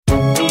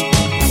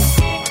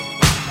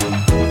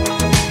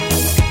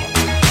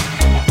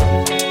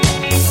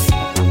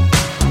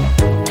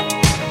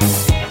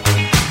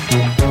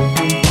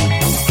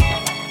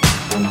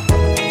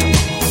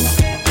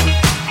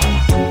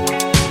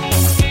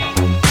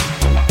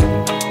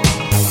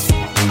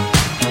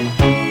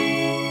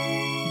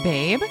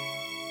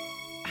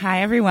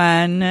Hi,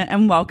 everyone,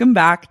 and welcome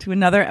back to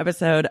another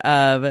episode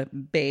of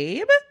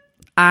Babe.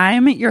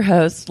 I'm your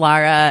host,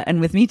 Lara, and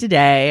with me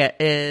today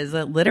is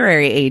a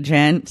literary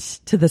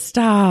agent to the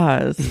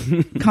stars,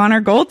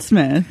 Connor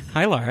Goldsmith.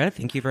 Hi, Lara.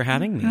 Thank you for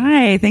having me.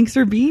 Hi, thanks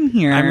for being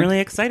here. I'm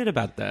really excited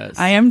about this.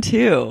 I am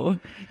too.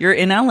 You're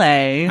in LA.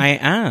 I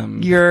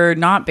am. You're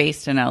not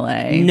based in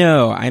LA.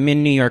 No, I'm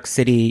in New York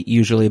City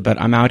usually,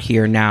 but I'm out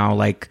here now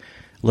like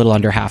a little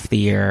under half the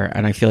year,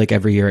 and I feel like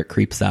every year it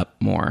creeps up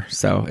more.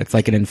 So it's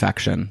like an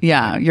infection.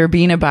 Yeah, you're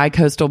being a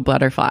bi-coastal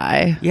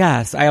butterfly.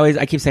 Yes,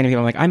 I keep saying to people,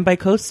 I'm like, I'm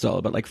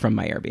bi-coastal, but like from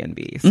my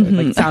Airbnb. So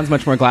it sounds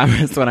much more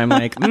glamorous when I'm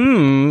like,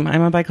 I'm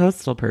a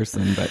bi-coastal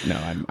person, but no,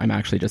 I'm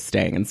actually just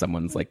staying in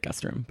someone's like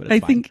guest room. But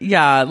it's fine. Think,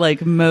 yeah,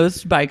 like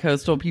most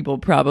bi-coastal people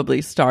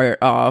probably start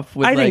off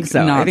with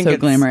not so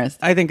glamorous.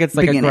 I think it's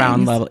like a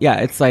ground level.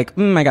 Yeah, it's like,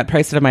 I got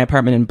priced out of my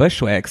apartment in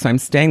Bushwick, so I'm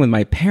staying with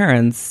my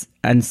parents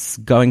and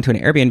going to an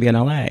Airbnb in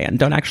LA and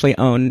don't actually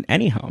own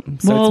any home.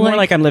 So it's more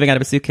like I'm living out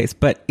of a suitcase,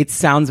 but it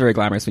sounds very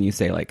glamorous when you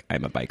say like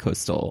I'm a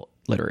bi-coastal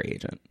literary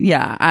agent.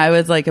 Yeah, I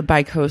was like a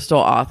bi-coastal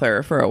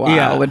author for a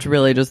while, which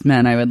really just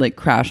meant I would like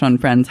crash on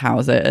friends'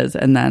 houses,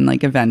 and then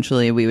like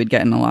eventually we would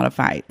get in a lot of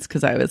fights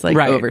because I was like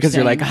overstaying. Because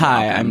you're like,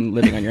 hi, I'm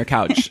living on your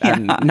couch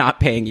and not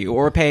paying you,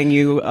 or paying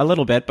you a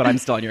little bit, but I'm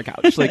still on your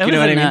couch. Like, you know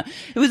what I mean?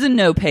 It was a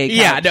no pay couch.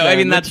 Yeah, no, I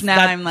mean that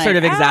like, sort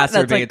of exacerbates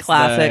that's like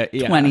classic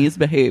 20s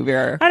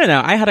behavior. I don't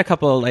know. I had a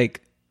couple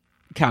like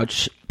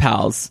couch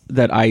pals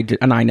that I did,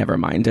 and I never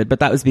minded, but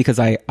that was because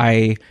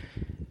I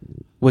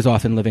was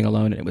often living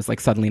alone, and it was like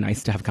suddenly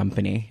nice to have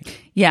company.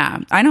 Yeah,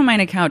 I don't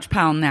mind a couch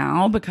pal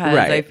now because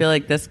I feel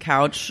like this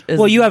couch is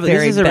this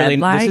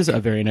is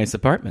a very nice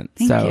apartment.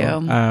 Thank you.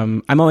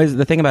 I'm always,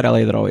 the thing about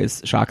LA that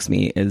always shocks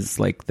me is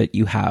like that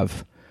you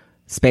have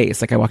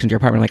space. Like I walked into your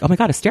apartment, like, oh my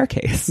god, a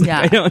staircase. Yeah,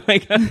 I know,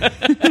 like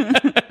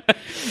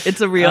it's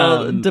a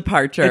real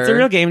departure. It's a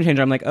real game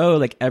changer. I'm like, oh,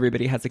 like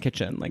everybody has a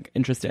kitchen. Like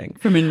interesting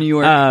from a New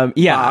York.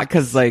 Yeah,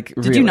 because like,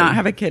 did you not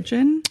have a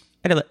kitchen?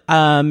 I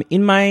did.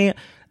 In my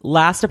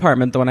last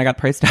apartment, the one I got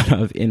priced out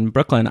of in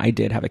Brooklyn, I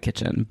did have a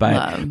kitchen,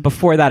 but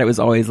before that, it was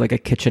always like a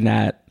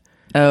kitchenette.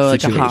 Oh,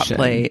 situation. like a hot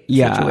plate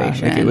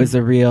situation. Like it was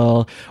a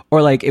real,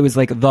 or like it was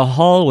like the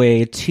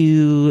hallway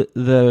to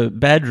the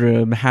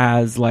bedroom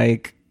has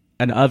like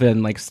an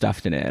oven like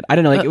stuffed in it. I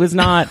don't know, like it was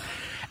not.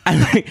 And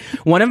like,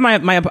 one of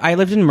my I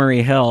lived in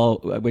Murray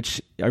Hill,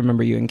 which I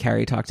remember you and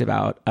Carrie talked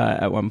about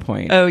at one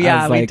point. Oh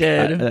yeah, as, like, we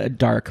did. A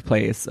dark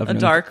place of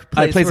dark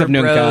place where of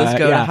bros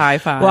go to high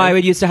five. Well, I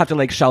would used to have to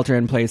like shelter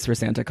in place for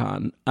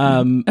SantaCon.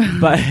 When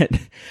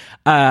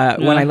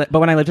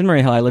I lived in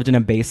Murray Hill, I lived in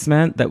a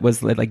basement that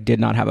was like did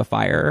not have a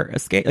fire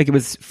escape. Like it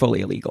was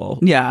fully illegal.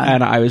 Yeah,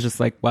 and I was just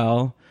like,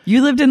 well.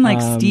 You lived in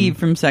like Steve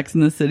from Sex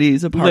and the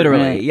City's apartment.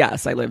 Literally,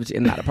 yes, I lived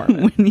in that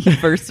apartment when he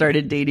first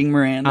started dating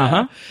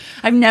Miranda.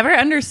 I've never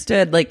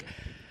understood, like,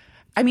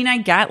 I mean, I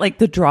get like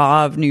the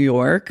draw of New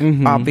York.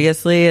 Mm-hmm.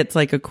 Obviously, it's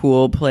like a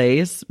cool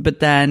place, but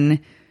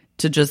then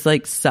to just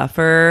like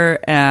suffer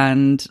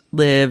and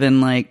live in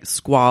like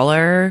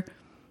squalor,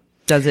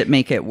 does it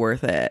make it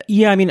worth it?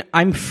 Yeah, I mean,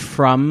 I'm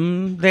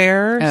from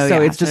there,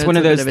 so it's just one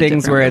of those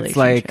things where it's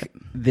like,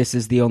 this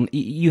is the only,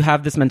 you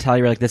have this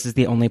mentality where like, this is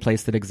the only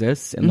place that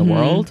exists in the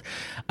world.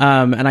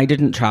 And I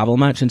didn't travel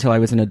much until I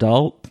was an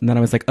adult. And then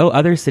I was like, oh,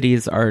 other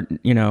cities are,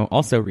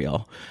 also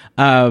real.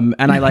 And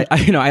I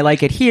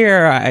like it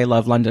here. I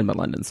love London, but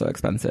London's so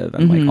expensive.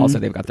 And like, also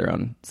they've got their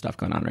own stuff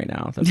going on right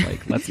now. That's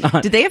like, let's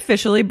not. Did they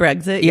officially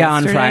Brexit yesterday?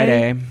 On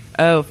Friday.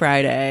 Oh,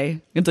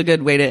 Friday. It's a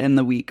good way to end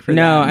the week for them.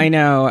 No, I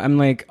know. I'm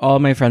like, all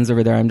my friends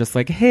over there, I'm just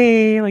like,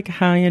 hey, like,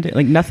 how you doing?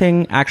 Like,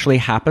 nothing actually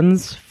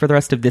happens for the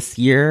rest of this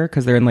year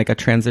because they're in like a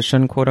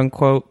transition, quote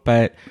unquote.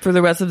 But for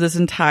the rest of this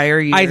entire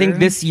year, I think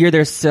this year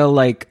they're still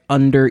like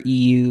under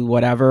EU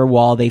whatever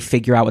while they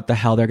figure out what the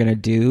hell they're gonna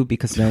do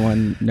because no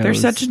one knows. They're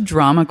such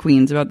drama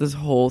queens about this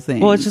whole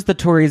thing. Well, it's just the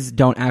Tories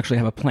don't actually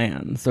have a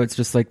plan, so it's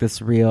just like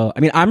this real.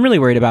 I mean, I'm really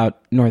worried about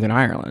Northern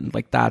Ireland.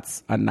 Like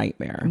that's a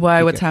nightmare.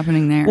 Why? What's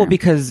happening there? Well,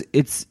 because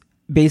it's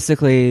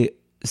basically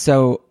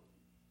so.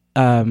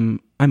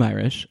 I'm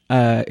Irish.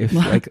 If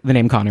like the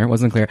name Connor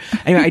wasn't clear.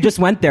 Anyway, I just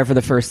went there for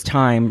the first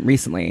time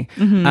recently,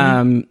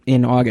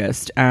 in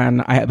August,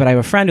 but I have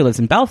a friend who lives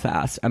in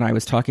Belfast, and I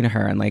was talking to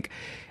her, and like,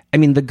 I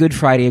mean, the Good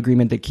Friday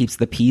Agreement that keeps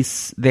the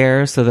peace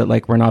there, so that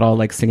like we're not all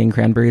like singing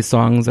Cranberries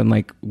songs and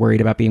like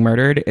worried about being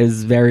murdered,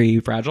 is very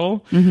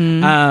fragile.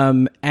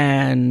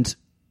 And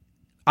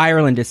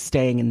Ireland is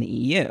staying in the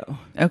EU.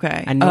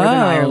 Okay. And Northern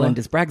Ireland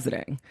is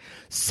Brexiting.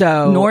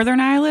 So Northern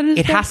Ireland is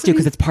It has to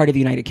because it's part of the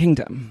United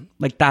Kingdom.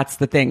 Like that's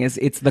the thing is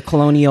it's the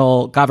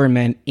colonial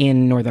government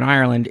in Northern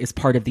Ireland is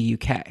part of the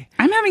UK.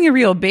 I'm having a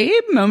real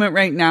babe moment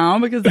right now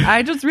because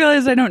I just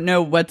realized I don't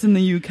know what's in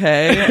the UK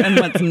and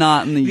what's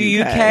not in the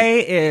UK. The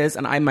UK is,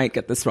 and I might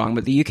get this wrong,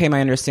 but the UK, my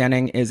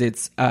understanding is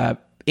it's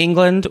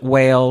England,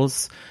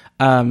 Wales,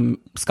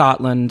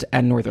 Scotland,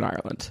 and Northern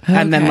Ireland. Okay.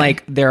 And then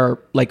like there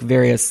are like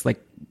various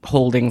like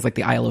holdings like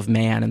the Isle of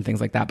Man and things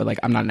like that, but like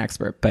I'm not an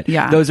expert, but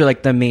those are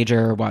like the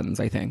major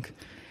ones, I think.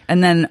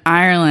 And then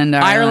Ireland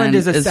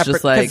is a separate,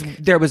 just like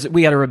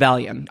we had a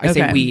rebellion. I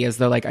say we as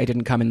though like I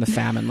didn't come in the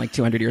famine like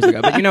 200 years ago,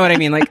 but you know what I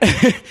mean? Like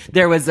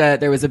there was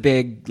a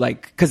big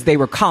like, because they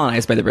were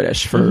colonized by the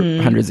British for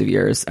hundreds of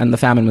years, and the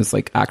famine was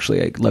like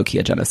actually like low key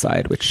a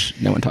genocide, which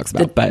no one talks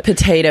about. But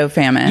potato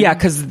famine. Yeah,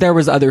 because there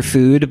was other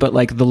food, but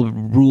like the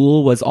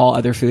rule was all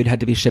other food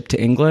had to be shipped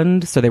to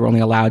England, so they were only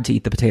allowed to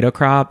eat the potato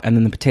crop, and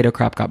then the potato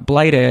crop got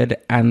blighted,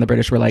 and the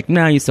British were like,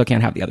 no, you still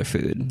can't have the other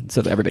food,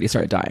 so everybody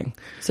started dying.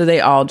 So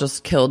they all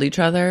just killed each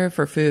other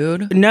for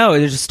food? No,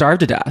 they just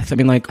starved to death. I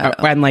mean, like,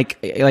 and like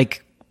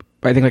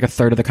I think like a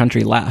third of the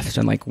country left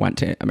and like went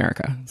to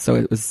America. So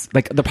it was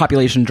like the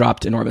population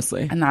dropped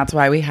enormously. And that's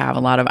why we have a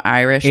lot of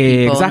Irish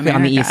people. Exactly,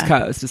 on the East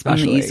Coast,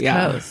 especially. On the East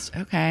Coast.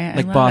 Okay.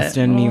 Like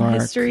Boston, New York.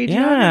 History,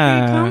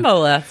 geography combo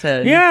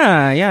lesson.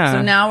 Yeah.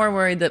 So now we're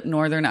worried that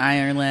Northern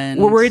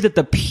Ireland. We're worried that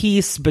the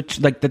peace,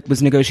 that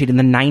was negotiated in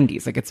the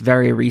 90s, like it's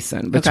very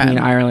recent, between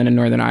Ireland and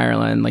Northern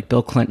Ireland. Like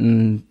Bill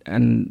Clinton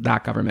and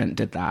that government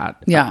did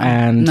that. Yeah.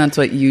 And that's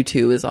what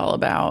U2 is all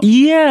about.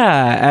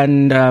 Yeah.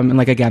 And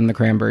like, again, the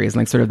Cranberries,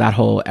 and like sort of that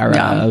whole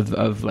era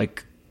of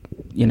like,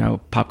 you know,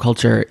 pop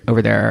culture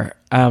over there.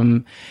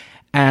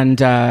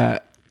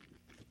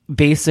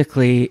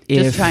 Basically,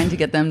 just trying to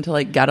get them to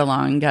like get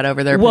along, get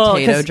over their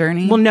potato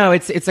journey. Well, no,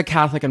 it's a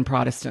Catholic and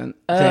Protestant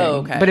thing.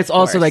 Okay. But it's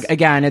also like,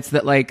 again, it's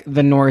that like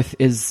the North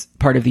is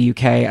part of the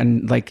UK,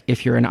 and like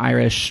if you're an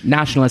Irish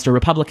nationalist or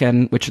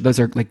Republican, which those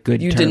are like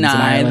good terms in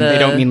Ireland, they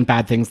don't mean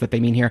bad things that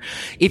they mean here.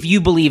 If you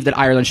believe that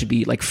Ireland should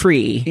be like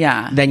free,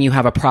 then you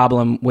have a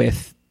problem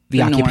with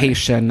the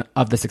occupation North.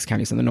 Of the 6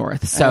 counties in the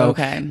North. So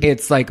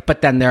it's like,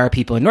 but then there are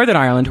people in Northern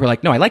Ireland who are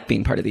like, no, I like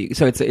being part of the,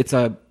 so it's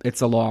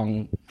a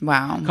long,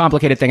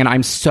 complicated thing. And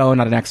I'm so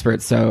not an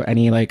expert. So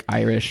any like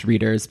Irish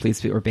readers,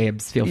 please, or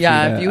babes, feel free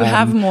to, if you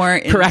have more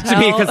correct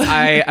me, because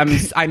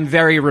I'm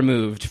very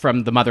removed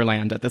from the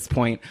motherland at this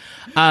point.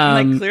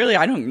 Like clearly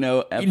I don't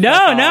know.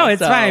 No,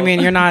 it's fine. I mean,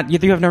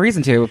 you have no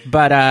reason to,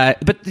 but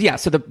yeah,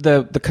 so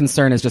the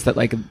concern is just that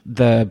like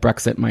the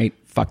Brexit might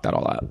fuck that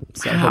all up.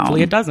 So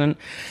hopefully it doesn't.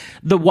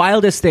 The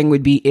wildest thing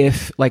would be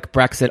if like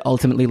Brexit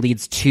ultimately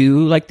leads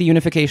to like the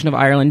unification of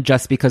Ireland,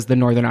 just because the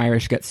Northern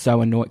Irish get so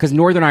annoyed, because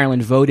Northern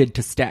Ireland voted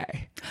to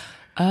stay.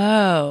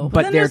 Oh,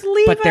 but they're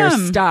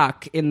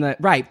stuck in the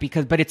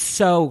but it's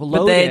so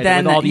loaded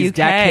with all these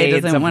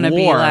decades of war.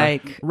 Be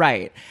like,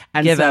 right,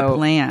 and give up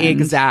land.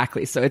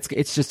 Exactly. So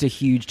it's just a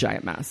huge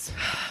giant mess.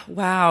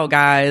 Wow,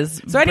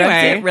 guys. So anyway,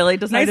 Brexit really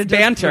decided nice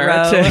banter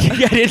to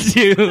get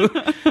into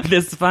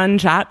this fun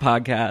chat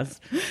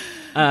podcast.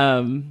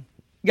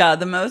 Yeah,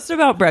 the most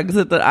about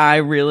Brexit that I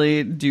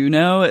really do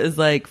know is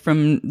like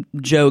from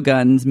Joe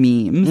Gunn's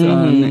memes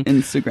on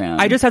Instagram.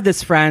 I just have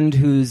this friend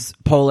who's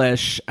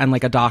Polish and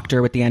like a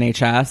doctor with the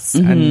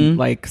NHS, and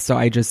like, so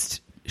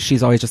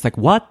she's always just like,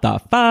 what the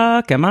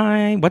fuck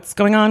what's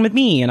going on with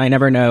me? And I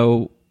never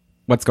know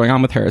what's going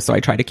on with her, so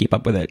I try to keep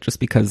up with it just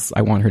because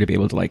I want her to be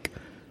able to like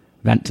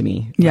vent to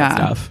me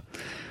stuff.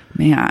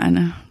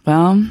 Man,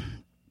 well,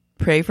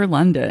 pray for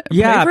London.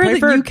 Yeah, pray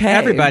for the UK.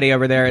 Everybody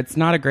over there. It's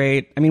not a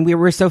great, I mean, we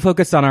were so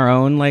focused on our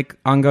own like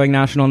ongoing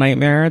national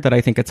nightmare that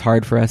I think it's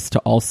hard for us to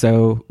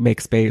also make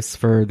space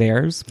for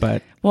theirs.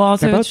 But well,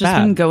 also it's just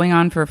been going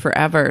on for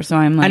forever. So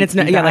I'm like, and it's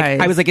not,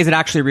 like I was like, is it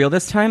actually real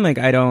this time? Like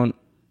I don't.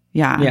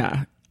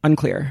 Yeah,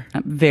 unclear.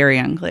 Very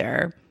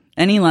unclear.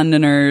 Any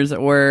Londoners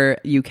or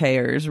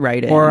UKers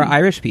write in, or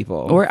Irish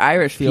people,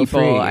 Feel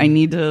free. I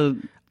need to.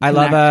 I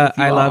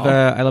love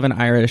an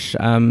Irish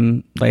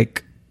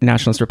like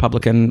nationalist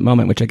Republican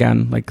moment, which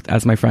again, like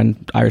as my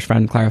Irish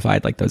friend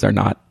clarified, like those are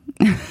not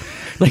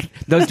like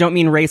those don't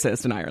mean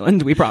racist in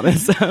Ireland, we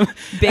promise.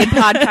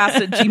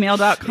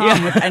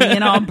 Babepodcast@gmail.com with any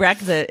and all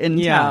Brexit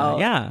intel.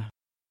 Yeah.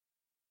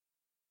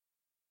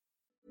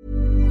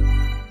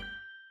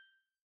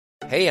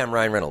 Hey, I'm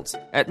Ryan Reynolds.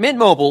 At Mint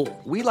Mobile,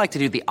 we like to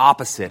do the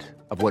opposite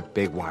of what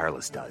Big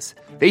Wireless does.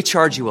 They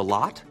charge you a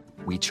lot,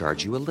 we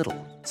charge you a little.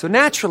 So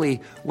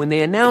naturally, when they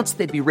announced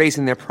they'd be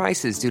raising their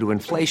prices due to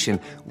inflation,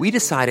 we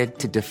decided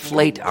to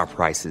deflate our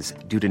prices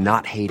due to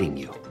not hating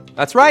you.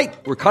 That's right.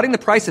 We're cutting the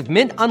price of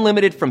Mint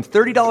Unlimited from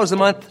 $30 a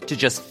month to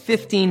just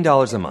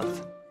 $15 a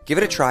month. Give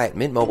it a try at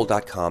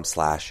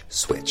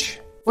mintmobile.com/switch.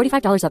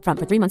 $45 up front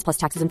for 3 months plus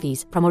taxes and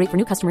fees. Promo rate for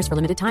new customers for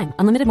limited time.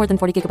 Unlimited more than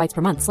 40 gigabytes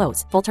per month.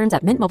 Slows full terms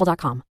at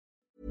mintmobile.com.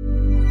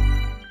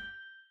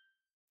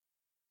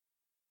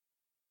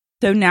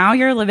 So now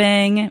you're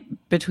living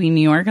between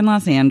New York and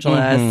Los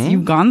Angeles.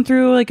 You've gone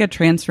through like a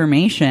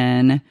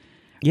transformation.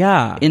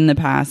 Yeah. In the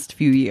past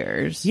few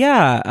years.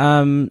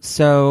 Yeah.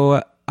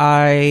 So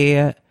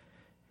I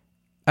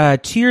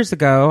 2 years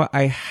ago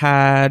I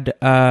had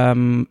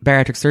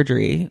bariatric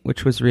surgery,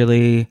 which was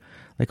really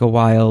like a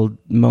wild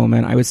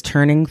moment. I was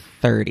turning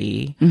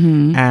 30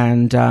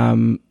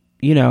 and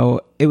you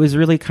know, it was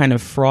really kind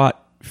of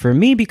fraught for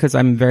me because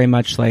I'm very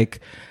much like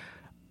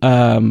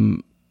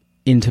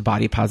into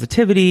body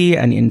positivity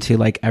and into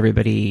like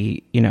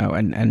everybody, you know,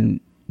 and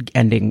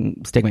ending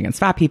stigma against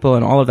fat people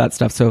and all of that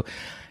stuff. So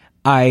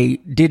I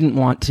didn't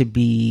want to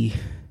be,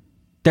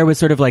 there was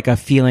sort of like a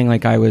feeling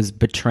like I was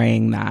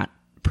betraying that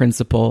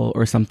principle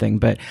or something,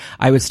 but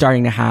I was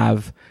starting to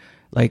have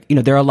like, you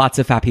know, there are lots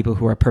of fat people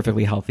who are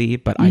perfectly healthy,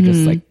 but I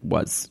just like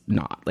was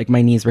not. Like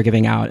my knees were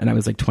giving out and I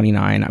was like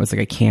 29. I was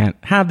like, I can't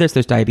have this.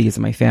 There's diabetes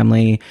in my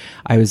family.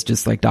 I was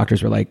just like,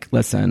 doctors were like,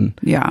 listen,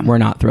 we're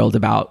not thrilled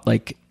about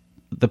like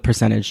the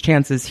percentage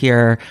chances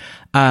here.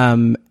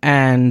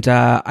 And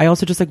I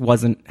also just like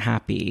wasn't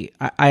happy.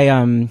 Cause I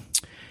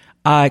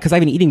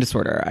have an eating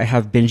disorder. I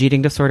have binge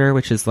eating disorder,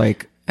 which is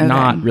like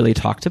not really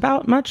talked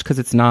about much. Cause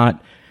it's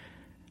not,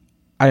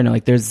 I don't know,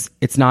 like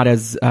it's not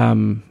as,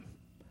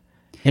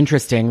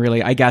 interesting,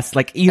 really, I guess.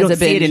 Like you don't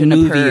see it in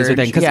movies or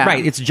things, because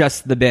right, it's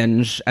just the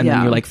binge, and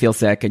then you like feel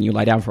sick and you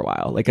lie down for a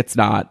while. Like it's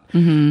not,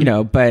 you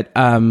know. But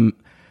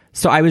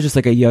so I was just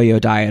like a yo-yo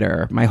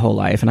dieter my whole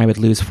life, and I would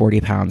lose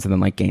 40 pounds and then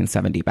like gain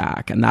 70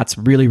 back, and that's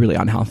really, really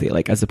unhealthy.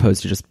 Like as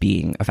opposed to just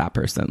being a fat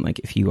person. Like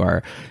if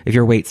your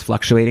weight's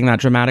fluctuating that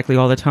dramatically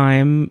all the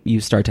time,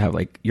 you start to have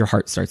like your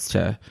heart starts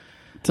to.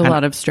 It's a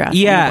lot of stress.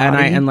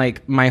 Yeah, and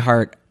like my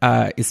heart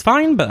is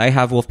fine, but I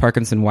have Wolff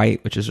Parkinson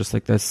White, which is just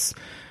like this.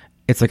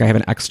 It's like I have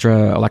an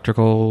extra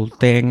electrical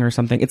thing or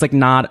something. It's like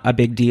not a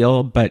big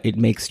deal, but it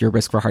makes your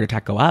risk for a heart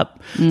attack go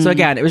up. So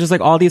again, it was just like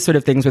all these sort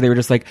of things where they were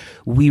just like,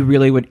 we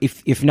really would,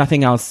 if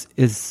nothing else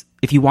is,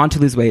 if you want to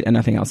lose weight and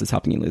nothing else is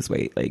helping you lose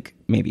weight, like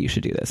maybe you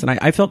should do this. And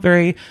I felt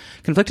very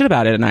conflicted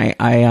about it.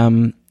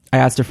 And I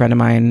asked a friend of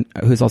mine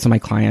who's also my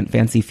client,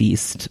 Fancy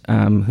Feast,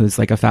 who's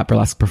like a fat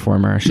burlesque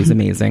performer. She's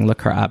amazing.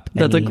 Look her up.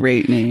 That's a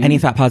great name. Any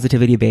fat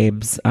positivity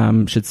babes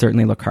should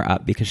certainly look her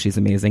up because she's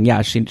amazing.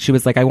 Yeah, she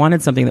was like, I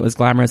wanted something that was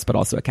glamorous but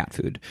also a cat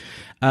food.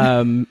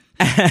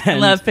 I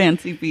love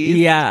Fancy Feast.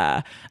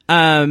 Yeah.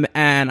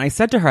 And I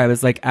said to her, I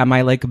was like, am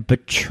I like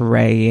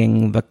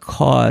betraying the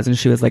cause? And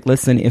she was like,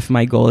 listen, if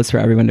my goal is for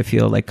everyone to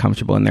feel like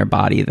comfortable in their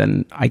body,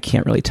 then I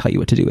can't really tell you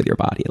what to do with your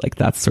body. Like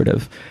that's sort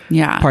of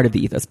part of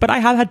the ethos. But I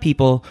have had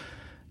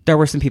there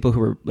were some people who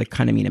were like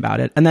kind of mean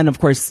about it. And then of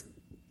course,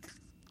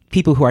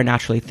 people who are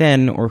naturally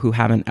thin or who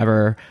haven't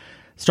ever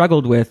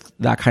struggled with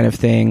that kind of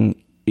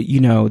thing, you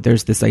know,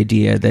 there's this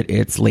idea that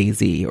it's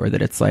lazy or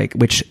that it's like,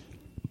 which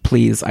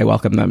please, I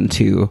welcome them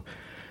to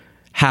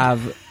have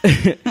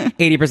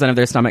 80% of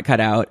their stomach cut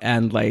out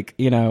and like,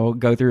 you know,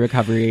 go through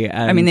recovery.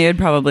 And I mean, they would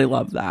probably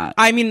love that.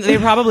 I mean, they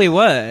probably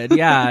would.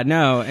 Yeah,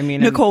 no, I mean,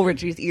 Nicole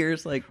Richie's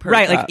ears like perk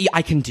right, up. like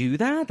I can do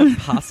that.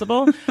 That's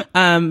possible. But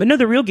no,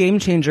 the real game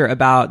changer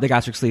about the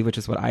gastric sleeve, which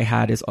is what I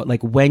had, is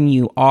like when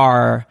you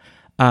are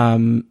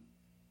very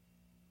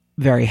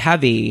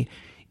heavy,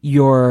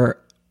 your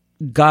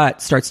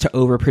gut starts to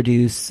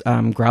overproduce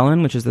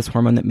ghrelin, which is this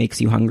hormone that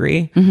makes you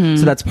hungry.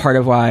 So that's part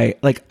of why,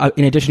 like,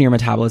 in addition to your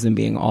metabolism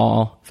being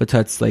all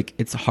fatoots, like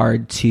it's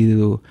hard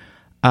to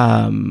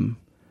you're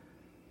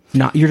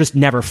just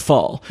never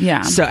full.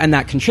 Yeah. So, and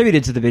that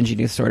contributed to the binge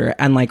eating disorder,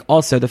 and like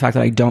also the fact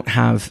that I don't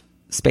have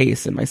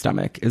space in my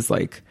stomach is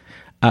like,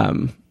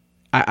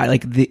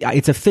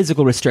 it's a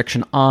physical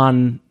restriction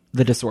on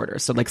the disorder.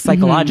 So like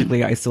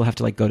psychologically, I still have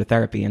to like go to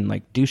therapy and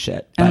like do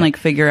shit. And like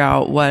figure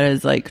out what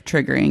is like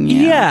triggering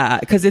you. Yeah.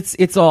 Cause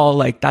it's all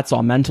like, that's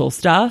all mental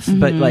stuff.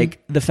 But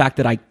like the fact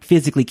that I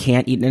physically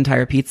can't eat an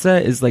entire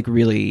pizza is like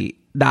really,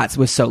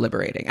 was so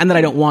liberating. And that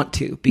I don't want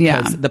to,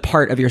 because the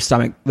part of your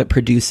stomach that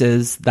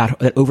produces that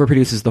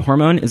overproduces the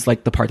hormone is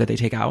like the part that they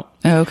take out.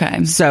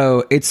 Okay.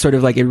 So it's sort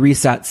of like it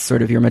resets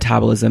sort of your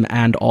metabolism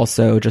and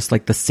also just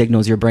like the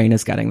signals your brain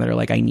is getting that are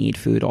like, I need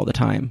food all the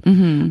time.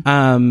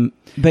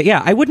 But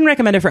yeah, I wouldn't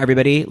recommend it for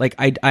everybody. Like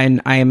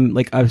I'm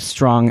like a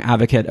strong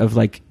advocate of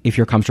like, if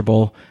you're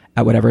comfortable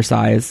at whatever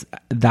size,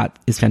 that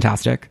is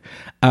fantastic.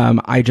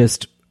 I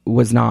just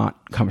was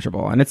not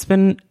comfortable, and it's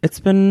been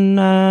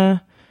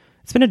a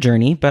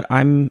journey, but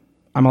I'm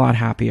a lot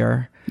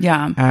happier.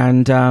 Yeah.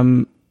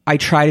 And I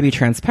try to be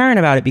transparent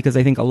about it because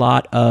I think a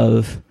lot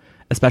of,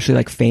 especially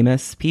like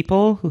famous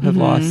people who have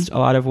lost a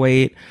lot of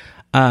weight,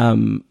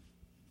 lie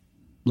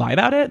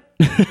about it.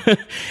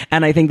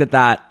 And I think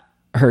that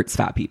hurts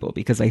fat people,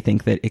 because I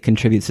think that it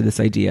contributes to this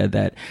idea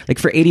that like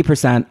for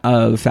 80%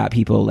 of fat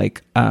people,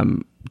 like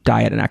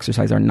diet and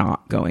exercise are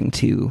not going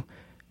to,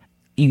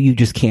 you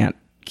just can't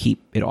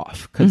keep it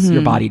off because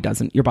your body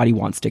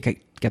wants to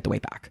get the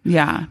weight back.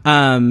 Yeah.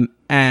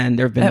 And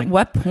there have been at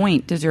what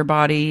point does your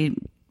body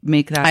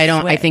make that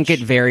switch? I think it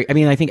varies. I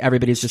mean, I think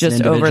everybody's just an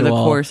individual. Over the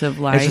course of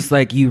life. It's just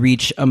like you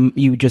reach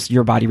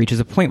your body reaches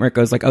a point where it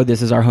goes like, oh,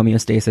 this is our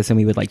homeostasis and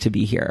we would like to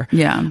be here.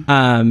 Yeah.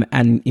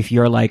 And if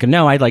you're like,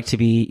 no, I'd like to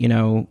be, you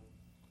know,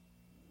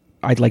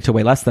 I'd like to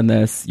weigh less than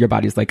this, your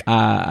body's like,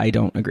 I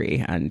don't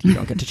agree, and you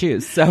don't get to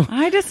choose. So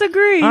I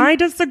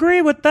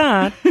disagree with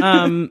that.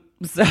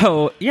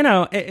 So, you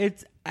know,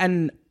 it's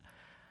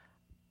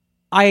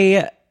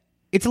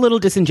a little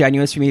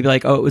disingenuous for me to be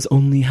like, oh, it was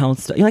only health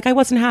stuff. Like, I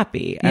wasn't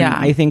happy. And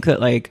I think that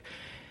like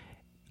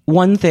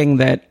one thing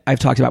that I've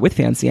talked about with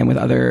Fancy and with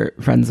other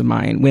friends of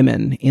mine,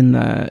 women in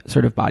the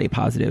sort of body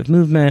positive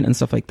movement and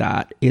stuff like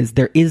that, is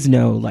there is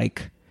no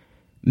like,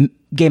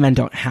 gay men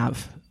don't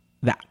have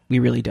that. We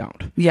really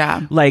don't.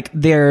 Yeah. Like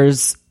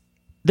there's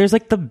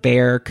like the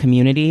bear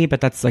community,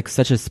 but that's like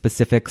such a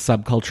specific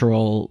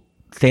subcultural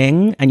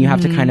thing. And you have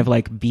to kind of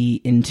like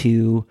be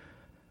into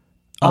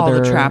all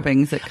the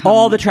trappings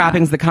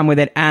that come with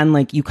it, and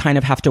like you kind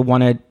of have to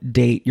want to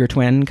date your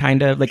twin,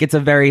 kind of like it's a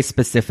very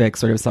specific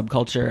sort of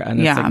subculture, and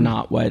it's like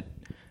not what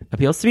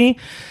appeals to me.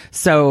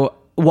 So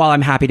while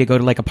I'm happy to go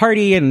to like a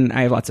party and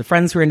I have lots of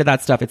friends who are into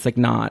that stuff, it's like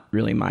not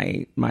really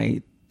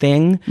my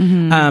thing.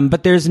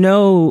 But there's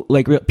no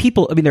like real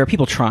people. I mean, there are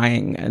people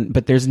trying,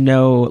 but there's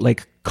no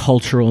like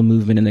cultural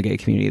movement in the gay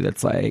community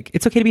that's like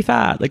it's okay to be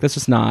fat. Like that's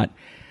just not.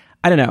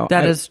 I don't know.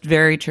 That is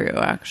very true,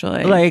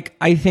 actually. Like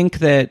I think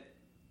that.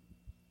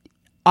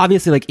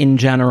 Obviously, like in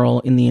general,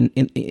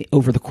 in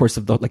over the course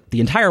of the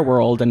entire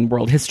world and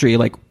world history,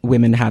 like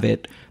women have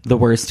it the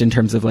worst in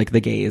terms of like the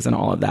gaze and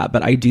all of that.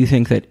 But I do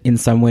think that in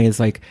some ways,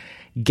 like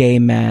gay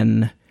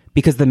men,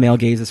 because the male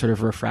gaze is sort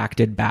of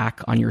refracted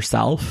back on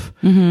yourself,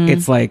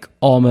 it's like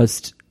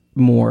almost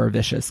more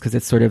vicious because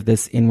it's sort of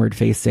this inward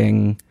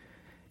facing.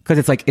 Because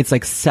it's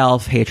like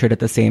self hatred at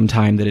the same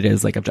time that it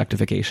is like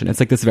objectification. It's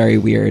like this very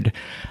weird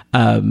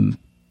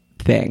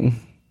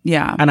thing.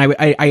 Yeah, and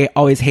I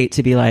always hate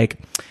to be like.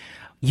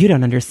 You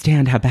don't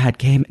understand how bad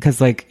gay, because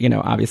like, you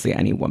know, obviously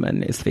any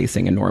woman is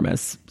facing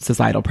enormous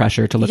societal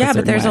pressure to look a certain way.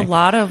 Yeah, but there's a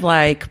lot of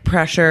like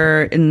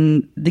pressure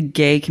in the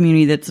gay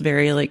community that's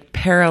very like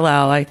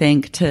parallel, I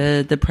think,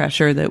 to the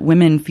pressure that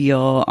women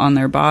feel on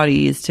their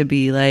bodies to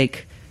be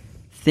like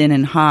thin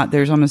and hot.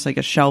 There's almost like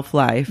a shelf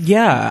life.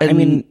 Yeah. I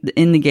mean,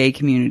 in the gay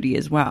community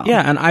as well.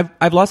 Yeah. And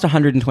I've lost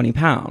 120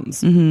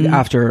 pounds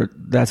after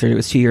that surgery. It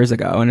was 2 years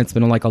ago. And it's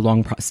been like a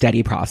long,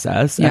 steady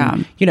process. Yeah.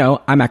 And, you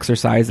know, I'm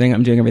exercising.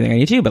 I'm doing everything I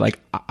need to, but like,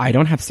 I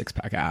don't have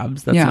 6-pack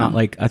abs. That's not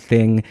like a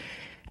thing.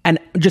 And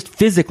just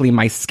physically,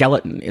 my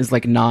skeleton is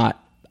like not,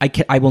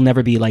 I will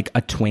never be like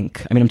a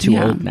twink. I mean, I'm too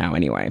old now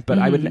anyway, but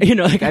I would, you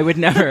know, like I would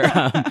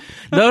never,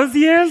 those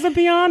years are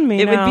beyond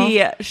me. It would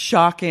be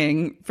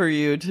shocking for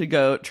you to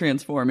go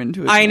transform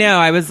into a twink. I know.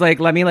 I was like,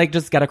 let me like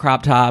just get a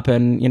crop top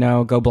and, you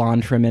know, go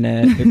blonde for a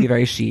minute. It'd be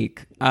very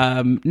chic.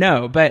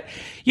 No, but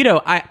you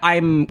know,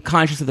 I'm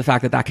conscious of the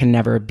fact that can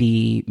never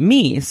be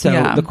me.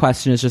 So the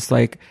question is just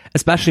like,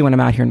 especially when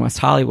I'm out here in West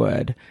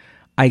Hollywood,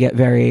 I get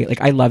very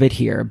like I love it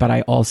here, but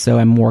I also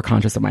am more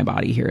conscious of my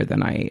body here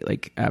than I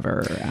like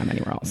ever am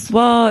anywhere else.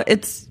 Well,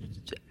 it's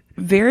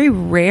very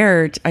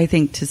rare, I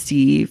think, to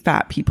see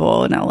fat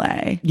people in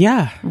LA.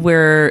 Yeah,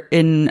 where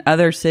in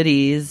other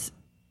cities,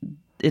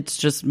 it's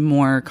just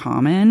more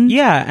common.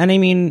 Yeah, and I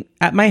mean,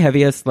 at my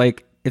heaviest,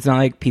 like it's not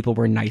like people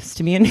were nice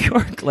to me in New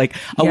York. Like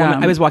a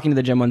woman, I was walking to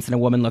the gym once, and a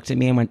woman looked at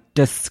me and went,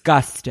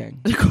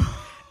 "Disgusting."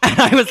 And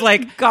I was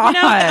like, God.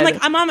 You know,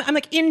 I'm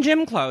like in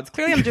gym clothes.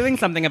 Clearly I'm doing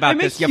something about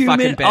this, you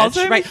fucking bitch.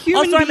 Also,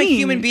 I'm a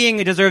human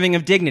being deserving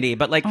of dignity.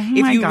 But like,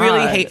 if you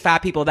really hate fat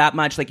people that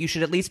much, like you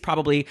should at least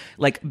probably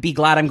like be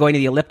glad I'm going to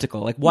the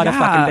elliptical. Like what a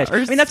fucking bitch.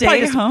 Or I mean, that's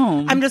probably just,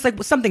 home. I'm just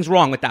like, something's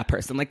wrong with that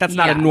person. Like that's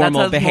not a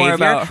normal behavior.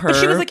 About her. But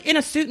she was like in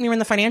a suit and we were in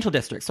the financial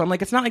district. So I'm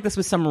like, it's not like this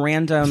was some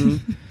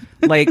random,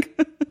 like,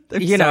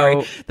 you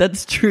know.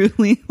 That's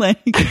truly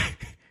like...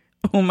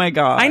 Oh my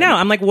God. I know.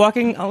 I'm like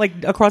walking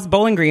like across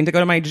Bowling Green to go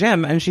to my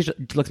gym and she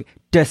looks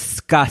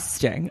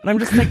disgusting. And I'm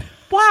just like,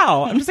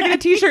 wow. I'm just like in a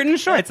t-shirt and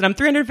shorts and I'm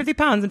 350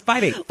 pounds and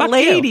 5'8". Fuck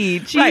Lady, you.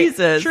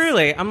 Jesus. Right,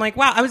 truly. I'm like,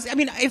 wow.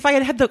 If I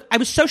had I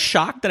was so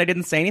shocked that I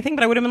didn't say anything,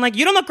 but I would have been like,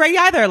 you don't look great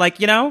either. Like,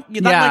 you know,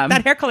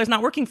 that hair color is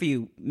not working for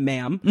you,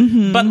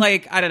 ma'am. But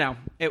like, I don't know.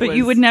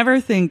 You would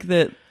never think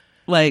that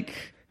like,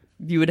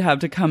 you would have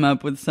to come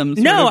up with some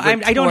sort of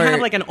retort I don't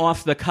have like an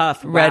off the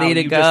cuff ready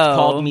to you go. Just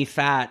called me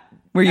fat.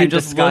 Where you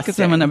just look at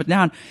someone up and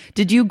down.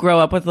 Did you grow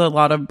up with a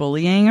lot of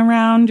bullying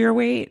around your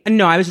weight?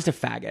 No, I was just a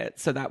faggot.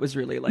 So that was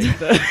really like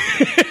the...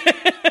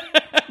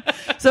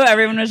 So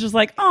everyone was just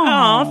like,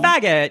 oh,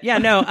 faggot. Yeah,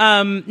 no,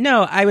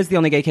 I was the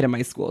only gay kid in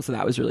my school. So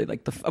that was really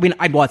like I mean,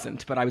 I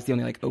wasn't, but I was the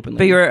only like openly.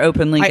 But you were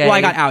openly gay.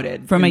 I got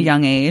outed. From a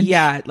young age?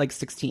 Yeah, at like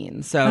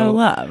 16. So. Oh,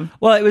 love.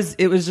 Well, it was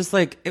just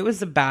like, it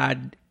was a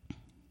bad...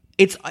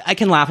 I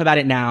can laugh about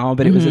it now,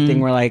 but it was a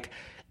thing where like,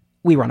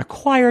 we were on a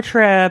choir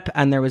trip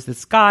and there was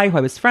this guy who I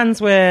was friends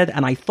with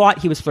and I thought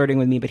he was flirting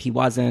with me, but he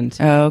wasn't.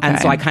 Oh, okay. And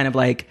so I kind of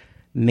like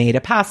made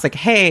a pass like,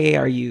 hey,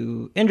 are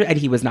you interested? And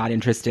he was not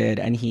interested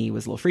and he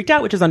was a little freaked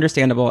out, which is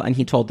understandable. And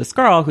he told this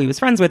girl who he was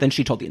friends with and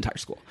she told the entire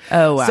school.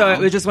 Oh, wow. So it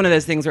was just one of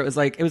those things where it was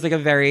like a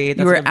very...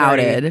 You were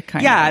outed,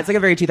 kind of. Yeah, it's like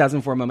a very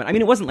 2004 moment. I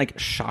mean, it wasn't like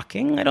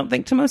shocking, I don't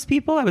think, to most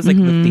people. I was like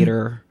the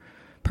theater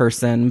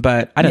person,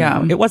 but I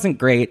don't know. It wasn't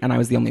great, and I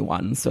was the only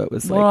one, so it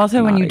was like... Well,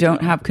 also when you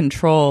don't have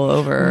control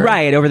over...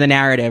 Right, over the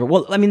narrative.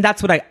 Well, I mean,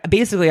 that's what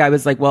I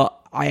was like,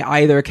 well, I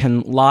either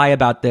can lie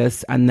about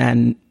this and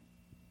then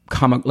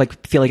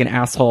feel like an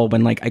asshole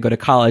when like I go to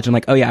college and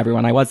like, oh yeah,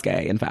 everyone, I was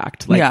gay, in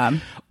fact. Like, yeah.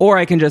 Or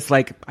I can just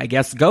like, I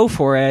guess, go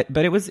for it,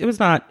 but it was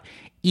not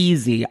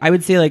easy. I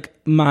would say like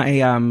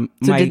So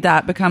did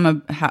that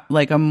become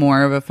a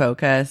more of a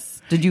focus?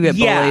 Did you get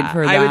bullied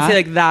for that? I would say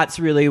like that's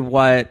really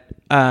what...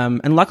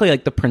 and luckily,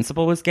 like the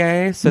principal was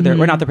gay, so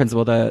we're not the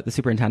principal, the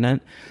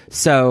superintendent.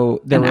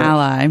 So there were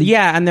ally.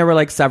 Yeah, and there were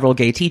like several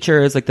gay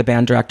teachers. Like the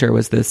band director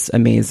was this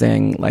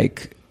amazing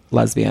like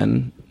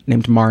lesbian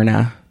named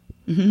Marna.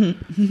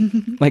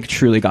 Like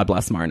truly, God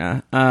bless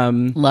Marna.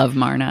 Love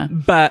Marna,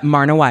 but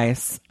Marna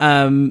Weiss.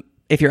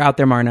 if you're out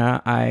there,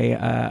 Marna,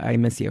 I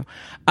miss you.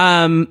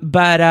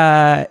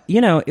 But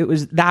you know,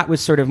 that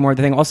was sort of more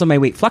the thing. Also, my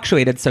weight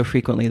fluctuated so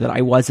frequently that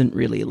I wasn't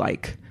really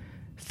like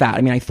fat.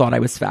 I mean, I thought I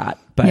was fat,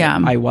 but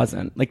I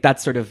wasn't. Like,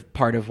 that's sort of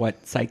part of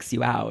what psychs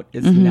you out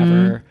is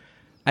never,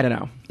 I don't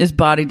know. Is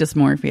body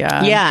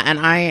dysmorphia. Yeah, and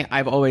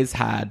I've always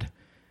had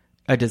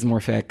a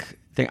dysmorphic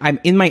thing. I'm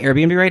in my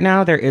Airbnb right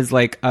now. There is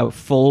like a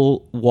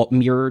full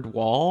mirrored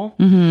wall,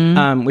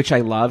 which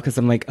I love because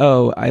I'm like,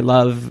 oh, I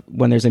love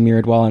when there's a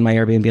mirrored wall in my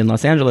Airbnb in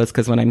Los Angeles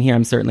because when I'm here,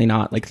 I'm certainly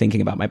not like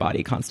thinking about my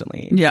body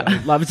constantly.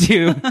 Yeah, so love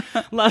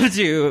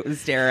to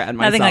stare at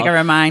myself. Nothing like a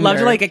reminder. Love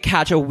to like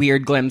catch a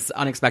weird glimpse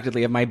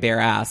unexpectedly of my bare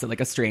ass at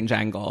like a strange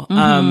angle.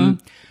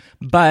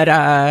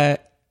 But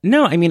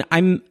no, I mean,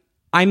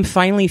 I'm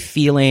finally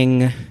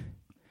feeling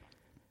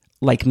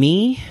like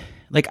me.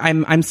 Like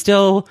I'm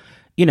still,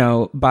 you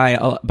know,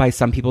 by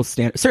some people's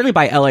standards, certainly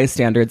by LA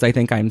standards, I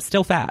think I'm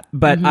still fat,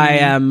 but I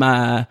am,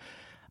 I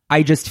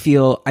just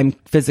feel I'm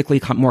physically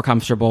more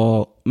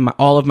comfortable.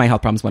 All of my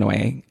health problems went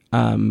away.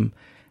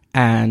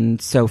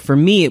 And so for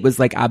me, it was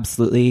like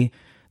absolutely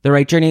the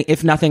right journey.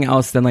 If nothing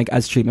else than like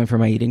as treatment for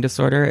my eating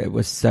disorder, it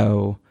was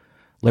so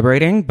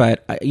liberating.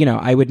 But you know,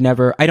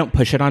 I don't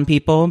push it on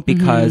people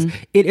because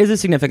it is a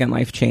significant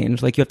life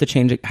change. Like, you have to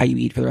change how you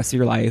eat for the rest of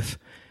your life.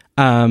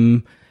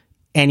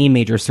 Any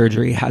major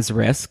surgery has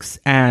risks.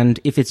 And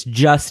if it's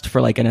just for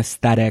like an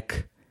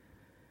aesthetic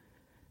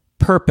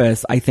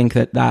purpose, I think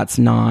that that's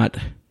not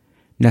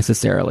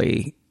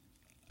necessarily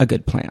a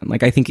good plan.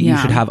 Like, I think you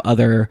should have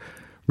other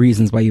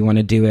reasons why you want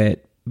to do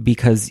it,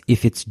 because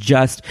if it's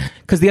just,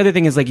 because the other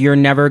thing is like, you're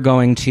never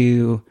going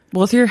to.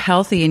 Well, if you're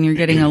healthy and you're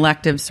getting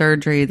elective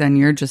surgery, then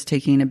you're just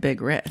taking a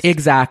big risk.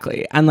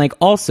 Exactly. And like,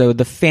 also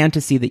the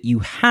fantasy that you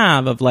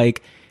have of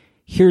like,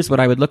 here's what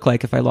I would look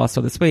like if I lost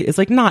all this weight, is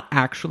like not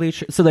actually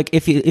true. So like,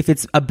 if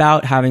it's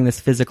about having this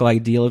physical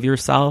ideal of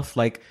yourself,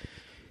 like,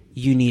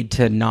 you need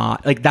to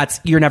not, like,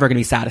 you're never going to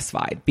be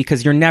satisfied,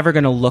 because you're never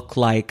going to look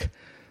like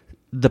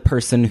the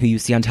person who you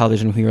see on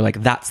television who you're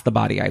like, that's the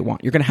body I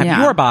want. You're going to have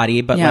your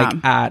body, but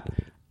like at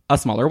a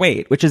smaller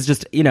weight, which is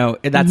just, you know,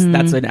 that's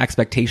an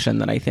expectation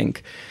that I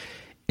think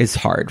is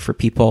hard for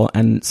people.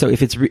 And so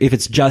if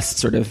it's just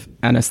sort of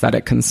an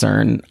aesthetic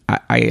concern,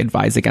 I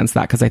advise against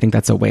that, because I think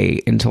that's a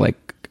way into like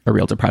a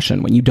real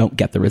depression when you don't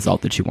get the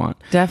result that you want.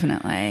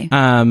 Definitely.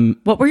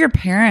 What were your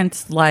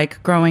parents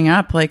like growing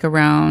up, like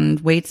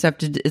around weight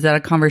stuff? Is that a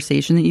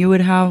conversation that you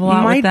would have a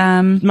lot with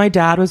them? My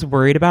dad was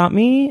worried about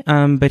me,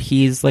 but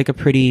he's like a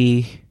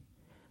pretty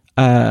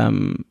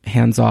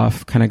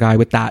hands-off kind of guy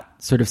with that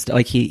sort of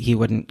like he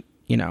wouldn't,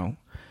 you know,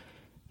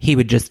 he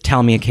would just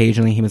tell me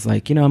occasionally, he was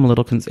like, you know, I'm a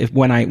little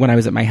when I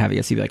was at my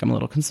heaviest, he'd be like, I'm a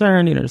little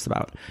concerned, you know, just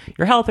about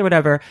your health or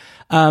whatever.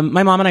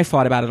 My mom and I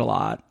fought about it a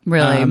lot.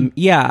 Really?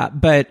 Yeah,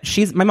 but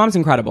my mom's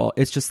incredible.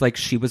 It's just like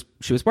she was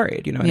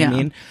worried, you know what I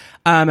mean?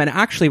 And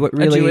actually what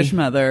really... A Jewish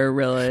mother,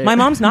 really? My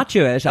mom's not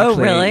Jewish, actually. Oh,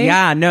 really?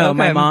 Yeah, no, okay.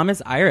 My mom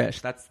is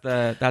Irish. That's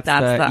the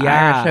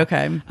Irish,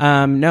 okay.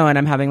 No, and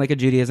I'm having like a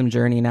Judaism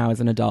journey now as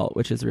an adult,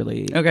 which is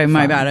really okay,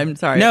 my bad, I'm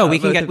sorry. No, we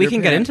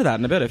can get into that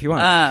in a bit if you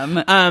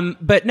want.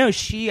 But no,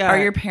 she... Are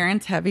your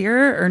parents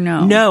heavier or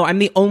no? No, I'm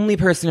the only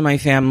person in my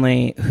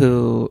family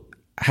who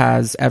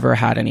has ever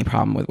had any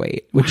problem with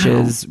weight, which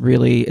is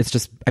really, it's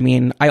just, I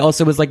mean, I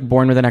also was like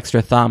born with an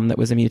extra thumb that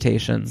was a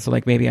mutation. So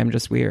like, maybe I'm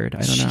just weird.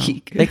 I don't know.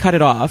 They cut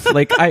it off.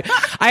 Like I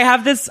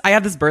have this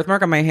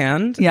birthmark on my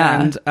hand.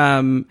 Yeah.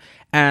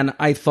 And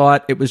I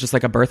thought it was just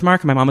like a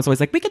birthmark. And my mom was always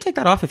like, we could take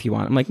that off if you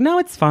want. I'm like, no,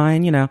 it's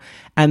fine, you know?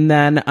 And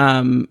then,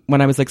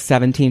 when I was like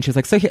 17, she was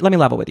like, so here, let me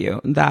level with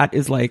you. That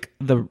is like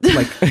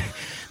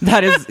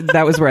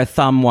that was where a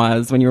thumb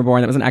was when you were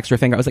born. That was an extra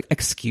finger. I was like,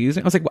 excuse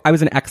me? I was like, I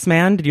was an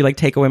X-Man. Did you like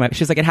take away my...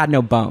 She's like, it had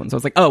no bones. I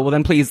was like, oh, well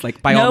then please,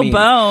 like, by all means. No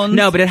bones?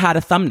 No, but it had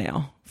a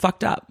thumbnail.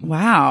 Fucked up.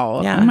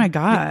 Wow. Yeah. Oh my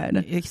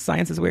God.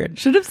 Science is weird.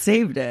 Should have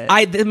saved it.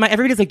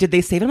 Everybody's like, did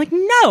they save it? I'm like,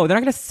 no, they're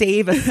not going to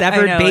save a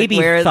severed baby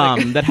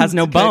thumb that has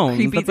no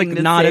bones. That's like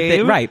not a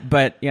thing. Right.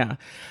 But yeah.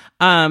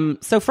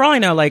 So for all I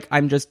know, like,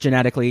 I'm just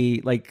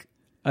genetically like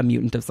a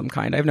mutant of some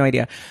kind. I have no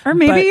idea. Or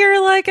maybe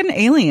you're like an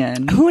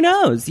alien. Who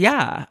knows?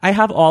 Yeah. I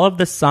have all of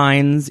the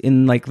signs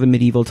in like the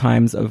medieval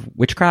times of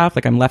witchcraft.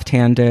 Like, I'm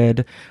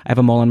left-handed. I have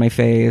a mole on my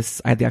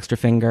face. I had the extra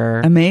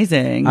finger.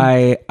 Amazing.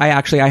 I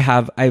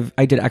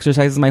did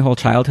exercises my whole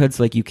childhood.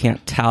 So like, you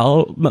can't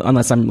tell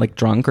unless I'm like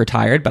drunk or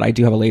tired, but I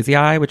do have a lazy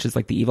eye, which is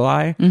like the evil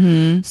eye.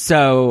 Mm-hmm.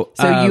 So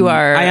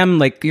I am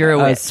like, you're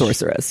a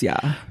sorceress.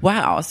 Yeah.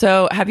 Wow.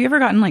 So have you ever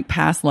gotten like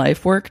past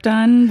life work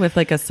done with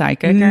like a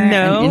psychic or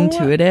an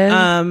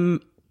intuitive?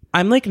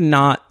 I'm like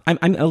not,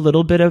 I'm a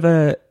little bit of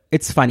a,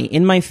 it's funny.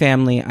 In my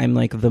family, I'm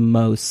like the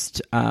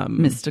most,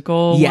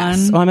 mystical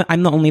yes. one. Oh,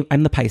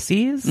 I'm the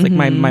Pisces. Mm-hmm.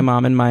 Like my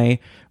mom and my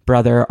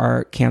brother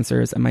are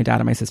Cancers and my dad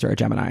and my sister are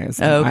Geminis.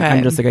 Okay.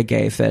 I'm just like a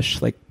gay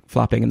fish, like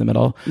flopping in the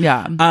middle.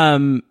 Yeah.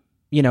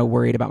 You know,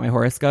 worried about my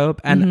horoscope.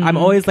 And I'm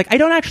always like, I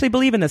don't actually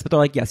believe in this, but they're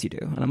like, yes, you do.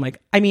 And I'm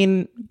like, I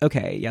mean,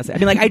 okay, yes. I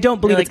mean, like, I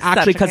don't believe it's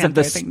actually because of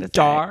the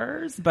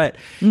stars, but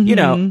you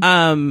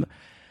know,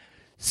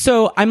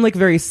 So I'm like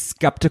very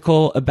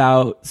skeptical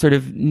about sort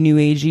of new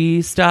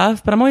agey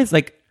stuff, but I'm always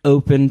like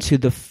open to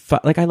the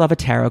like I love a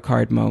tarot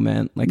card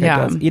moment, like I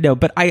does, you know,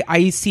 but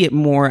I see it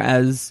more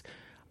as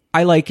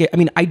I like it. I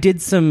mean, I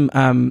did some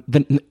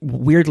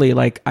weirdly,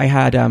 like I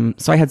had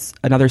so I had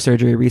another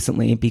surgery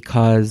recently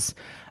because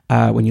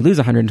when you lose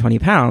 120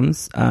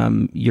 pounds,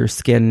 your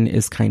skin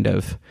is kind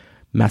of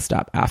messed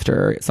up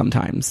after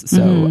sometimes.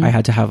 So I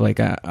had to have like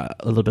a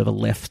little bit of a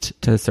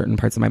lift to certain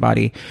parts of my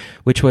body,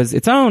 which was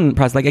its own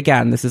process. Like,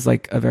 again, this is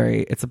like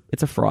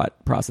it's a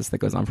fraught process that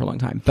goes on for a long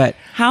time. But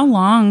how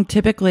long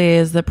typically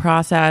is the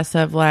process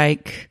of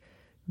like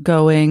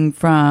going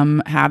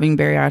from having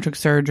bariatric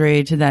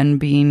surgery to then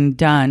being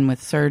done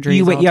with surgery?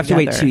 You have to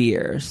wait 2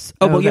 years.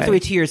 Oh, well, you have to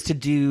wait 2 years to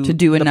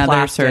do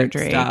another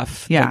surgery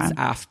stuff. Yeah,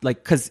 after,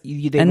 like, because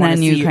and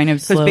then you kind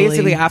of slowly, because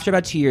basically after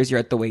about 2 years you're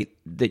at the weight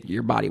that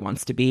your body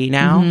wants to be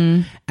now,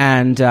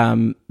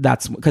 and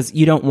that's because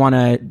you don't want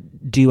to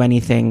do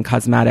anything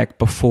cosmetic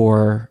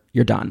before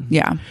you're done.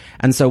 Yeah,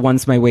 and so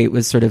once my weight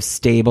was sort of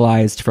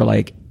stabilized for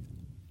like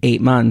 8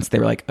 months, they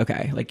were like,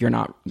 okay, like you're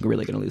not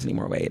really going to lose any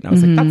more weight. And I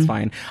was like, that's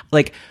fine.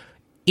 Like,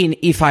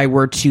 if I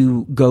were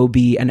to go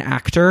be an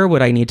actor,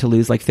 would I need to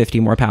lose like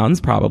 50 more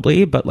pounds?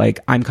 Probably. But like,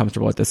 I'm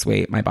comfortable at this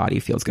weight. My body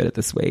feels good at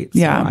this weight.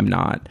 So I'm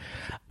not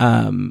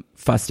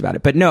fussed about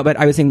it. But no, but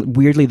I was saying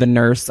weirdly, the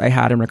nurse I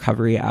had in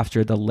recovery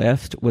after the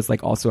lift was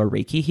like also a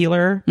Reiki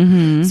healer.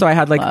 So I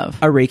had like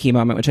a Reiki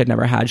moment, which I'd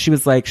never had. She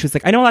was like,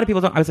 I know a lot of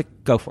people don't. I was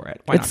like, go for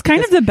it. Why it's not?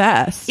 Kind of the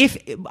best. If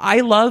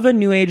I love a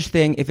new age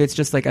thing, if it's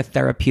just like a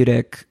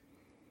therapeutic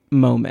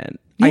moment.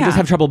 I just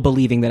have trouble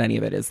believing that any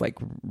of it is like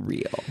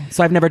real.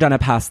 So I've never done a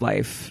past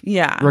life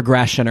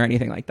regression or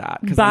anything like that.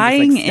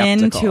 Buying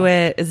into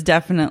it is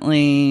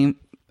definitely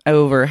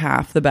over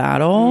half the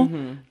battle.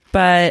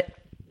 But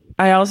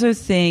I also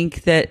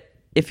think that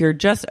if you're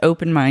just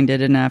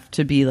open-minded enough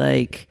to be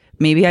like,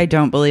 maybe I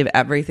don't believe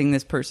everything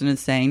this person is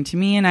saying to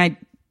me, and I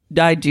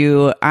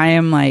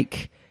am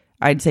like,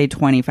 I'd say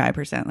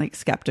 25% like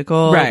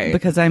skeptical, right?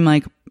 Because I'm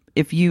like,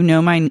 if you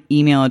know my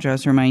email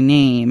address or my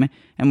name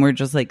and we're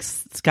just like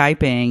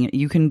Skyping,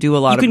 you can do a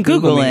lot of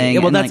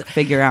Googling and like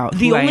figure out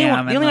who I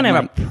am. The only one I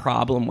have a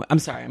problem with, I'm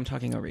sorry, I'm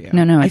talking over you.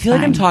 No, I feel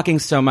like I'm talking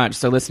so much.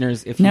 So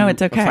listeners, if no,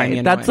 it's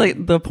okay. That's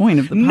like the point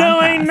of the podcast. No,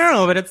 I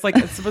know, but it's like,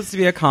 it's supposed to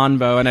be a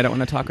convo and I don't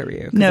want to talk over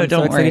you. No,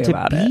 don't worry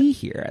about it. Be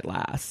here at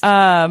last.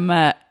 Yeah,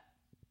 but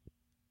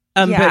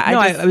no,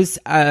 I was,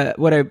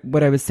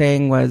 what I was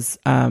saying was,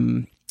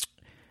 in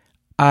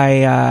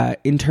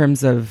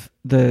terms of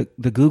the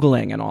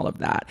Googling and all of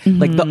that,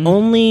 like the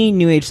only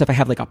new age stuff I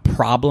have like a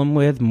problem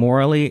with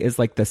morally is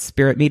like the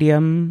spirit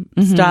medium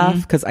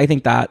stuff. Cause I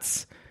think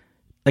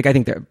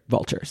they're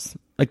vultures.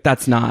 Like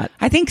that's not,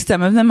 I think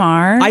some of them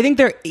are. I think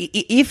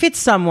if it's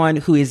someone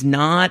who is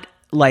not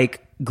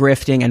like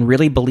grifting and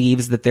really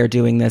believes that they're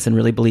doing this and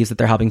really believes that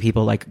they're helping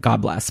people, like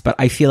God bless. But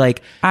I feel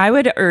like I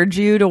would urge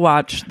you to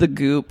watch the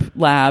Goop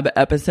Lab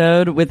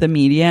episode with a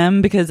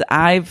medium, because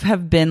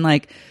have been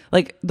like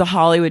the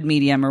Hollywood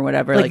medium or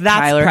whatever, like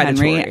Tyler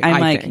Henry.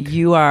 I'm like, think.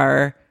 You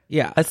are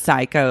a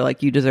psycho.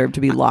 Like you deserve to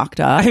be locked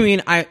up. I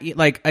mean,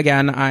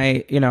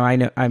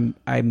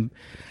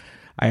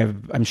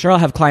 I'm sure I'll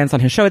have clients on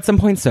his show at some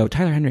point. So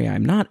Tyler Henry,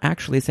 I'm not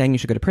actually saying you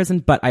should go to prison,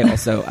 but I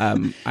also,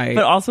 but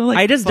also like,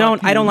 I just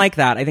don't like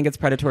that. I think it's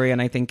predatory,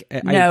 and I think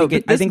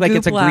like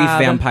it's a grief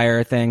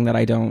vampire thing that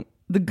I don't.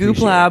 The Goop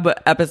Lab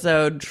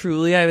episode,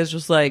 truly, I was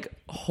just like,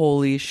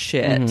 holy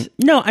shit.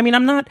 No, I mean,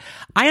 I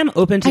am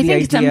open to the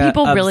idea. Some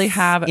people really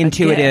have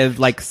intuitive,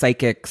 like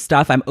psychic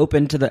stuff. I'm very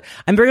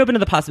open to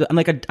the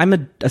possibility. I'm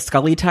a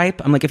Scully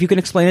type. I'm like, if you can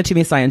explain it to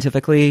me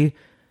scientifically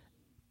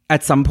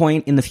at some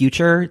point in the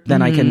future,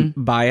 then I can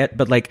buy it.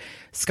 But like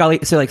Scully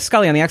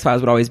on the X-Files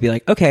would always be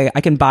like, okay,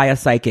 I can buy a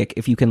psychic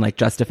if you can like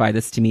justify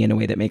this to me in a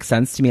way that makes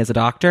sense to me as a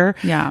doctor.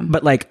 Yeah.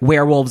 But like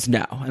werewolves,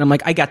 no. And I'm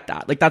like, I get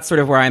that. Like that's sort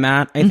of where I'm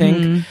at, I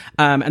think.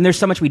 And there's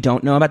so much we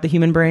don't know about the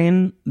human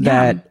brain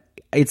that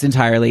it's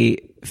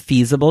entirely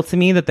feasible to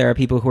me that there are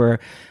people who are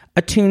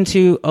attuned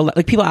to,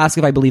 like people ask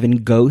if I believe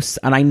in ghosts,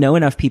 and I know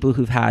enough people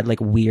who've had like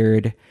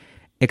weird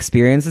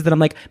experiences that I'm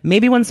like,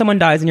 maybe when someone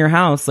dies in your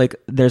house, like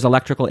there's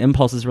electrical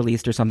impulses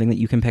released or something that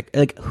you can pick,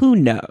 like who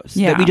knows,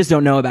 that we just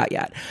don't know about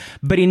yet.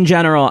 But in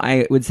general,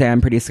 I would say I'm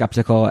pretty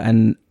skeptical,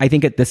 and I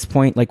think at this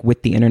point, like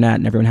with the internet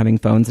and everyone having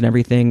phones and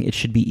everything, it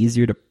should be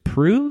easier to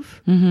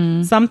prove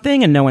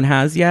something, and no one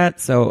has yet.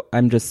 So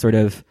I'm just sort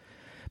of,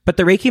 but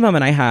the Reiki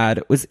moment I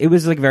had was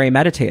like very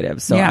meditative,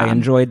 so I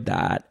enjoyed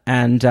that.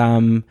 And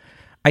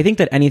I think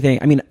that I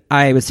mean,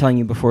 I was telling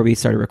you before we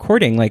started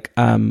recording, like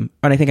and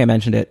I think I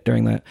mentioned it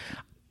during the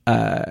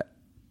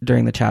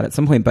chat at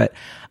some point, but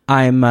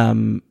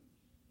I'm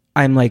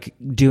like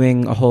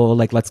doing a whole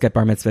like let's get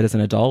bar mitzvahed as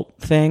an adult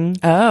thing.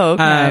 Oh,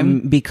 okay.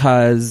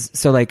 Because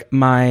so like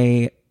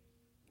my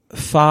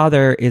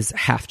father is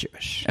half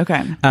Jewish.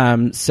 Okay.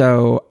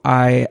 So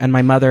and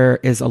my mother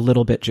is a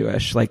little bit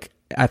Jewish, like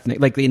ethnic,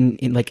 like in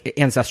like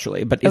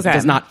ancestrally, but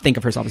does not think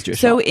of herself as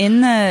Jewish. So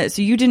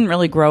so you didn't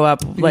really grow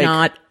up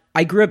like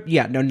I grew up,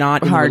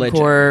 not in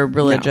hardcore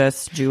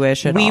religious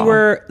Jewish at all. We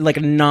were like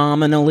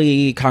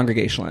nominally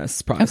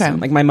Congregationalists, Protestant.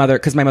 Like my mother,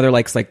 because my mother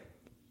likes like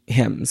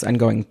hymns and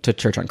going to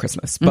church on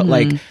Christmas. But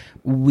like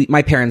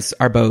my parents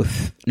are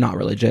both not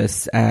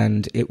religious,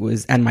 and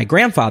my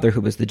grandfather,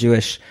 who was the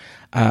Jewish,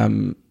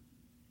 grandparent,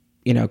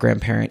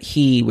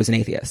 he was an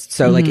atheist.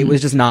 So like it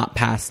was just not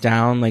passed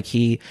down. Like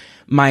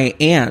my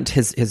aunt,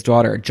 his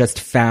daughter, just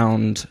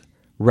found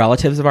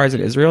relatives of ours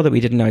in Israel that we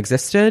didn't know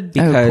existed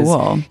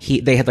because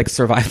they had like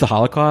survived the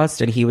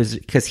Holocaust, and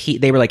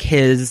they were like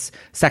his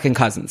second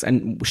cousins,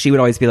 and she would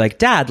always be like,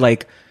 Dad,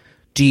 like,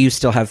 do you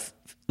still have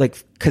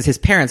like, because his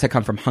parents had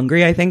come from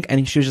Hungary, I think,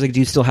 and she was just like, do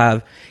you still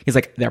have, he's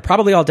like, they're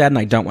probably all dead and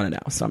I don't want to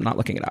know, so I'm not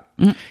looking it up.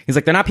 He's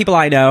like, they're not people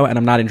I know, and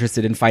I'm not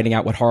interested in finding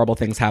out what horrible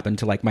things happened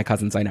to like my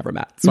cousins I never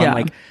met. So I'm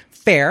like,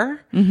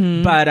 fair.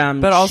 But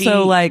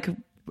also like,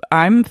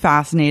 I'm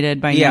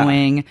fascinated by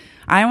knowing,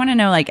 I want to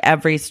know like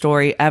every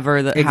story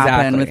ever that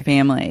happened with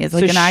families.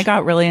 Like, and I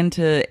got really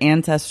into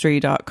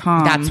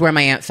Ancestry.com. That's where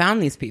my aunt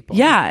found these people.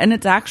 Yeah. And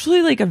it's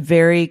actually like a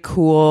very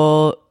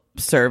cool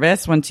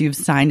service once you've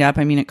signed up.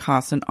 I mean, it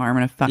costs an arm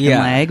and a fucking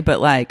leg,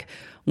 but like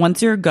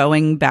once you're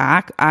going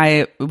back,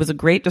 it was a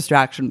great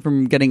distraction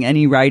from getting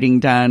any writing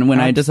done when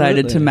I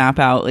decided to map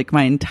out like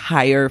my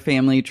entire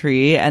family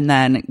tree. And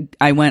then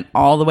I went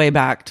all the way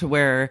back to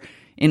where,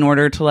 in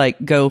order to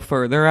like go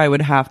further, I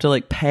would have to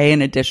like pay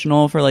an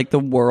additional for like the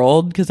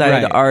world, because I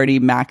had already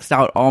maxed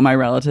out all my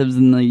relatives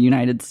in the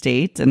United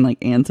States and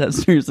like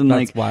ancestors in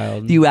like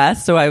wild. the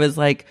US. So I was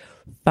like,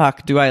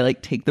 fuck, do I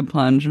like take the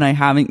plunge? And I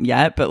haven't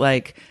yet, but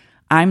like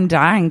I'm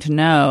dying to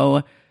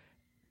know.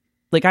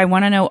 Like, I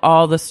want to know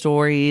all the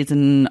stories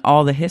and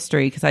all the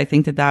history, because I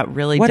think that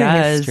really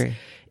does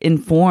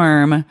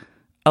inform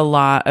a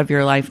lot of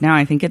your life now.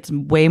 I think it's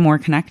way more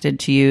connected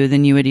to you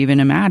than you would even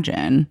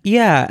imagine.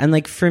 Yeah. And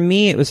like for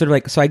me, it was sort of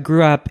like, so I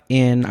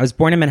was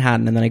born in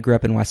Manhattan, and then I grew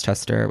up in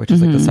Westchester, which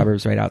is like the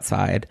suburbs right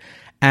outside.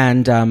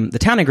 And the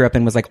town I grew up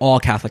in was like all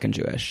Catholic and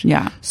Jewish.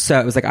 Yeah. So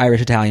it was like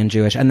Irish, Italian,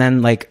 Jewish. And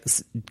then like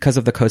because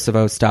of the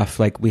Kosovo stuff,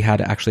 like we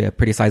had actually a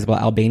pretty sizable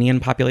Albanian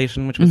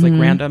population, which was like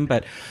random.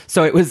 But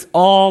so it was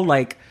all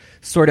like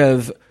sort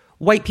of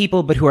white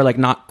people, but who are like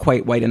not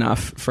quite white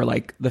enough for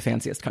like the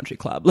fanciest country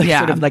club, like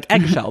sort of like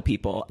eggshell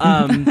people.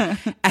 And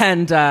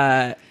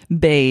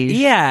beige.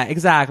 Yeah,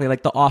 exactly.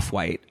 Like the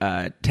off-white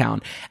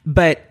town.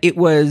 But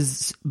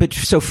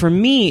so for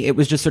me, it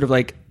was just sort of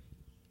like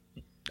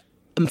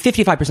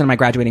 55% of my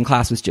graduating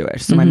class was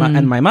Jewish. So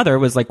my mother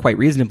was like quite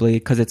reasonably,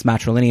 because it's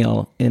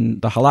matrilineal in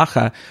the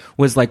halacha,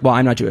 was like, well,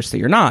 I'm not Jewish, so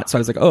you're not. So I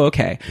was like, oh,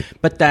 okay.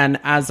 But then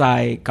as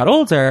I got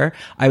older,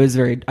 I was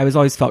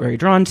always felt very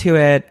drawn to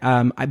it.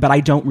 But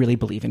I don't really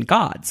believe in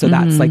God. So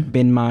that's like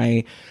been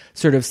my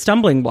sort of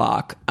stumbling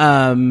block.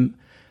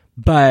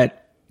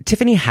 But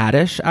Tiffany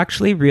Haddish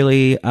actually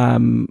really,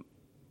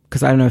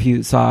 because I don't know if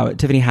you saw,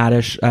 Tiffany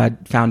Haddish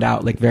found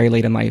out like very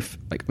late in life,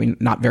 like, I mean,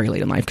 not very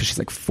late in life because she's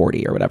like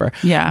 40 or whatever.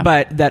 Yeah.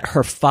 But that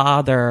her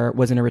father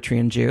was an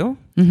Eritrean Jew.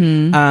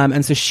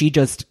 And so she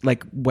just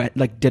like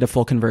did a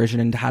full conversion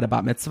and had a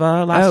bat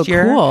mitzvah last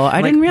year. Oh, cool.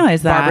 I didn't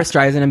realize that. Barbra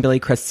Streisand and Billy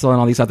Crystal and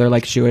all these other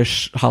like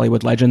Jewish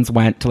Hollywood legends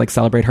went to like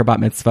celebrate her bat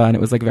mitzvah, and it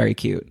was like very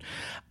cute.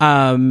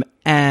 And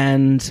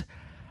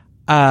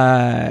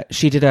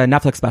she did a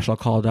Netflix special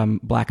called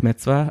Black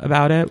Mitzvah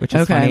about it, which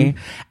is funny.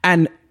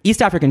 And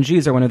East African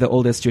Jews are one of the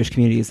oldest Jewish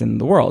communities in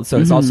the world. So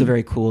it's also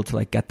very cool to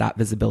like get that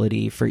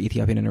visibility for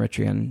Ethiopian and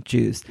Eritrean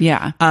Jews.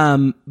 Yeah.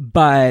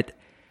 But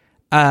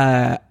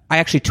I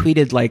actually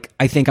tweeted like,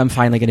 I think I'm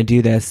finally going to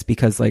do this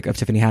because like of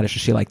Tiffany Haddish.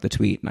 She liked the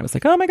tweet, and I was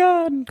like, oh my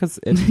God. Because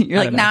you're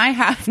like, now I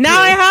have to.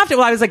 Now I have to.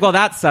 Well, I was like, well,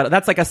 that's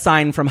like a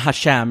sign from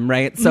Hashem,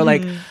 right? So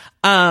like,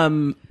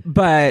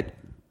 but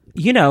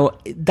you know,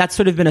 that's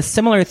sort of been a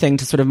similar thing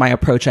to sort of my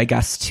approach, I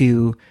guess,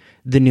 to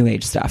the New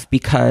Age stuff,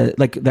 because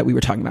like that we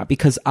were talking about,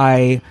 because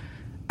I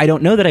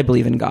don't know that I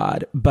believe in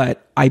God,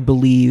 but I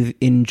believe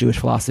in Jewish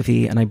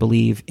philosophy, and I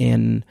believe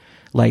in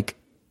like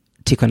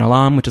Tikkun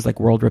Olam, which is like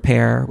world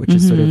repair, which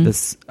is sort of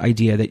this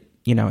idea that,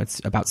 you know,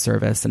 it's about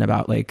service and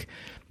about like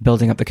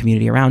building up the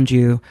community around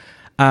you.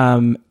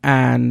 And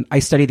I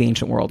studied the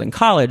ancient world in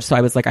college. So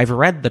I was like, I've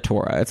read the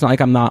Torah. It's not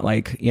like I'm not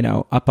like, you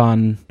know, up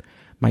on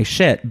my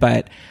shit,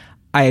 but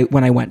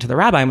when I went to the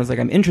rabbi and was like,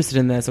 I'm interested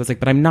in this, I was like,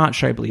 but I'm not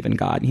sure I believe in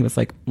God. And he was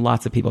like,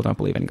 lots of people don't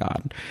believe in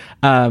God.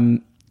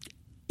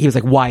 He was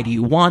like, why do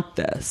you want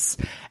this?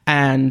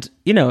 And,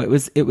 you know, it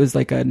was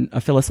like a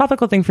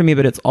philosophical thing for me,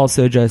 but it's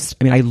also just,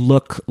 I mean, I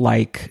look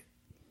like,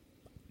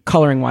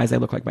 coloring wise, I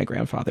look like my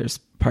grandfather's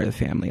part of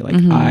the family. Like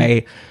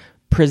I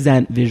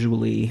present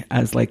visually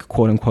as like,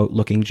 quote unquote,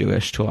 looking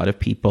Jewish to a lot of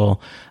people.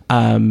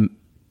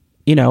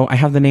 You know, I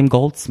have the name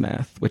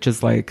Goldsmith, which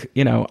is like,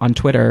 you know, on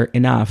Twitter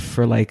enough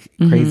for like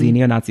crazy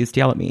neo-Nazis to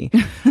yell at me.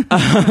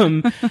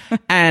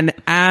 And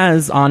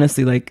as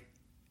honestly, like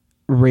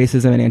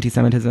racism and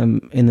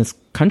anti-Semitism in this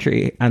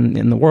country and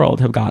in the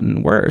world have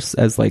gotten worse,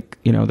 as like,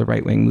 you know, the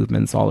right-wing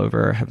movements all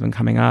over have been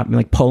coming up. I mean,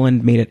 like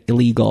Poland made it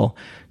illegal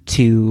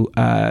to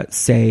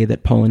say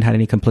that Poland had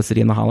any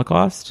complicity in the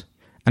Holocaust.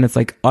 And it's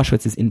like,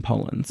 Auschwitz is in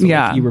Poland. So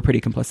like, you were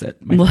pretty complicit.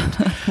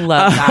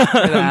 Love that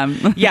for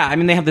them. Yeah. I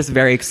mean, they have this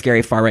very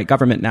scary far-right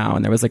government now.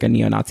 And there was like a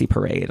neo-Nazi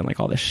parade and like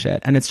all this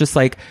shit. And it's just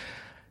like,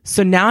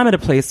 so now I'm at a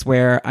place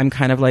where I'm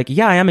kind of like,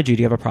 yeah, I am a Jew.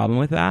 Do you have a problem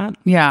with that?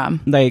 Yeah.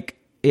 Like,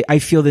 I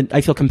feel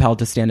compelled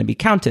to stand and be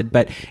counted,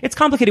 but it's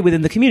complicated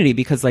within the community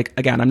because, like,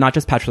 again, I'm not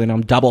just patrilineal,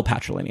 I'm double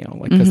patrilineal,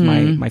 like, because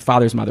my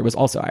father's mother was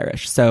also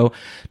Irish. So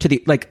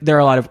there are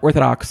a lot of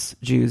Orthodox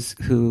Jews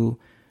who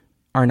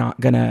are not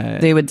gonna,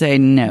 they would say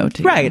no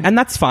to right. you. And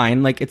that's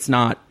fine. Like, it's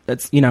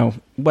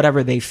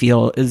whatever they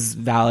feel is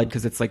valid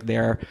because it's like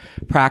their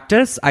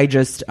practice. I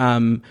just,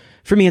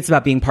 for me, it's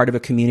about being part of a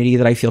community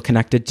that I feel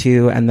connected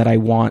to and that I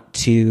want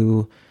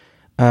to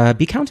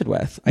be counted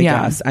with, I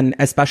guess. And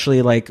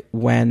especially like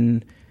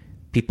when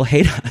people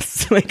hate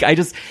us. Like, I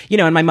just,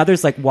 and my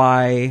mother's like,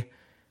 why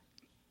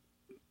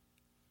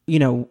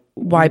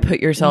put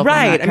yourself in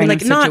that kind of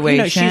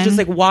situation? She's just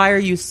like, why are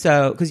you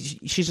so, because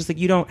she's just like,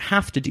 you don't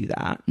have to do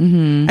that.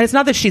 And it's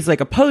not that she's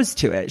like opposed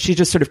to it. She's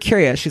just sort of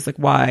curious. She's like,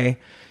 why,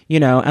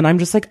 and I'm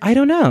just like, I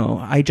don't know.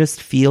 I just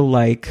feel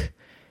like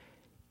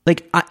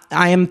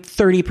I am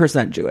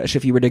 30% Jewish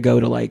if you were to go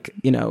to like,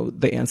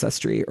 the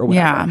Ancestry or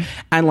whatever. Yeah.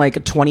 And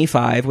like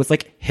 25 was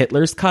like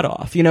Hitler's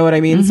cutoff. You know what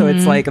I mean? So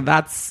it's like,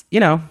 that's,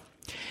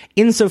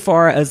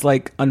 insofar as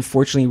like,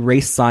 unfortunately,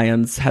 race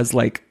science has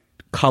like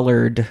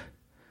colored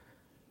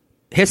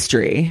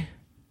history,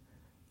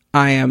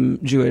 I am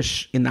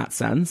Jewish in that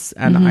sense.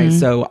 And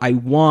I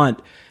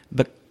want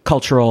the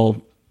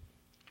cultural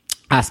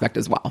aspect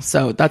as well.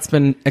 So that's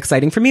been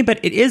exciting for me, but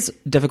it is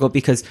difficult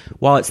because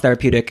while it's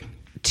therapeutic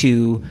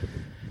to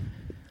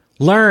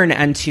learn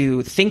and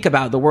to think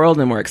about the world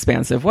in a more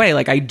expansive way,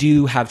 like I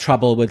do have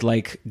trouble with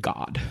like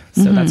God.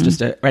 So that's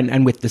just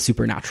and with the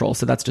supernatural.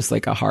 So that's just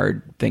like a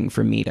hard thing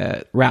for me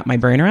to wrap my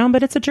brain around,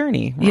 but it's a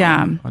journey.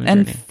 And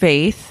journey.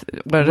 Faith,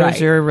 what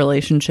is your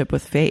relationship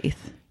with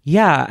faith?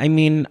 Yeah. I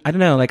mean, I don't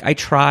know, like I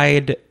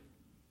tried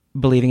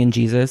believing in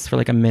Jesus for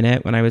like a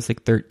minute when I was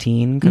like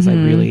 13 because I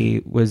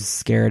really was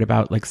scared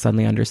about like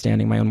suddenly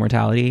understanding my own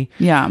mortality.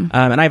 Yeah.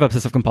 And I have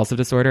obsessive compulsive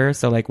disorder.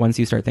 So like once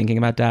you start thinking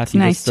about death, you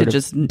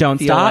just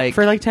don't stop like,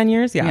 for like 10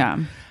 years.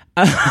 Yeah.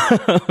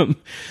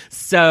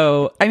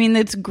 So I mean,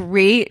 it's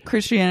great.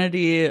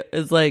 Christianity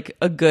is like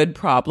a good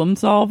problem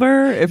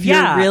solver. If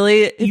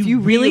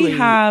you really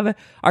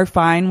are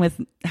fine with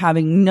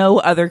having no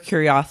other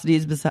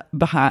curiosities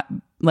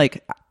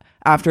like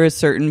after a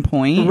certain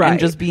point and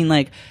just being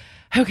like,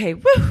 okay,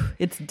 woo,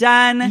 it's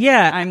done.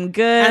 Yeah. I'm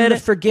good. And the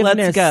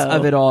forgiveness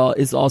of it all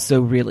is also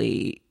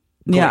really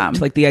great. Yeah.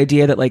 Like the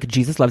idea that like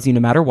Jesus loves you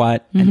no matter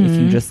what. And if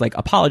you just like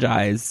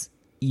apologize,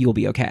 you'll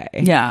be okay.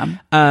 Yeah.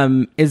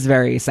 Is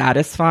very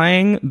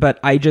satisfying. But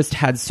I just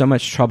had so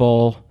much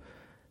trouble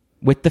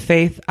with the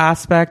faith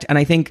aspect. And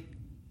I think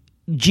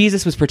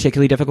Jesus was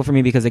particularly difficult for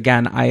me because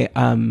again,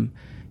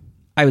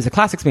 I was a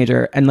classics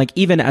major, and like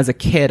even as a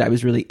kid, I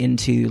was really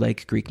into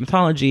like Greek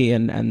mythology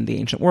and the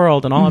ancient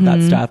world and all of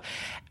that stuff.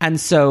 And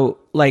so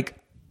like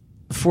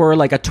for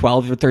like a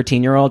 12 or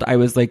 13-year-old, I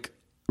was like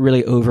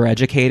really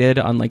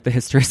overeducated on like the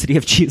historicity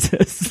of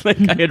Jesus. Like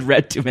I had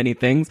read too many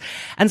things.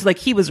 And so like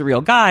he was a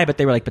real guy, but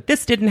they were like, but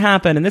this didn't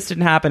happen and this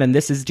didn't happen and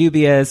this is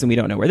dubious and we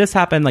don't know where this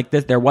happened. Like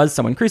there was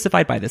someone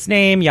crucified by this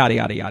name, yada,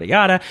 yada, yada,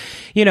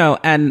 yada,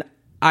 and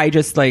I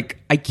just like,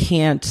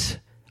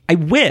 I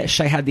wish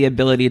I had the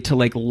ability to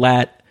like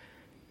let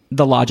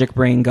the logic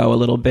brain go a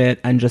little bit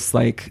and just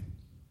like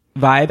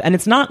vibe. And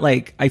it's not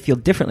like I feel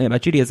differently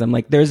about Judaism.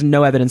 Like there's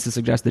no evidence to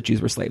suggest that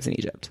Jews were slaves in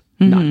Egypt.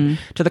 None.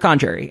 To the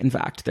contrary. In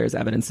fact, there's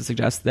evidence to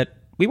suggest that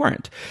we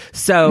weren't.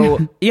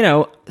 So,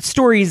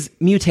 stories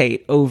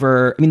mutate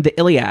over, I mean, the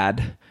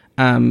Iliad,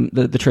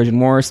 the Trojan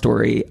War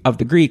story of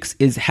the Greeks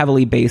is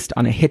heavily based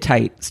on a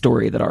Hittite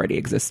story that already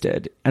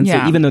existed. And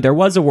so even though there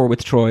was a war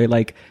with Troy,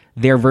 like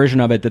their version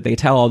of it that they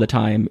tell all the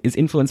time is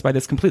influenced by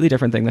this completely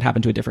different thing that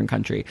happened to a different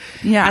country.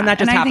 Yeah. And that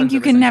just I think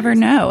you can never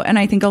know. And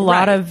I think a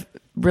lot of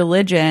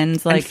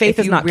religions, like and faith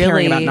is not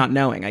caring about not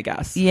knowing, I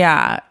guess.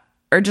 Yeah.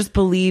 Or just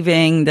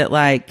believing that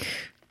like,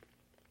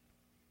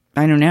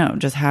 I don't know,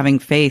 just having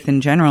faith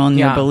in general in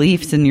your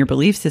beliefs and your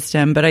belief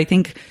system. But I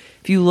think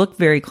if you look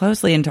very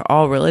closely into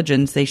all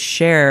religions, they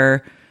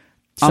share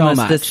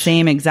almost the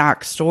same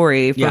exact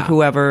story for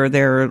whoever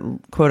their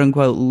quote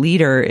unquote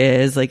leader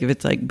is. Like if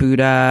it's like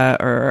Buddha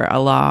or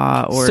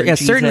Allah or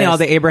Jesus. Certainly all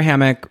the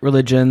Abrahamic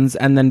religions,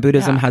 and then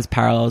Buddhism has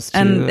parallels too.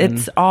 And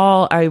it's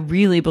all, I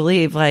really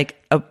believe, like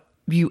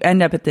you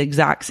end up at the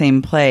exact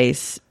same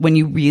place when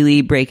you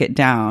really break it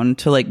down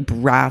to like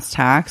brass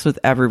tacks with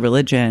every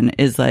religion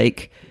is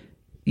like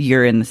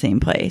you're in the same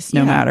place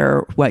no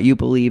matter what you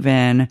believe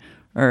in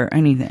or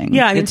anything.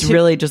 Yeah, I mean, it's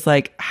really just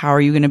like, how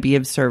are you going to be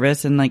of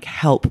service and like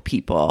help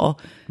people?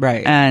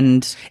 Right.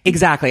 And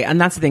exactly. And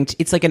that's the thing.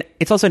 It's like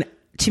it's also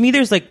to me,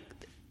 there's like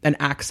an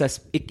access.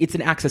 It's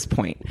an access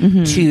point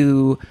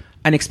to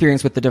an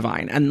experience with the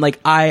divine. And like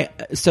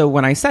so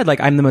when I said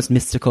like I'm the most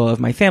mystical of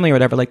my family or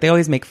whatever, like they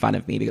always make fun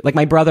of me because, like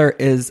my brother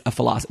was a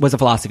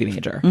philosophy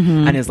major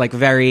and is like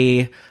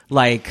very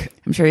like,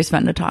 I'm sure he's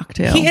fun to talk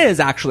to. He is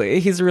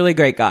actually, he's a really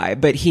great guy,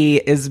 but he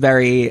is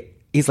very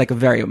he's like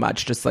very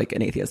much just like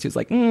an atheist who's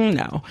like,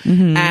 no.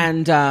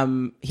 And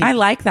I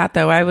like that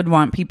though. I would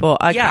want people.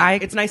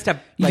 it's nice to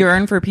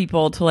yearn for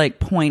people to like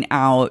point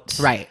out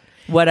right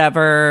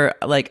whatever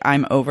like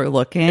I'm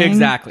overlooking.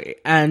 Exactly.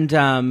 And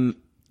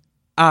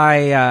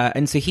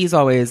and so he's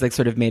always like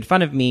sort of made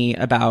fun of me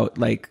about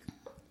like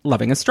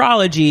loving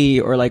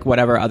astrology or like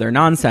whatever other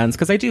nonsense,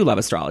 because I do love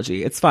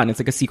astrology. It's fun. It's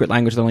like a secret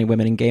language that only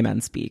women and gay men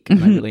speak,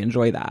 and I really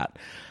enjoy that.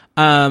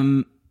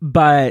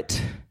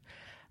 But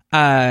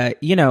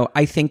you know,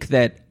 I think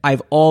that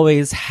I've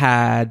always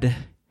had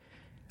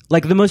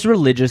like the most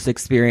religious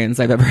experience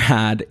I've ever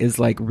had is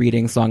like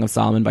reading Song of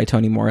Solomon by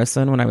Toni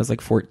Morrison when I was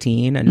like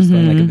 14, and just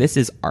going like, this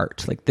is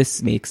art. Like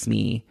this makes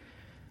me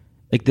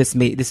like this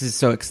is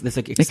so this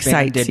like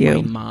expanded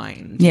my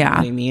mind. Yeah. You know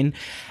what I mean?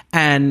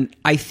 And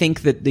I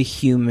think that the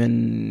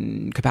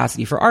human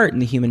capacity for art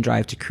and the human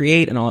drive to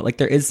create and all, like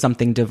there is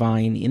something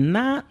divine in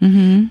that.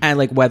 And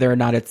like whether or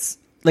not it's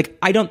like,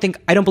 I don't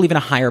believe in a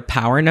higher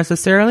power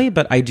necessarily,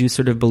 but I do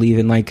sort of believe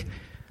in like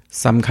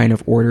some kind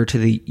of order to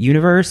the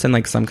universe and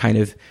like some kind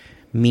of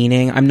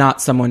meaning. I'm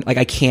not someone like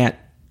I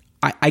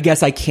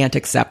guess I can't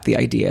accept the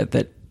idea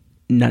that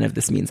none of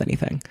this means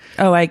anything.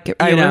 Oh, I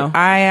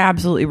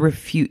absolutely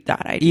refute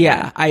that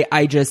idea. Yeah.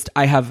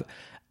 I have,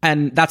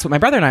 and that's what my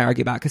brother and I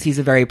argue about, because he's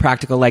a very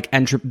practical, like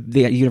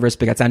the universe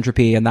begets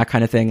entropy and that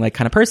kind of thing, like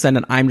kind of person.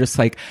 And I'm just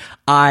like,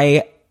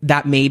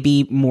 that may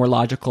be more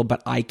logical,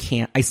 but I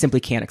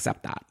simply can't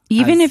accept that.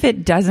 Even if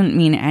it doesn't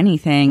mean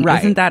anything, right.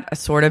 Isn't that a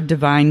sort of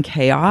divine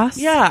chaos?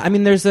 Yeah. I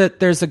mean, there's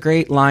a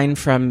great line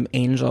from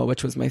Angel,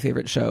 which was my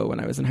favorite show when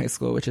I was in high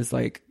school, which is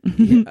like,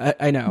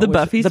 I know. The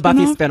Buffy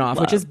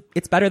spinoff, which is,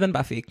 it's better than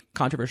Buffy.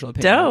 Controversial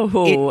opinion.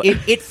 Dope.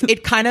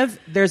 It kind of,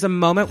 there's a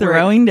moment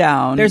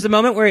down. There's a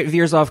moment where it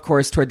veers off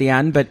course toward the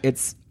end, but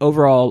it's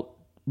overall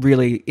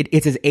really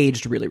it's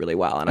aged really, really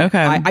well. And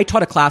I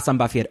taught a class on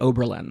Buffy at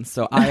Oberlin,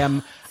 so I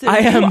am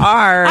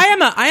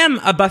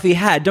a Buffy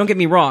head, don't get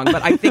me wrong,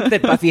 but I think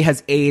that Buffy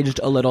has aged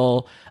a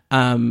little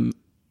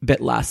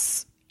bit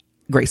less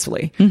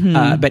gracefully.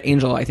 But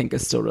Angel, I think,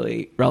 is still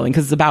really relevant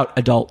because it's about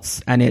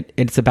adults, and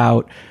it's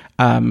about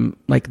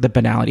like the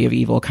banality of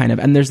evil kind of.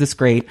 And there's this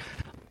great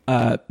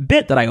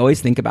bit that I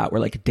always think about where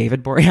like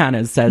David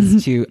Boreanaz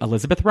says to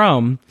Elizabeth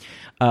Rome,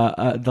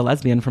 the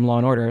lesbian from Law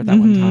and Order that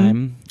one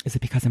time, is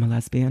it because I'm a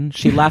lesbian?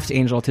 She left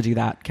Angel to do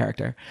that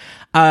character.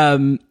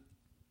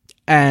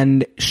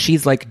 And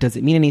she's like, does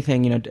it mean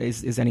anything? You know,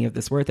 is any of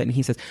this worth it? And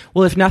he says,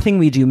 well, if nothing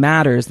we do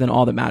matters, then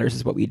all that matters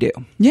is what we do.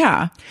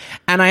 Yeah.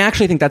 And I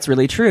actually think that's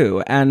really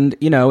true. And,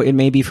 you know, it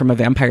may be from a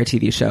vampire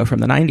TV show from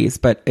the 90s,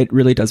 but it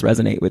really does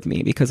resonate with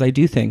me, because I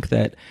do think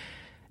that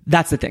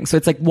that's the thing. So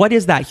it's like, what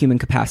is that human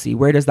capacity?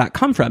 Where does that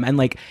come from? And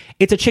like,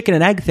 it's a chicken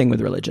and egg thing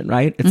with religion,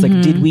 right? It's like,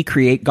 did we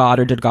create God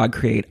or did God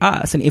create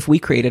us? And if we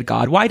created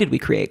God, why did we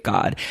create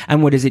God?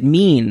 And what does it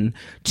mean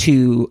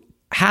to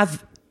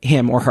have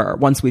him or her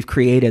once we've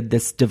created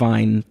this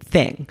divine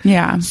thing?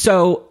 Yeah.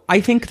 So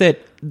I think that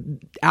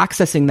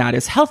accessing that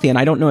is healthy. And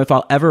I don't know if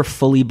I'll ever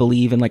fully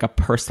believe in like a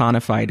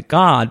personified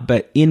God,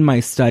 but in my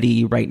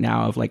study right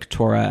now of like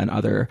Torah and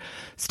other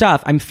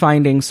stuff, I'm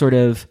finding sort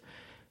of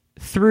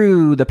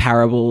through the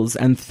parables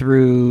and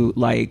through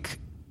like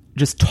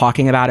just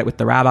talking about it with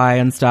the rabbi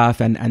and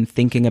stuff, and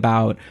thinking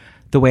about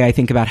the way I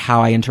think about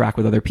how I interact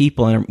with other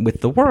people and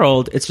with the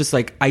world, it's just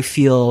like I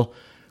feel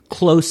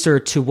closer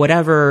to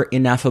whatever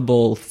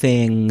ineffable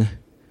thing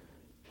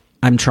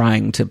I'm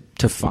trying to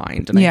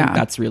find. And I think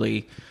that's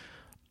really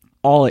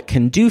all it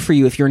can do for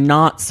you if you're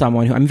not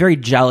someone who, I'm very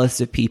jealous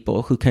of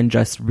people who can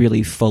just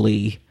really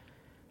fully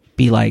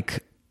be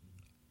like,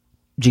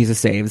 Jesus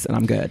saves and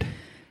I'm good.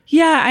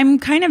 Yeah, I'm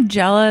kind of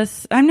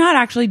jealous. I'm not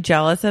actually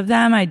jealous of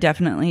them. I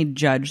definitely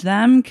judge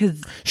them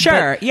because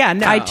sure, yeah,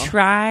 no. I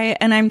try,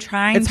 and I'm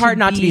trying. It's hard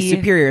not to be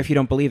superior if you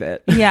don't believe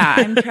it. Yeah,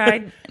 I'm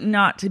trying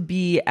not to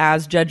be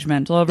as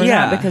judgmental over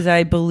that, because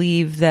I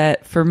believe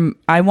that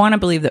I want to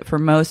believe that for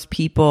most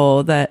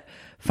people that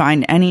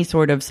find any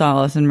sort of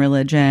solace in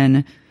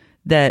religion,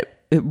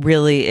 that it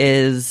really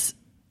is.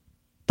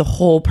 The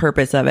whole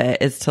purpose of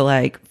it is to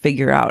like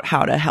figure out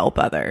how to help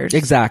others.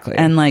 Exactly,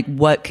 and like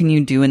what can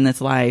you do in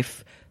this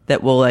life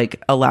that will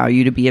like allow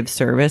you to be of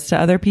service to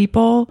other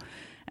people.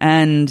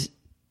 And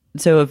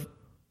so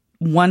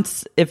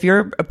if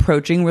you're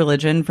approaching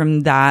religion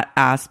from that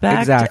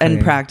aspect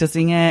and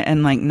practicing it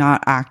and like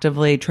not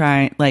actively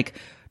trying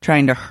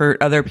to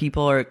hurt other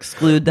people or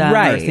exclude them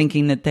or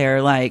thinking that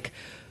they're like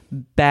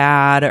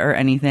bad or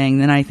anything,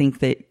 then I think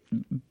that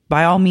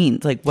by all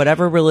means, like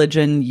whatever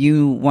religion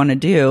you want to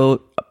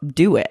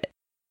do it.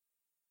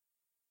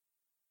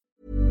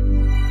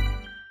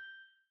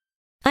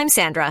 I'm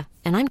Sandra,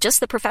 and I'm just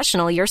the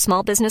professional your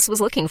small business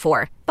was looking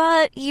for.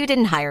 But you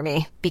didn't hire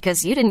me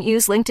because you didn't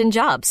use LinkedIn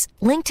Jobs.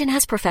 LinkedIn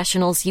has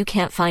professionals you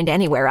can't find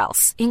anywhere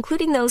else,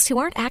 including those who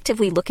aren't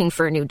actively looking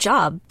for a new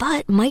job,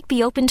 but might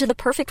be open to the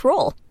perfect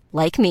role,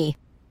 like me.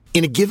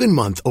 In a given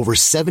month, over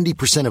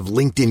 70% of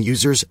LinkedIn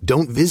users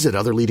don't visit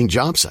other leading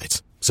job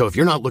sites. So if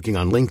you're not looking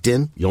on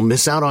LinkedIn, you'll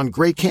miss out on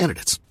great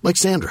candidates, like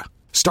Sandra.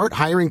 Start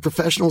hiring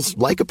professionals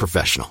like a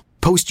professional.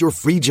 Post your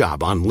free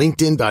job on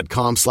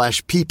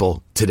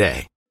linkedin.com/people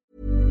today.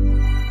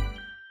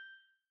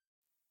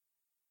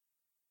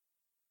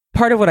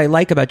 Part of what I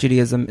like about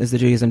Judaism is that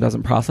Judaism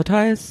doesn't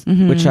proselytize,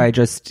 which I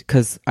just,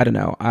 because I don't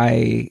know,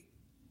 I'm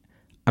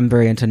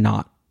very into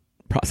not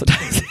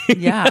proselytizing.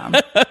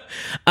 Yeah.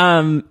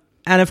 And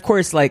of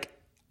course, like,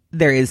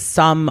 there is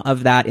some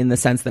of that in the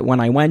sense that when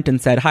I went and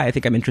said, hi, I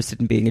think I'm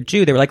interested in being a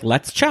Jew, they were like,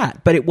 let's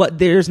chat. But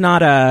there's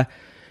not a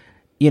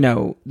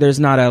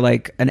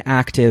like an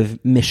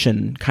active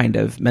mission kind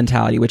of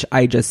mentality, which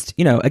I just,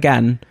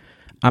 again,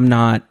 I'm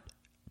not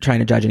trying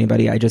to judge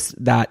anybody.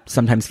 That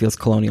sometimes feels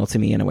colonial to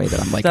me in a way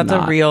that I'm like, that's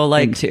not a real,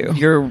 like,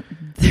 into.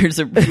 There's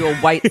a real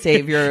white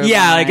savior.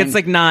 Yeah. line. Like, it's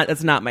like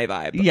that's not my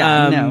vibe.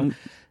 Yeah. No.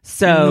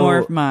 So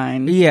nor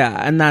mine.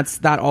 Yeah. And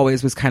that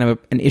always was kind of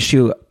an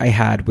issue I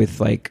had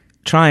with like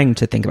trying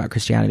to think about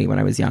Christianity when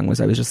I was young,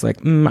 was I was just like,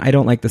 I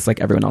don't like this,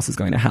 like everyone else is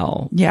going to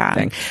hell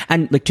thing.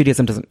 And like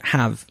Judaism doesn't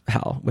have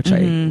hell, which I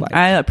like.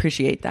 I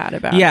appreciate that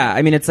about it.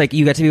 I mean, it's like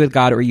you get to be with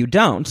God or you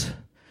don't.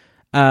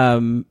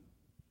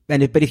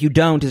 But if you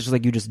don't, it's just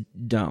like you just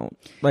don't.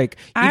 Like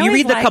if you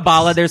read the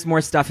Kabbalah, there's more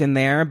stuff in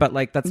there, but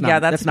like that's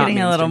not. That's not getting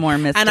mainstream. a little more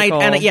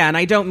mystical. And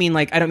I don't mean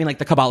like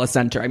the Kabbalah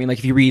Center. I mean like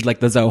if you read like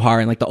the Zohar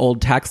and like the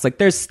old texts, like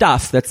there's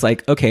stuff that's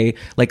like, okay,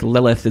 like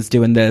Lilith is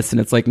doing this, and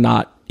it's like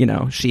not,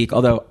 chic.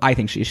 Although I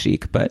think she's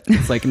chic, but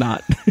it's like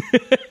not.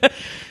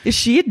 Is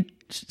she?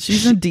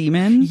 She's a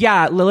demon?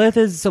 Yeah,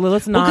 Lilith's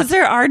not... because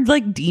there are,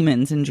 like,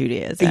 demons in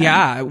Judaism.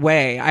 Yeah,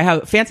 way. I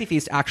have... Fancy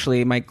Feast,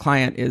 actually, my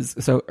client is...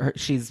 So,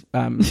 she's...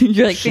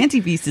 You're like,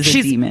 Fancy Feast is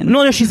a demon.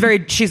 No, she's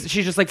very... She's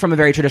just, like, from a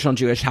very traditional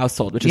Jewish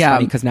household, which is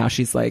funny, because now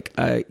she's, like,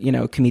 a,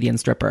 comedian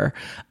stripper.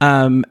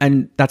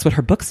 And that's what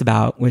her book's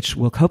about, which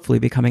will hopefully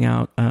be coming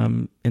out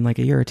in, like,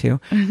 a year or two.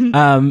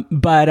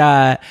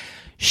 But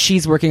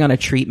she's working on a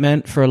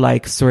treatment for,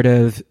 like, sort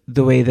of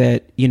the way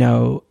that,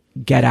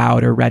 Get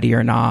Out or Ready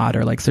or Not,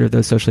 or like sort of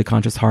those socially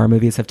conscious horror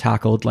movies have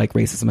tackled like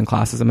racism and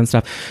classism and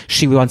stuff.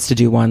 She wants to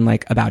do one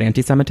like about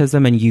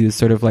anti-Semitism and use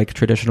sort of like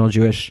traditional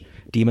Jewish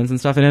demons and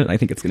stuff in it. I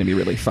think it's going to be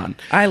really fun.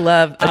 I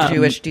love a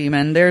Jewish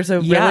demon. There's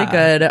a really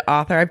good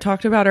author. I've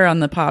talked about her on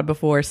the pod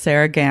before,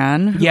 Sarah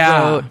Gann, who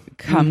wrote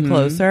Come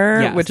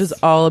Closer, which is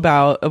all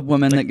about a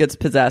woman that gets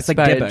possessed like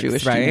by Dybbuk, a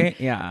Jewish right? demon.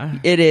 Yeah.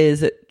 It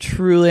is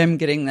truly, I'm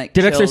getting like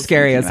Dybbuks are chills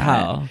scary as thinking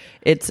about hell.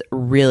 It's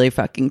really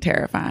fucking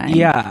terrifying.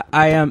 Yeah,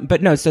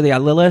 but no, so yeah,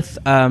 Lilith,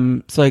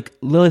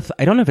 Lilith,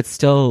 I don't know if it's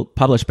still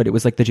published, but it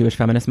was like the Jewish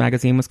Feminist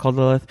magazine was called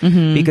Lilith,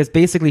 because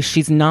basically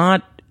she's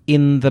not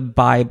in the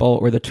Bible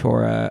or the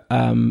Torah,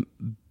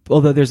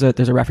 although there's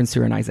a reference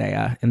to her in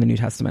Isaiah in the New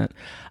Testament.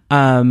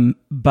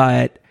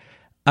 But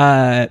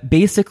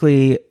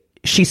basically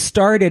she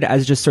started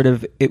as just sort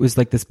of, it was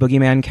like this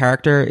boogeyman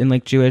character in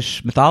like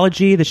Jewish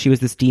mythology, that she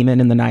was this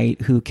demon in the night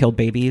who killed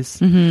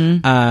babies.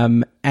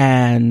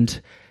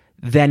 And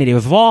then it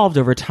evolved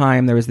over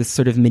time. There was this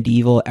sort of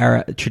medieval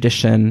era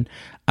tradition.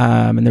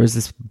 And there was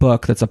this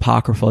book that's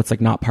apocryphal. It's like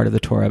not part of the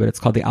Torah, but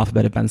it's called the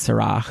Alphabet of Ben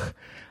Sirach.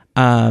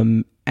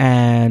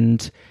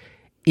 And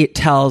it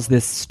tells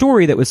this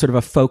story that was sort of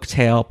a folk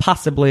tale,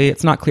 possibly,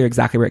 it's not clear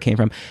exactly where it came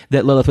from,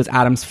 that Lilith was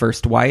Adam's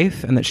first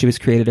wife and that she was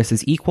created as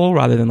his equal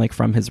rather than like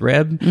from his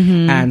rib.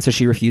 And so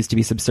she refused to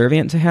be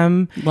subservient to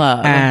him.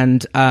 Love.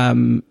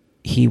 And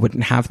he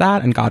wouldn't have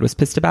that, and God was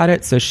pissed about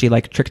it. So she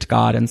like tricked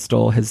God and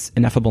stole his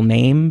ineffable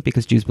name,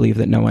 because Jews believe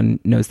that no one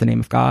knows the name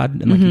of God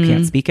and like you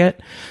can't speak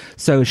it.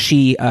 So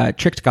she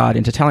tricked God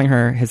into telling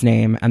her his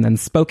name, and then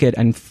spoke it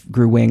and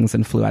grew wings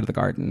and flew out of the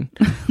garden.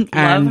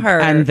 Love her.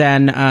 And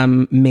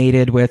then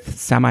mated with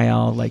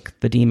Samael, like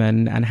the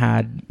demon, and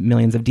had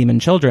millions of demon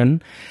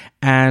children.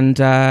 And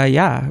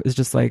it was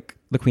just like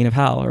the queen of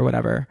hell or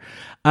whatever.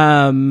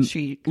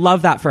 She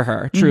love that for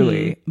her,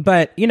 truly.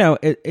 But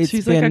it's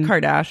she's been, like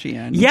a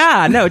Kardashian.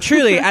 Yeah, no,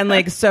 truly. And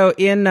like, so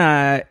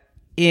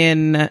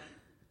in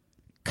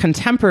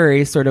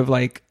contemporary sort of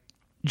like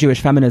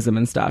Jewish feminism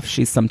and stuff,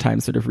 she's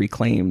sometimes sort of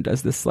reclaimed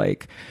as this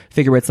like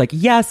figure where it's like,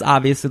 yes,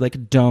 obviously,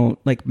 like don't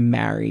like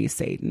marry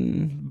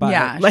Satan,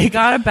 but like, she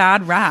got a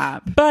bad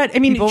rap. But I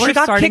mean, people she were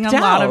got starting kicked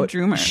a lot out. of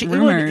rumors.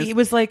 It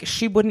was like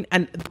she wouldn't,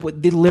 and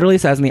it literally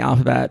says in the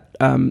Alphabet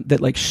that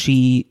like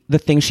the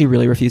thing she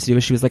really refused to do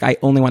is she was like, I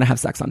only want to have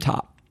sex on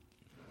top.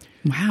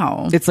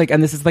 Wow, it's like,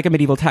 and this is like a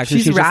medieval text.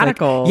 She's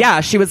radical.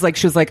 Like, she was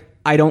like,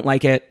 I don't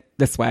like it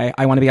this way.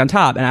 I want to be on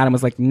top. And Adam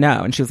was like,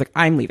 no. And she was like,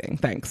 I'm leaving.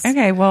 Thanks.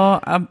 Okay,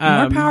 well,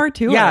 more power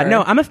to her. Yeah,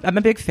 no, I'm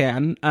a big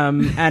fan.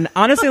 And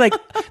honestly, like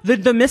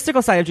the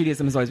mystical side of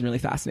Judaism has always been really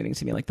fascinating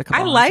to me. Like the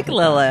Kabbalah. I like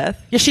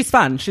Lilith. Yeah, she's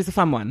fun. She's a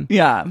fun one.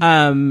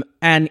 Yeah.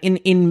 And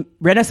in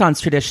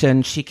Renaissance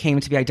tradition, she came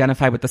to be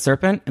identified with the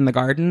serpent in the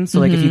garden. So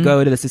like if you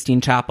go to the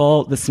Sistine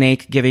Chapel, the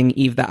snake giving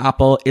Eve the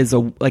apple is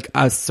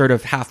a sort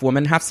of half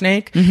woman, half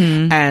snake.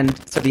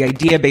 And so the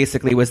idea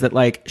basically was that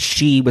like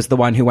she was the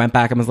one who went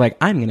back and was like,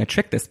 I'm going to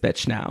trick this bitch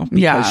bitch now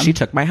because she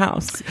took my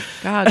house.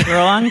 God,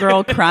 girl on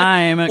girl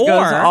crime. It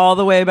goes all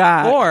the way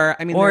back.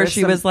 Or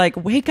she was like,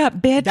 wake up,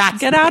 bitch.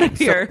 Get out of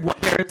here. So,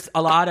 there's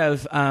a lot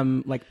of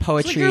like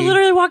poetry. Like you're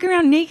literally walking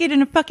around naked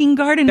in a fucking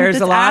garden with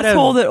this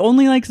asshole that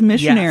only likes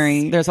missionary.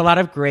 Yes, there's a lot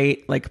of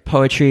great like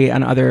poetry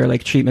and other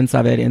like treatments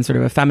of it in sort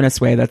of a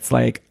feminist way that's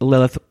like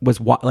Lilith was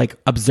like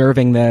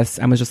observing this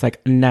and was just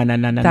like, no,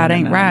 that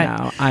ain't right.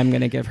 No. I'm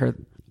going to give her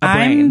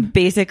I'm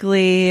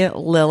basically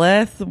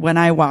Lilith when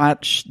I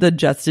watch the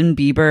Justin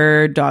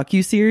Bieber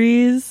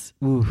docuseries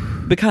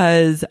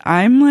because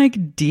I'm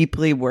like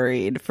deeply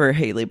worried for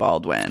Hailey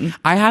Baldwin.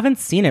 I haven't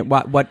seen it.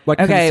 What okay,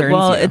 concerns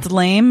well, you? It's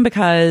lame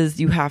because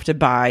you have to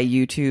buy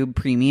YouTube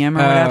Premium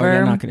or whatever.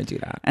 You're not going to do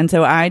that. And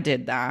so I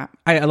did that.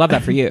 I love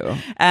that for you.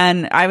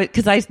 And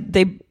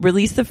they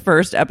released the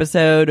first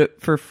episode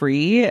for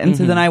free, and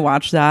so then I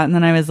watched that, and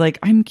then I was like,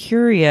 I'm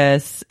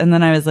curious, and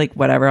then I was like,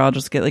 whatever, I'll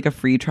just get like a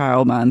free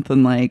trial month,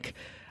 and like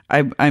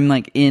I'm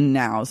like in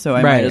now, so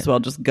I might as well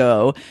just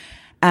go.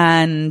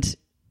 And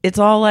it's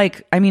all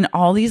like, I mean,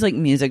 all these like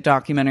music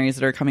documentaries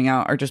that are coming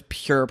out are just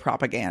pure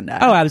propaganda.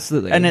 Oh,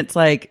 absolutely. And it's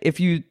like, if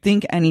you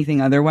think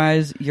anything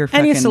otherwise, you're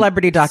fucking any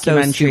celebrity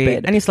documentary, so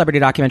stupid. Any celebrity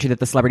documentary that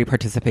the celebrity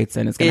participates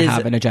in is going to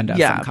have an agenda of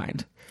some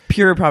kind.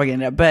 Pure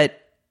propaganda. But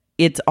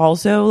it's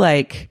also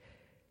like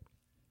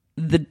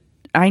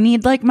I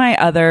need like my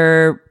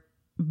other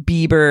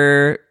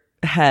Bieber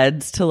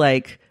heads to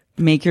like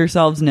make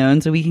yourselves known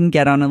so we can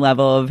get on a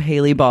level of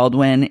Hailey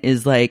Baldwin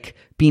is like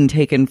being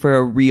taken for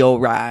a real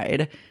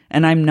ride.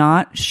 And I'm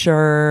not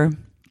sure.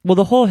 Well,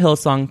 the whole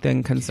Hillsong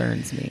thing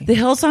concerns me. The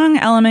Hillsong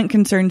element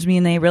concerns me,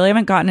 and they really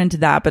haven't gotten into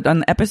that. But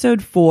on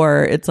episode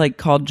 4, it's like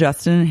called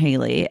Justin and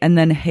Hailey. And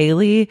then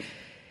Hailey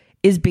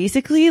is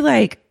basically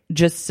like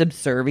just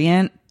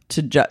subservient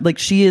to like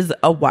she is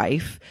a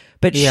wife,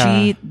 but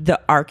the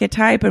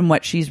archetype and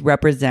what she's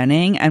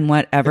representing and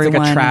what everyone,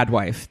 it's like a trad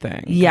wife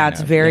thing. Yeah,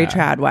 it's very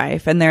trad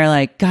wife. And they're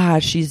like,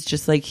 gosh, she's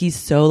just like, he's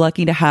so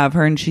lucky to have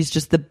her, and she's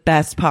just the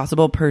best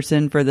possible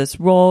person for this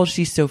role.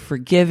 She's so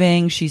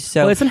forgiving. She's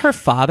so. Well, isn't her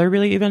father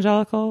really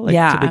evangelical? Like,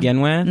 to begin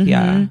with,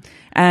 yeah.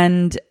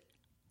 And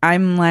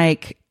I'm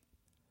like.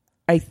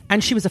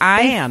 And she was a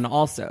fan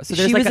also. So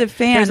she was a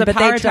fan, but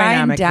they try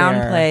and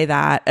downplay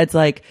that. It's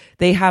like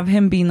they have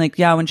him being like,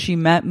 yeah, when she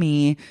met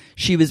me,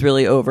 she was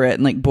really over it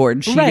and like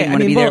bored. She didn't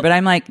want to be there. But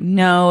I'm like,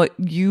 no,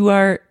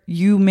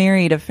 you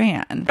married a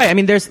fan. Right. I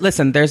mean, there's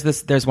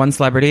one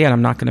celebrity, and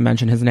I'm not going to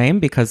mention his name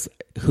because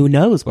who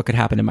knows what could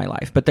happen in my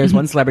life. But there's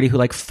one celebrity who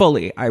like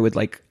fully, I would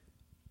like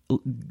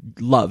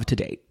love to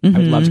date. I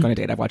would love to go on a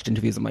date. I've watched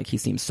interviews. I'm like, he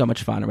seems so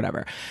much fun or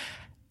whatever.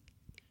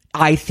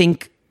 I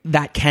think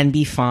that can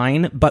be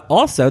fine, but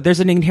also there's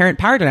an inherent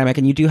power dynamic,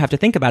 and you do have to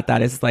think about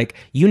that. Is like,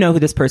 you know who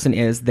this person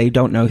is, they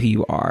don't know who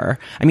you are.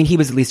 I mean, he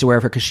was at least aware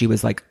of her because she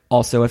was like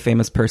also a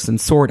famous person,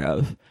 sort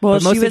of. Well,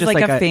 she was like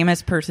a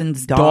famous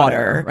person's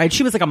daughter, right?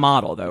 She was like a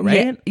model, though,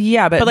 right?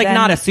 Yeah, but like then,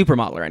 not a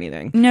supermodel or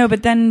anything. No,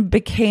 but then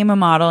became a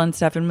model and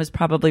stuff, and was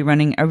probably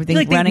running everything,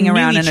 like running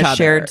around in a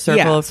shared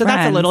circle of so friends.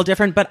 That's a little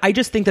different. But I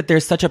just think that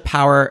there's such a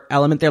power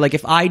element there. Like,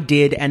 if I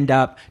did end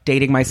up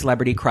dating my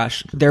celebrity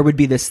crush, there would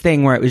be this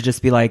thing where it would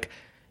just be like,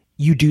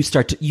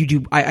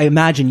 I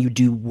imagine you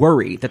do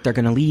worry that they're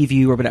going to leave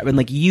you or whatever. And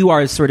like, you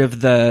are sort of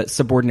the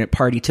subordinate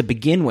party to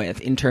begin with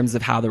in terms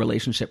of how the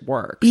relationship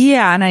works.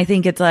 Yeah. And I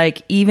think it's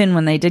like, even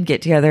when they did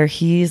get together,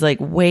 he's like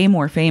way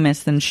more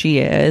famous than she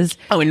is.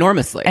 Oh,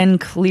 enormously. And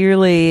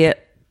clearly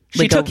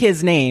she took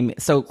his name.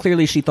 So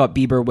clearly she thought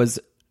Bieber was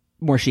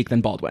more chic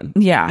than Baldwin.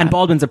 Yeah. And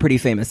Baldwin's a pretty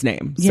famous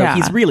name. So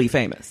he's really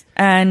famous.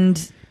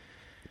 And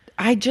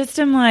I just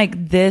am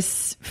like,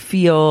 this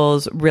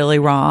feels really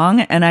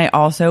wrong. And I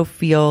also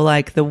feel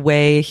like the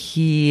way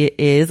he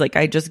is, like,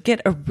 I just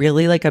get a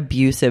really like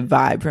abusive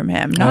vibe from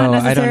him. Not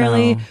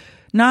necessarily,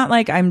 not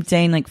like I'm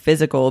saying like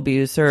physical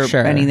abuse or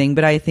anything,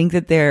 but I think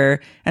that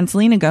and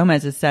Selena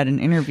Gomez has said in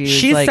interviews,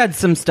 she's like, said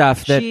some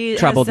stuff that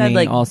troubled me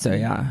like, also.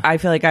 Yeah. I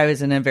feel like I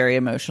was in a very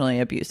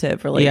emotionally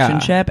abusive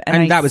relationship,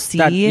 and that was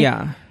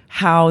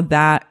how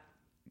that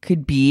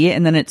could be.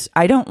 And then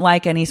I don't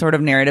like any sort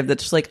of narrative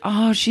that's just like,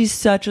 oh, she's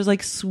such a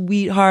like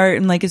sweetheart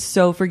and like is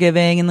so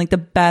forgiving and like the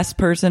best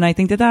person. I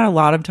think that a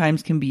lot of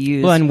times can be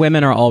used. Well, and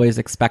women are always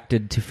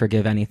expected to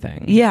forgive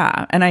anything.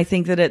 Yeah. And I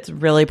think that it's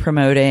really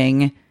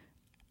promoting.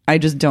 I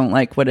just don't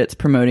like what it's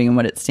promoting and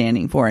what it's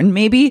standing for. And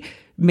maybe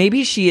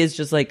she is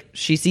just like,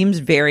 she seems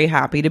very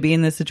happy to be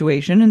in this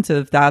situation, and so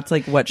if that's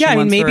like what she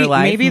wants for her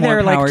life, maybe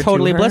they're like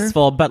totally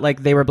blissful, but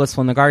like they were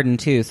blissful in the garden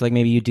too. So like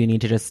maybe you do need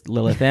to just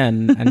Lilith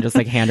in and just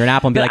like hand her an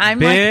apple and be like, I'm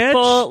bitch. like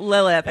full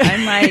Lilith.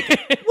 I'm like,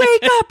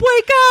 wake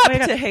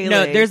up to Hailey.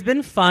 No, there's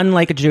been fun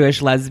like a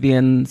Jewish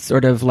lesbian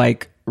sort of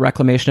like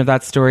reclamation of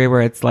that story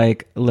where it's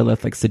like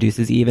Lilith like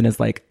seduces Eve and is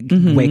like,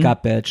 wake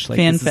up, bitch, like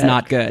fanfic. This is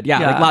not good.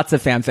 Yeah, like lots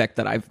of fanfic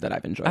that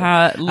I've enjoyed.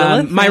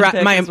 Lilith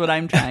my is what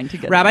I'm trying to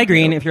get Rabbi into.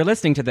 Green, if you're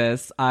listening to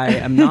this, I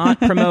am not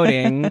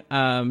promoting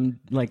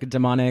like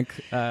demonic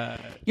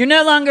you're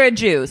no longer a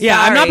Jew. Sorry.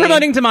 Yeah, I'm not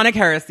promoting demonic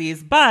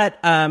heresies, but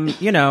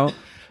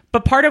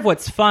but part of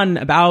what's fun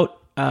about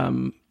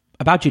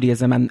about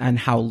Judaism and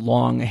how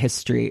long a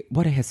history,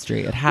 what a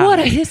history it has. What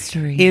a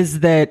history. Is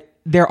that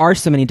there are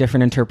so many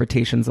different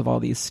interpretations of all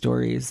these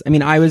stories. I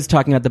mean, I was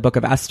talking about the Book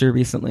of Esther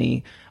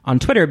recently on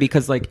Twitter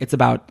because like it's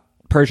about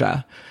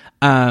Persia.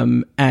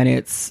 And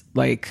it's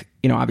like,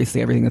 you know,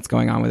 obviously everything that's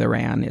going on with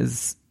Iran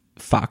is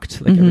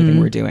fucked. Like everything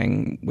we're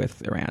doing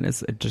with Iran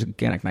is a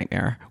gigantic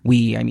nightmare.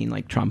 I mean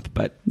like Trump,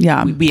 but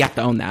yeah, we have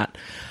to own that.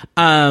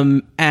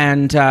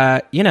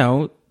 You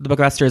know, the Book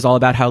of Esther is all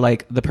about how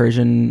like the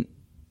Persian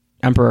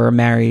emperor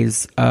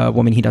marries a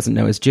woman he doesn't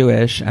know is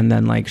Jewish, and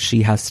then like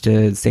she has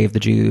to save the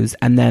Jews.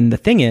 And then the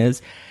thing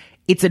is,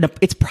 it's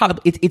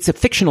a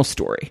fictional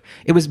story.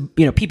 It was,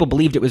 you know, people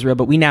believed it was real,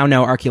 but we now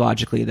know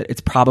archaeologically that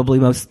it's probably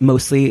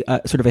mostly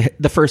sort of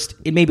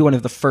it may be one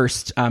of the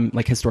first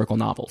like historical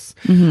novels.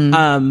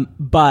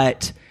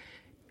 But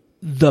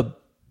the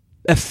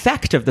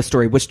effect of the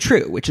story was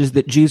true, which is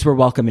that Jews were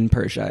welcome in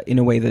Persia in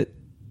a way that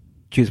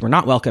Jews were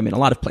not welcome in a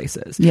lot of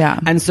places. Yeah.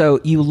 And so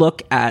you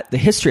look at the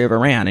history of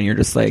Iran and you're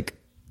just like,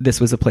 this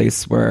was a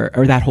place where,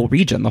 or that whole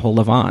region, the whole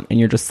Levant, and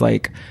you're just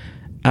like,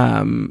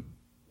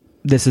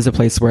 this is a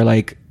place where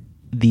like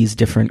these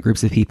different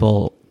groups of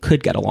people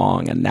could get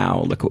along, and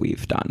now look what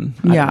we've done.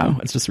 I don't know.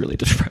 It's just really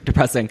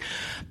depressing.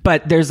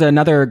 But there's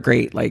another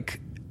great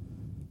like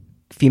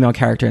female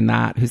character in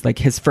that who's like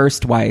his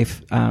first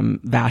wife,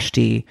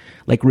 Vashti,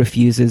 like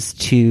refuses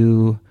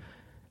to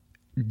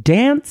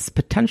dance,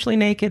 potentially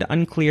naked,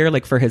 unclear,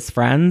 like for his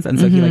friends, and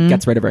so he like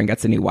gets rid of her and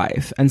gets a new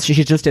wife. And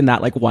she's just in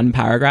that like one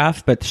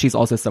paragraph, but she's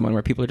also someone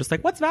where people are just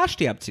like, what's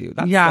Vashti up to?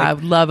 That's I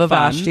like, love a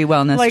fun. Vashti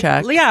wellness like,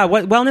 check. Yeah,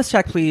 what wellness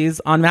check please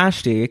on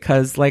Vashti,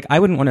 because like I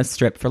wouldn't want to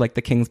strip for like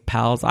the king's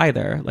pals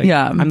either. Like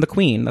I'm the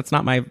queen, that's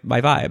not my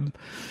vibe.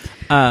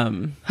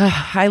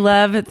 I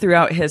love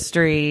throughout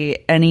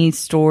history any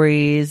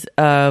stories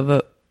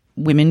of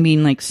women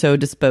being like so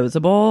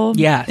disposable.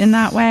 Yes. In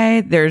that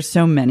way, there's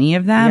so many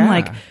of them. Yeah.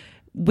 Like,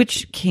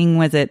 which king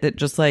was it that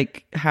just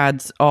like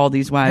had all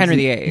these wives? Henry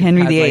VIII.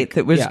 Henry VIII like,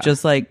 that was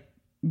just like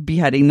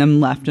beheading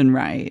them left and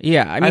right.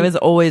 Yeah, I mean, I was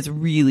always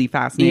really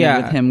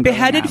fascinated with him.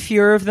 Beheaded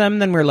fewer of them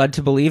than we're led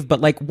to believe,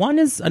 but like one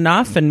is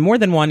enough, and more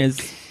than one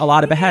is a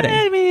lot of beheading.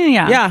 I mean,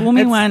 yeah. Fool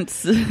me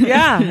once.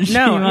 Yeah,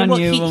 no. Well,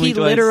 he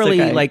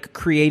literally like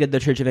created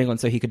the Church of England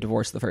so he could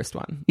divorce the first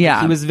one.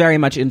 Yeah, he was very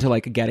much into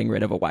like getting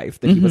rid of a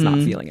wife that he was not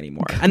feeling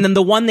anymore. And then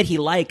the one that he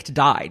liked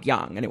died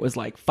young, and it was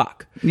like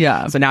fuck.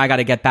 Yeah. So now I got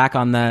to get back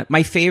on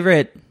my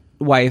favorite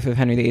wife of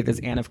Henry VIII is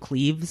Anne of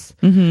Cleves,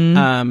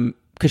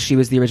 because she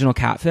was the original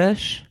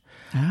catfish.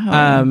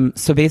 Oh.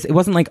 So basically, it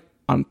wasn't like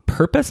on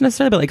purpose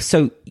necessarily, but like,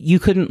 so you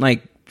couldn't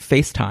like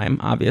FaceTime,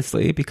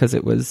 obviously, because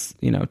it was,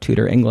 you know,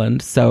 Tudor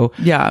England. So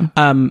yeah.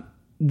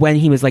 When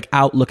he was like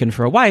out looking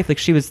for a wife, like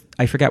she was,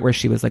 I forget where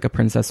she was, like a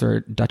princess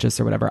or duchess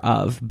or whatever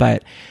of,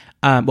 but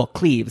well,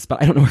 Cleves,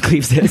 but I don't know where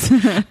Cleves is.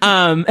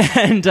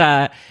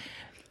 I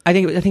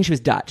think she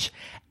was Dutch.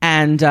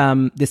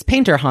 And this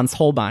painter, Hans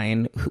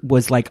Holbein,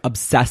 was like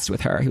obsessed with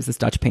her. He was this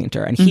Dutch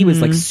painter, and he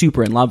was like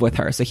super in love with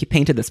her. So he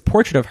painted this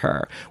portrait of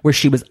her where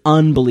she was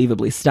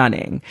unbelievably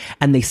stunning.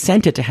 And they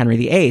sent it to Henry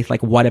VIII,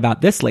 like, what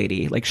about this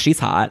lady? Like, she's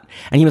hot.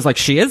 And he was like,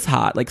 she is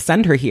hot. Like,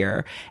 send her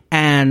here.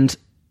 And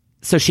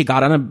so she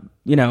got on a,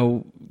 you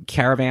know,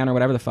 caravan or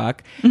whatever the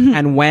fuck,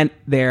 and went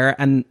there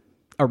and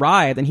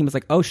arrived. And he was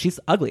like, oh, she's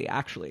ugly,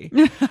 actually.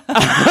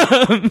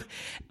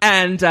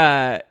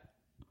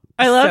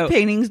 I love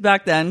paintings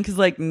back then because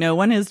like no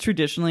one is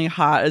traditionally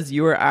hot as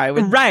you or I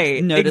would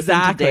notice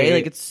exactly. today.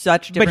 Like it's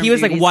such different. But he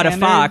was like, "What standards. a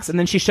fox!" And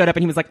then she showed up,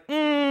 and he was like,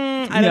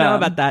 "I don't know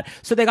about that."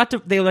 So they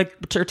were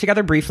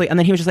together briefly, and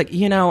then he was just like,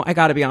 "You know, I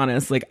got to be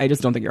honest. Like, I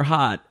just don't think you're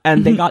hot."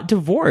 And they got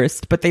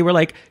divorced, but they were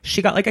like,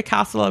 she got like a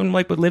castle and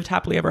like lived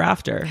happily ever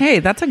after. Hey,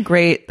 that's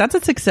a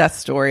success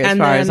story as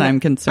far as I'm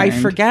concerned. I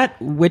forget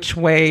which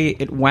way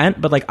it went,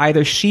 but like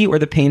either she or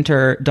the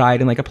painter died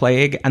in like a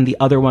plague, and the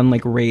other one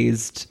like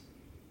raised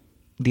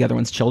the other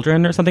one's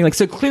children or something. Like,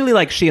 so clearly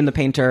like she and the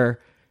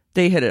painter,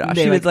 they hit it off.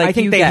 She was like, I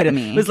think you they get hit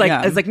me. It was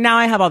like, it's like, now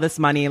I have all this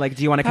money. Like,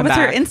 do you want to come back?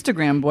 How was her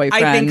Instagram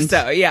boyfriend? I think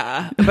so.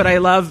 Yeah. But I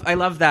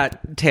love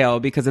that tale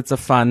because it's a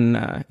fun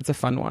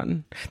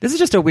one. This is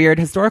just a weird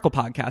historical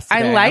podcast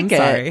today. I like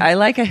it. I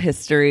like a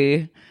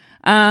history.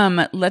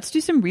 Let's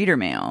do some reader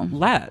mail.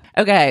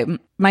 Okay.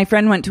 My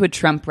friend went to a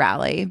Trump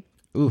rally.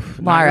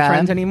 Oof, not your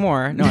friend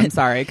anymore. No, I'm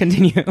sorry.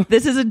 Continue.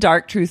 This is a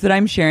dark truth that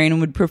I'm sharing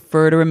and would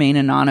prefer to remain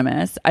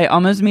anonymous. I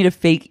almost made a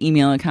fake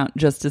email account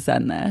just to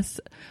send this.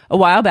 A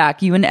while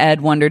back, you and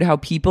Ed wondered how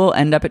people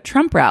end up at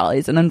Trump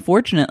rallies, and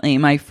unfortunately,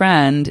 my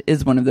friend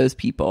is one of those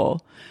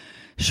people.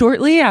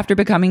 Shortly after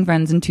becoming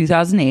friends in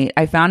 2008,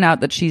 I found out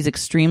that she's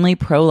extremely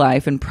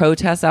pro-life and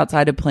protests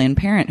outside of Planned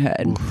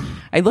Parenthood. Oof.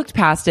 I looked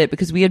past it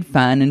because we had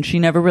fun, and she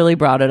never really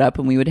brought it up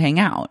when we would hang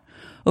out.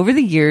 Over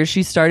the years,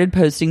 she started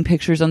posting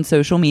pictures on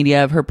social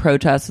media of her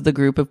protests with a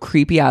group of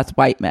creepy-ass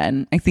white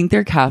men. I think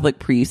they're Catholic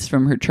priests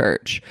from her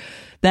church.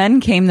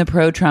 Then came the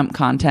pro-Trump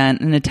content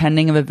and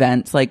attending of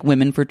events like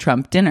Women for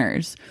Trump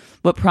dinners.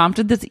 What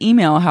prompted this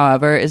email,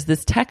 however, is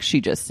this text she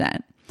just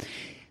sent.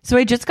 So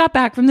I just got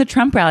back from the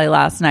Trump rally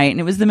last night, and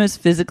it was the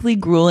most physically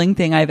grueling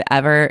thing I've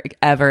ever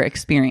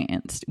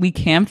experienced. We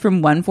camped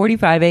from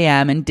 1:45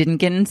 a.m. and didn't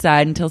get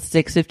inside until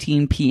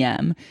 6:15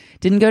 p.m.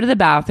 Didn't go to the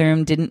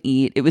bathroom, didn't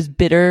eat. It was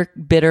bitter,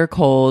 bitter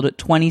cold,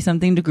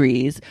 20-something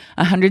degrees.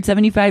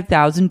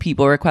 175,000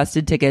 people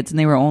requested tickets, and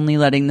they were only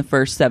letting the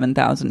first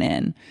 7,000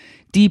 in.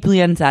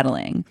 Deeply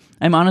unsettling.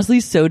 I'm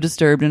honestly so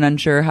disturbed and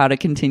unsure how to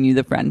continue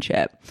the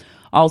friendship.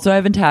 Also,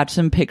 I've attached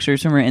some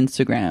pictures from her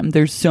Instagram.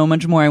 There's so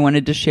much more I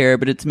wanted to share,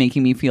 but it's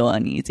making me feel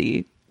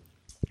uneasy.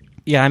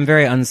 Yeah, I'm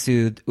very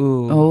unsoothed.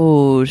 Ooh.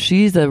 Oh,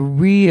 she's a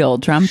real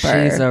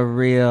Trumper.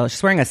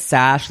 She's wearing a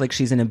sash like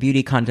she's in a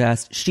beauty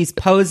contest. She's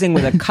posing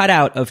with a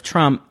cutout of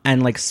Trump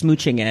and like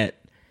smooching it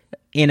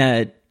in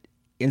a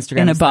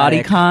Instagram in a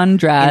bodycon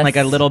dress. In like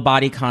a little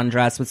bodycon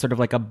dress with sort of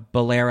like a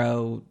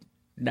bolero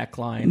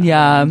neckline.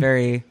 Yeah.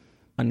 Very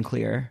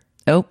unclear.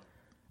 Oh.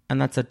 And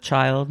that's a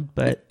child,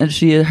 but... And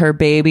her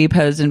baby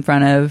posed in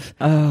front of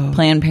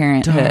Planned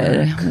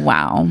Parenthood. Dark.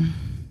 Wow.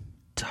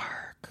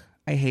 Dark.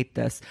 I hate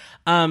this.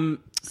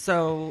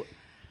 So...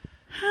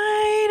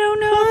 I don't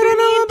know if you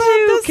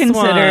need to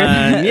consider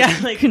that. Yeah,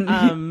 like,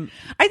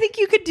 I think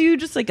you could do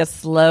just like a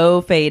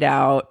slow fade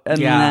out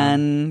and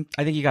then...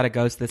 I think you got to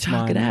ghost this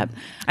chalk one. it up.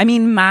 I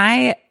mean,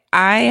 I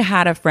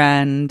had a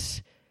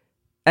friend...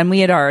 And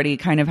we had already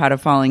kind of had a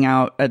falling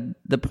out at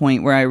the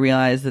point where I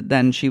realized that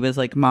then she was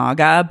like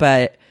MAGA.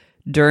 But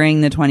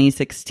during the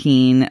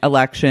 2016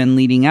 election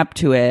leading up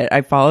to it, I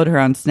followed her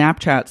on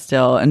Snapchat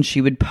still. And she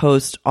would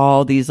post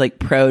all these like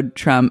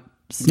pro-Trump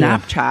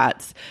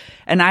Snapchats.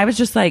 And I was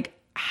just like,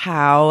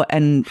 how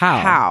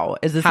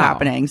is this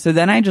happening? So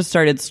then I just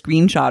started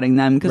screenshotting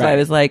them because I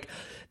was like,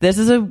 this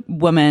is a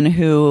woman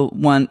who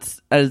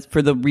once, as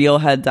for the real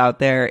heads out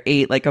there,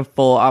 ate like a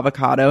full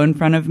avocado in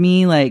front of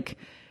me. Like...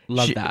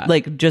 Love that.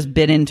 Like just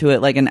bit into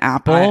it like an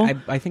apple.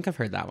 I think I've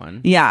heard that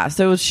one. Yeah.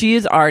 So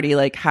she's already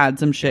like had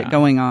some shit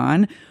going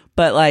on.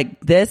 But like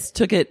this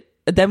took it.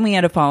 Then we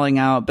had a falling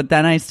out. But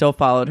then I still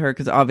followed her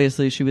because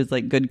obviously she was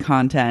like good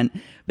content.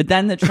 But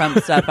then the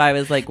Trump stuff, I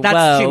was like, that's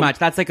whoa. too much.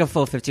 That's like a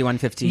full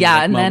 5150. Yeah.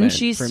 Like, and then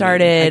she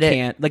started. I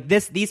can't. Like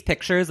these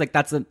pictures, like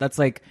that's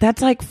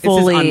like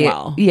fully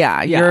unwell.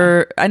 Yeah.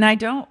 You're, and I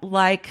don't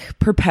like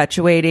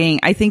perpetuating.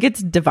 I think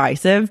it's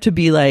divisive to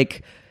be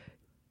like,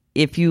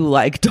 if you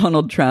like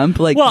Donald Trump,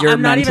 like you're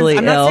mentally ill.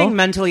 I'm not saying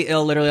mentally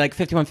ill, literally like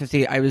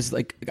 5150. I was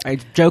like, I'm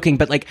joking,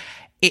 but like,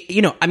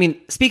 I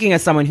mean, speaking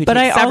as someone who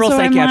takes several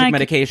psychiatric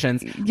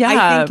medications,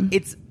 yeah.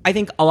 I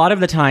think a lot of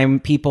the time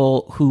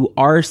people who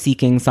are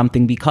seeking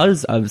something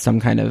because of some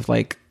kind of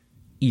like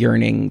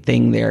yearning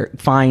thing there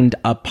find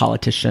a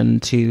politician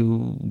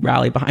to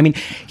rally behind. I mean,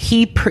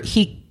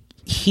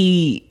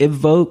 he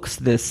evokes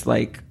this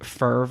like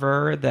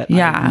fervor that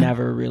I've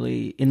never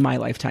really in my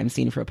lifetime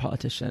seen for a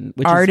politician,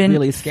 which ardent is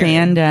really scary.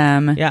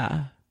 Fandom.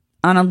 Yeah.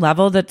 On a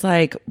level that's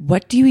like,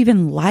 what do you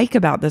even like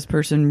about this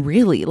person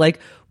really? Like,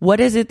 what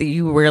is it that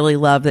you really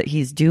love that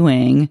he's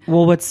doing?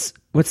 Well, what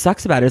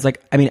sucks about it is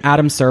like, I mean,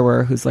 Adam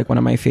Serwer, who's like one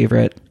of my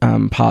favorite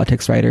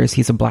politics writers,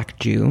 he's a Black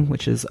Jew,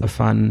 which is a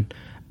fun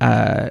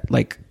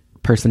like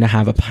person to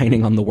have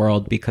opining on the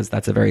world because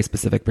that's a very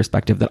specific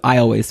perspective that I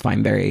always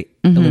find very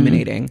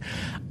illuminating.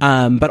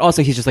 But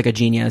also he's just like a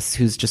genius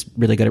who's just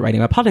really good at writing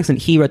about politics. And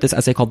he wrote this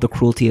essay called The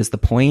Cruelty is the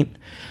Point.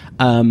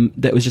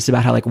 That was just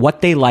about how like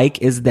what they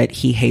like is that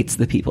he hates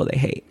the people they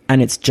hate.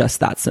 And it's just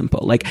that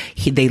simple. Like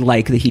they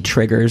like that he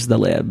triggers the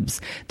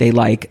libs. They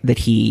like that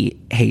he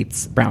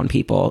hates brown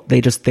people.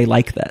 They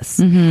like this.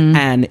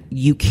 And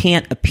you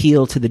can't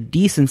appeal to the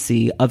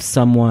decency of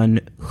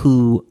someone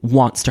who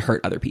wants to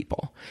hurt other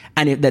people.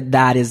 And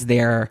that is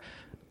their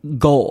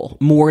goal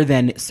more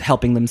than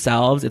helping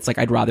themselves. It's like,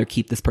 I'd rather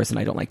keep this person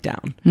I don't like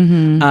down.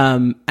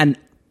 And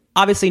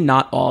obviously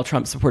not all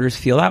Trump supporters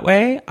feel that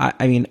way.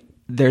 I mean,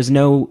 there's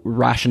no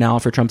rationale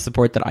for Trump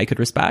support that I could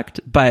respect,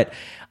 but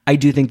I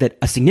do think that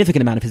a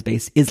significant amount of his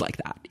base is like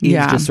that. Is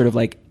just sort of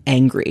like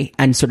angry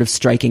and sort of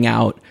striking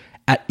out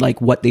at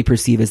like what they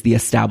perceive as the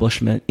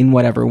establishment in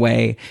whatever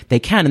way they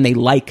can. And they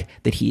like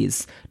that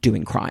he's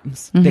doing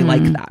crimes. They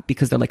like that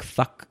because they're like,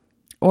 fuck.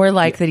 Or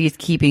like that he's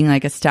keeping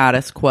like a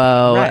status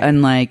quo. Right.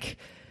 And like,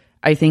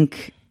 I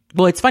think...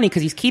 Well, it's funny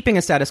because he's keeping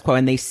a status quo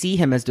and they see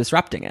him as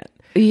disrupting it.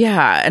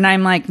 Yeah. And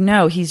I'm like,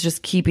 no, he's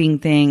just keeping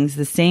things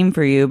the same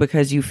for you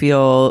because you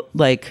feel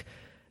like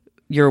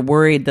you're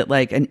worried that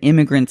like an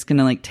immigrant's going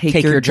to like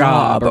take your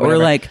job or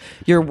like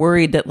you're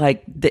worried that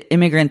like the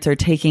immigrants are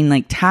taking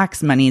like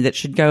tax money that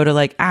should go to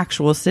like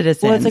actual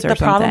citizens. Well, it's like or the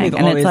something. problem we've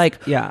and always, it's like,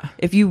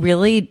 if you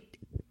really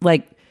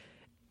like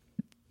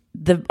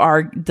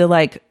the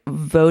like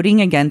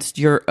voting against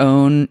your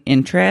own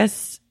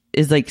interests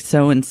is like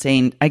so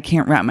insane. I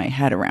can't wrap my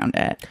head around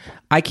it.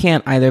 I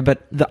can't either.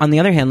 But on the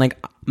other hand, like,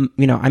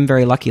 you know, I'm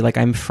very lucky. Like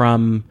I'm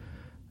from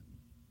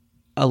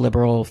a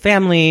liberal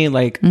family,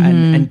 like,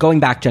 and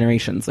going back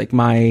generations, like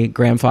my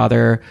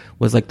grandfather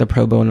was like the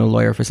pro bono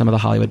lawyer for some of the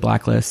Hollywood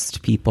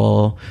blacklist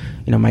people.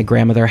 You know, my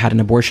grandmother had an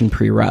abortion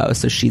pre-Roe.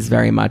 So she's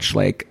very much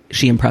like,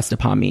 she impressed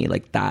upon me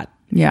like that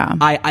Yeah.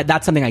 I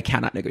that's something I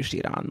cannot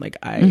negotiate on. Like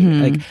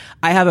I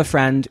have a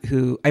friend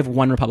I have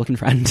one Republican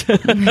friend.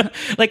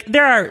 Like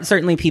there are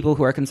certainly people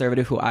who are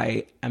conservative who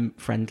I am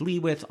friendly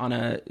with on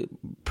a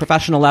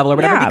professional level or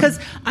whatever, because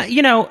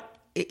you know,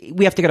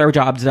 we have to get our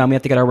jobs done, we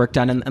have to get our work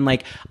done, and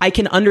like I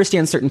can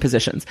understand certain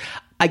positions.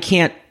 I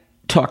can't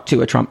talk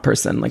to a Trump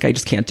person, like I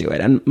just can't do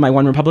it. And my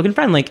one Republican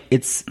friend, like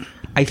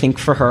I think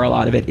for her a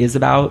lot of it is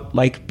about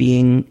like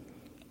being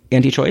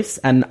anti-choice,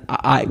 and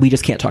we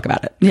just can't talk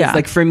about it. Yeah,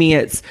 like for me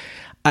it's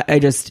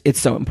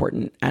so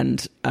important.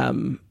 And I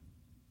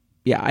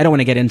don't want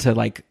to get into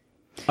like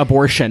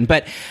abortion,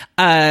 but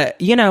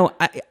you know,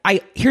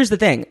 I here's the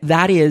thing,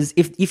 that is,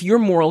 if your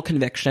moral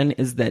conviction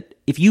is that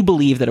if you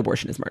believe that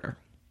abortion is murder,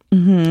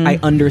 I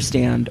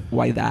understand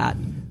why that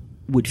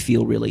would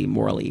feel really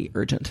morally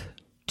urgent.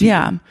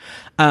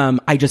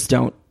 I just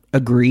don't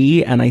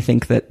agree, and I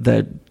think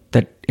that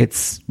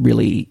it's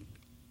really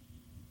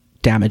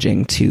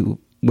damaging to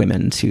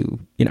women to,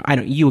 you know,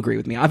 you agree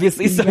with me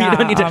obviously, so you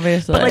don't need to,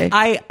 obviously. But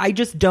like I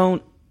just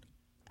don't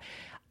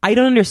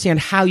understand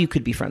how you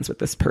could be friends with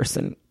this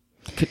person.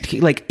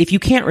 Like if you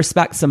can't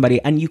respect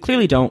somebody, and you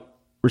clearly don't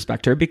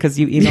respect her because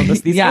you emailed us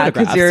these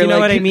photographs, you know, like,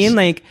 what I mean?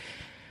 Like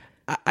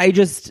I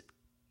just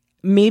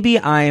maybe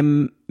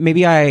I'm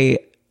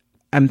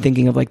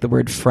thinking of like the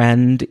word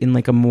friend in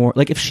like a more,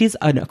 like if she's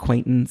an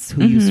acquaintance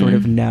who you sort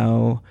of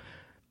know,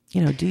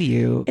 you know, do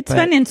you? It's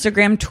been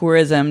Instagram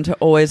tourism to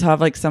always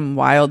have like some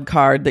wild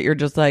card that you're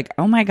just like,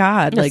 oh my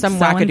God, like some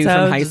wackadoo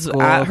from high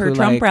school at her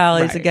Trump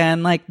rallies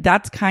again. Like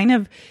that's kind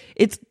of,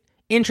 it's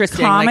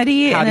interesting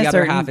comedy, like how in the a other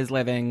certain half is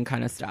living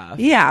kind of stuff.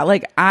 Yeah,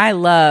 like I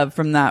love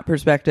from that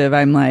perspective.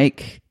 I'm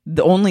like,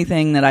 the only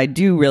thing that I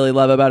do really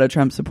love about a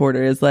Trump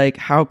supporter is like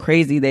how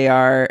crazy they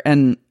are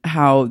and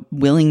how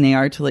willing they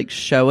are to like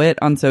show it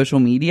on social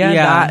media.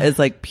 That is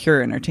like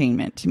pure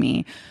entertainment to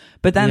me.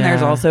 But then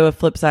there's also a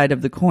flip side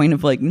of the coin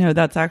of like, no,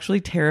 that's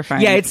actually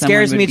terrifying. Yeah, it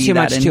scares me too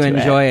much to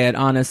enjoy it,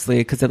 honestly,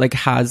 because it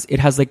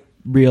has like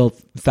real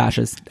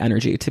fascist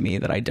energy to me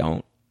that I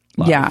don't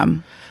love. Yeah.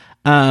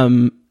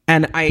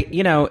 And I,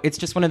 you know, it's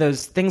just one of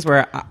those things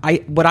where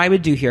what I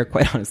would do here,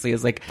 quite honestly,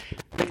 is like,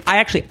 I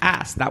actually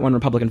asked that one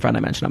Republican friend I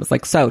mentioned. I was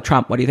like, so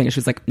Trump, what do you think? And she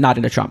was like, not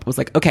into Trump. I was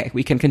like, okay,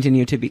 we can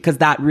continue to be, because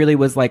that really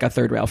was like a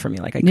third rail for me.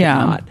 Like I could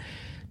not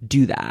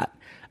do that.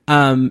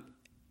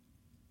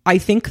 I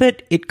think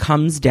that it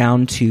comes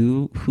down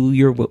to who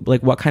you're,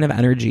 like what kind of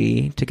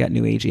energy, to get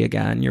new agey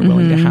again, you're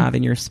willing to have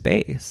in your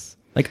space.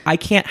 Like I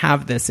can't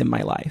have this in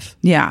my life.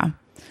 Yeah.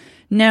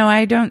 No,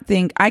 I don't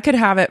think I could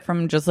have it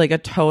from just like a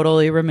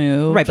totally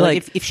removed. Right, but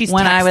like if she's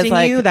when texting I was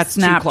like you, that's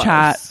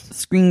Snapchat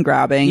screen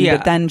grabbing. Yeah.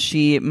 But then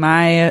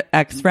my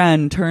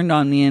ex-friend turned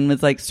on me and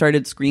was like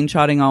started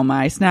screenshotting all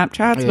my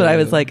Snapchats. But I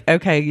was like,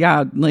 okay,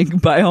 yeah,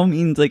 like by all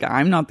means, like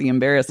I'm not the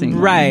embarrassing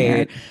one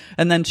here.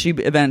 And then she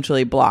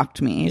eventually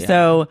blocked me. Yeah.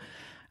 So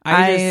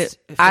I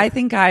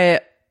think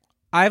I've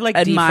like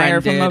admire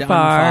from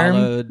afar.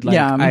 Unfollowed. Like,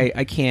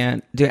 I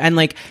can't do it. And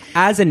like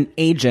as an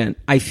agent,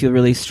 I feel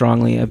really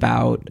strongly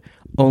about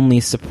only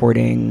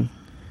supporting,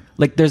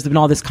 like there's been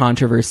all this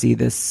controversy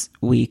this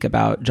week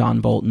about John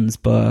Bolton's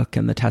book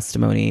and the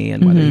testimony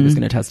and whether he was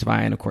going to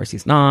testify, and of course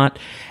he's not,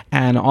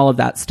 and all of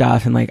that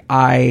stuff. And like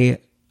I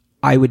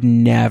would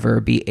never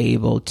be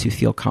able to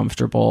feel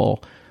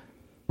comfortable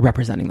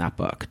representing that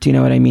book. Do you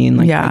know what I mean?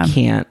 Like I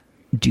can't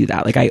do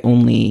that. Like I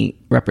only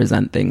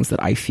represent things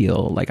that I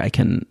feel like I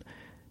can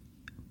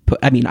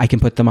I can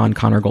put them on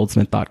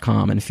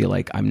ConnorGoldsmith.com and feel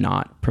like I'm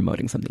not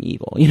promoting something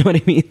evil. You know what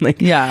I mean?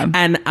 Like,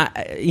 and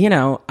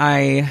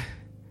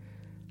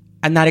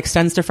and that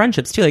extends to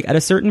friendships too. Like at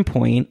a certain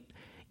point,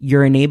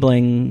 you're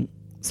enabling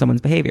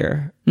someone's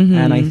behavior.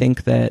 And I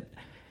think that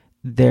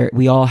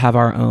we all have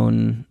our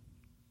own,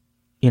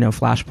 you know,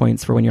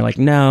 flashpoints for when you're like,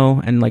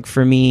 no. And like,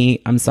 for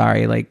me, I'm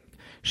sorry, like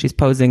she's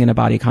posing in a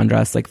bodycon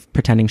dress, like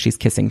pretending she's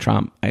kissing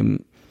Trump.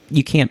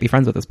 You can't be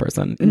friends with this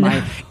person, in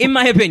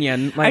my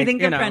opinion. Like, I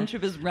think the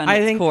friendship is run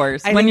its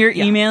course. When you're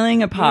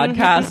emailing a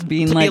podcast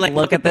being like,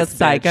 look at this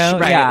psycho.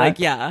 Right?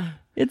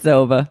 It's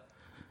over.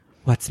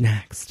 What's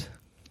next?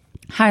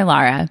 Hi,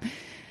 Lara.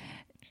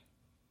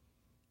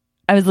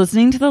 I was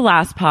listening to the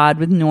last pod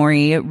with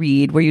Nori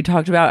Reed where you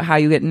talked about how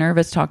you get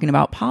nervous talking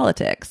about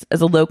politics.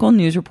 As a local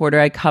news reporter,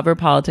 I cover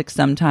politics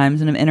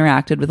sometimes and have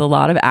interacted with a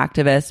lot of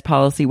activists,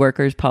 policy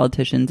workers,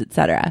 politicians,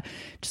 etc.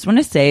 Just want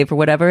to say, for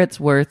whatever it's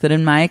worth, that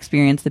in my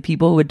experience, the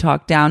people who would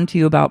talk down to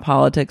you about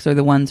politics are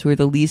the ones who are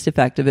the least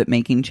effective at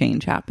making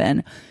change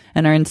happen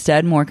and are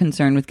instead more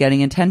concerned with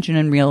getting attention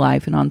in real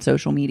life and on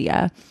social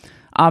media.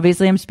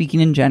 Obviously, I'm speaking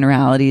in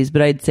generalities,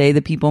 but I'd say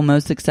the people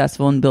most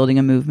successful in building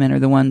a movement are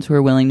the ones who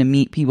are willing to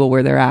meet people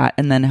where they're at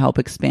and then help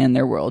expand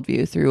their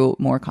worldview through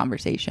more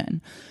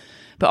conversation.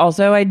 But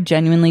also, I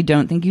genuinely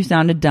don't think you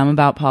sounded dumb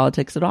about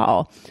politics at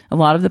all. A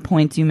lot of the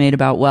points you made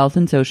about wealth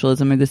and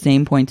socialism are the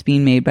same points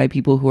being made by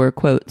people who are,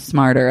 quote,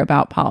 smarter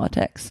about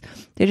politics.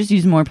 They just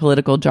use more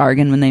political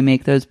jargon when they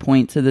make those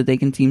points so that they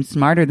can seem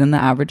smarter than the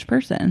average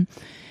person.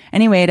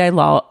 Anyways, I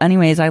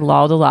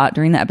lolled a lot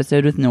during the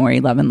episode with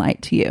Nori. Love and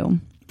light to you.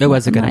 It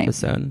was a good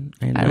episode.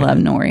 I love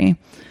Nori.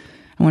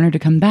 I want her to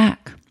come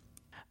back.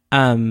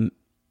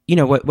 You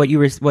know,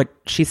 what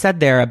she said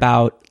there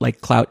about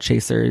like clout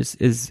chasers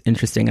is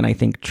interesting and I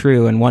think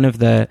true. And one of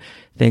the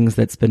things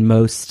that's been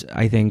most,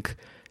 I think,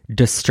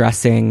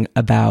 distressing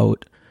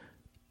about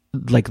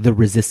like the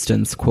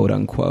resistance, quote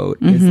unquote,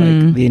 is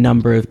like the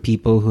number of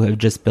people who have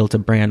just built a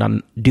brand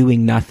on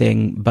doing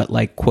nothing but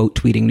like quote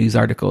tweeting news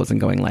articles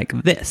and going like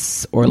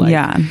this or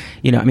like,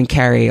 you know, I mean,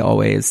 Carrie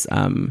always,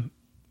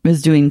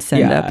 was doing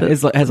send up.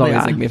 Has always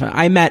like made fun.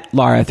 I met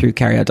Lara through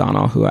Carrie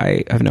O'Donnell, who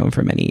I have known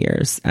for many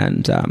years.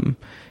 And,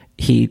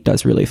 he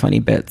does really funny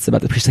bits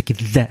about the she's like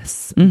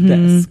this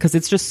because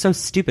it's just so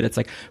stupid. It's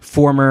like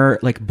former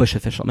like Bush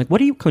official. I'm like, what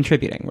are you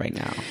contributing right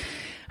now?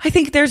 I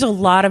think there's a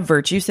lot of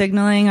virtue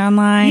signaling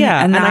online.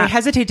 Yeah, and I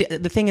hesitate to.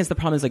 The thing is, the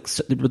problem is like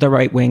the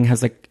right wing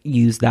has like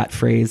used that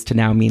phrase to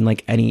now mean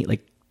like any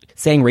like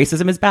saying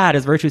racism is bad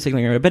is virtue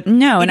signaling, but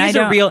no, and it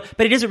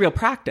is a real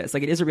practice.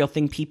 Like it is a real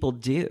thing people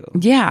do.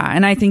 Yeah,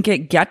 and I think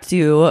it gets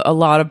you a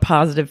lot of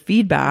positive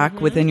feedback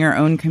within your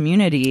own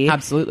community.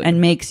 Absolutely.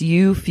 And makes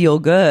you feel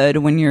good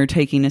when you're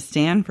taking a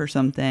stand for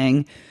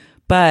something.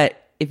 But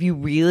if you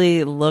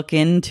really look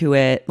into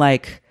it,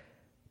 like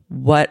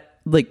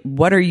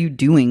what are you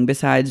doing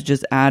besides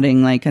just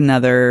adding like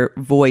another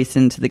voice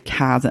into the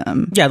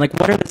chasm? Yeah, like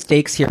what are the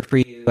stakes here for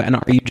you? And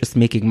are you just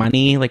making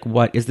money? Like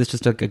what is this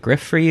just like a grift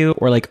for you?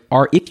 Or like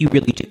if you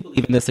really do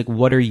believe in this, like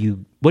what are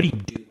you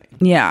doing?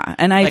 Yeah,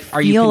 and I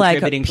feel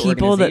like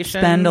people that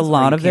spend a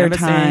lot of their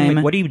time,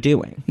 like, what are you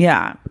doing?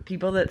 Yeah,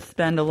 people that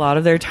spend a lot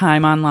of their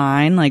time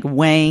online, like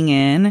weighing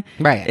in,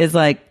 right, is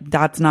like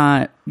that's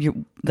not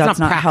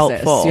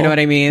helpful. You know what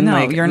I mean? No,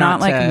 like, you're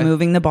not like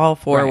moving the ball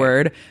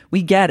forward. Right.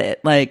 We get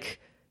it. Like,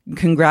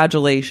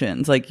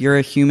 congratulations, like you're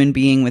a human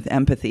being with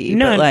empathy.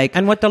 No, but like,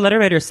 and what the letter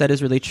writer said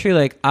is really true.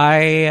 Like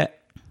I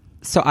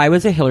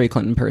was a Hillary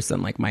Clinton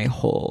person like my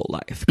whole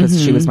life because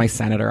she was my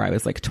senator. I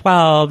was like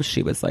 12.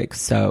 She was like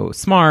so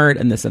smart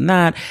and this and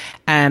that.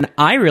 And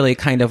I really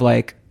kind of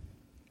like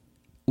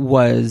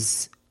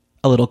was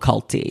a little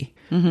culty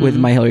with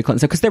my Hillary Clinton.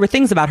 So, because there were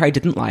things about her I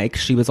didn't like.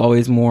 She was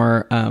always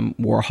more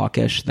war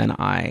hawkish than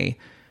I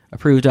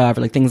approved of,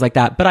 or like things like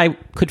that. But I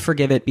could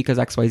forgive it because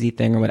XYZ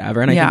thing or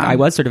whatever. And I think I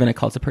was sort of in a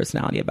cult of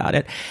personality about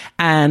it.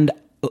 And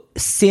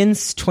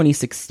since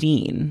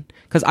 2016,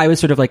 because I was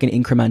sort of like an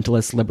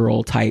incrementalist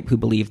liberal type who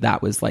believed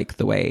that was like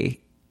the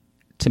way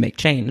to make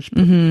change.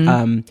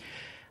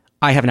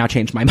 I have now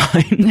changed my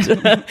mind.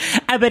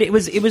 But it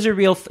was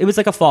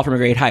like a fall from a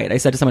great height. I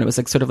said to someone, it was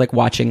like sort of like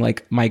watching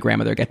like my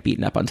grandmother get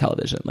beaten up on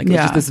television. Like it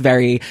was just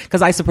this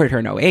because I supported her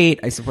in 2008.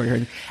 I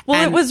supported her.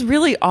 Well, it was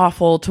really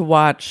awful to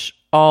watch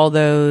all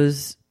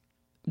those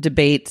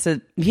debates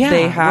that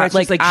they had.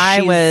 Like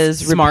I was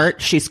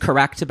smart. She's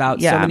correct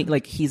about so many.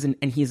 Like he's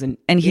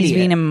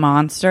being a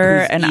monster.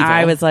 And evil.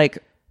 I was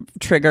like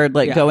triggered,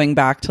 like going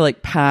back to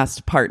like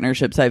past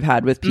partnerships I've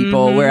had with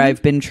people where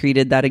I've been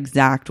treated that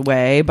exact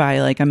way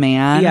by like a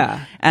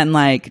man, and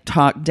like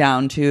talked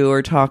down to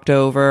or talked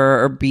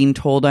over or being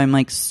told I'm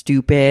like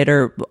stupid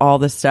or all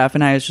this stuff.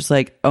 And I was just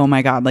like, oh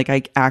my God, like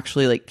I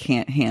actually like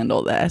can't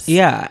handle this.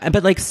 Yeah,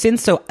 but like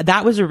so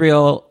that was a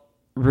real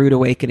rude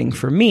awakening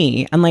for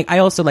me. And like I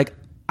also like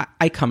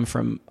I come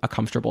from a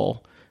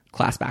comfortable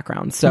class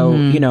background, so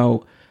you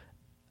know,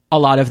 a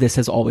lot of this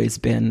has always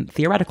been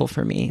theoretical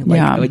for me.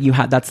 Like you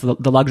had that's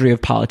the luxury of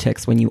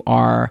politics when you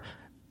are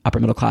upper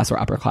middle class or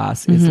upper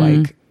class is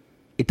like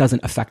it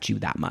doesn't affect you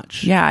that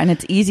much. Yeah, and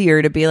it's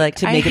easier to be like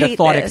to make it a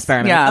thought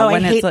experiment. Yeah,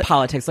 when I hate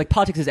politics. Like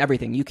politics is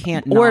everything. You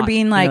can't or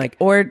being like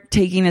or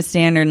taking a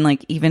standard and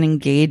like even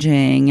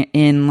engaging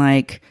in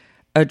like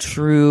a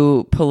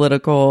true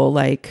political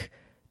like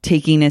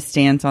taking a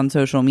stance on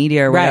social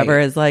media or whatever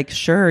is like,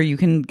 sure, you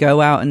can go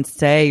out and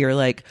say you're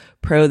like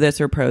pro this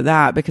or pro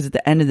that, because at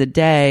the end of the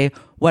day,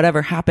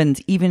 whatever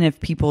happens, even if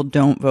people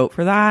don't vote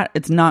for that,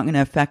 it's not going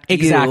to affect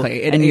you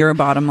and your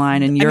bottom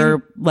line and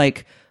your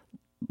like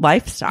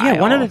lifestyle. Yeah,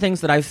 one of the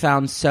things that I've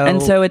found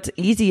so it's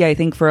easy, I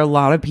think, for a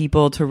lot of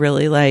people to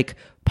really like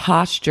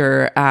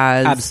posture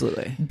as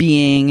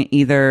being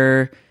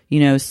either, you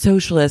know,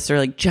 socialists or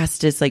like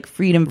justice, like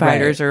freedom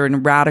fighters or in a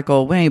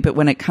radical way. But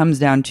when it comes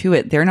down to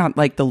it, they're not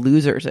like the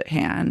losers at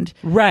hand.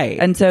 Right.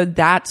 And so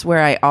that's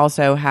where I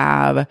also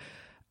have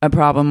a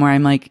problem where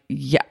I'm like,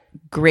 yeah,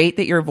 great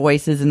that your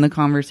voice is in the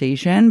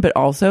conversation, but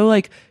also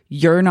like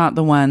you're not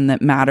the one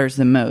that matters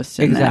the most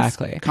in this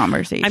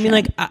conversation. I mean,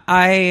 like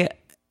I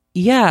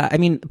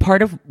mean,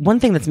 part of one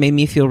thing that's made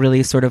me feel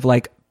really sort of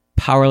like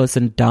powerless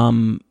and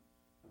dumb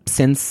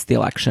since the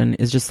election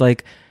is just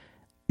like,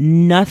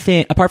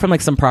 nothing apart from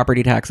like some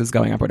property taxes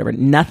going up or whatever,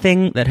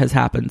 nothing that has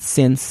happened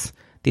since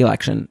the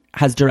election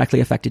has directly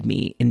affected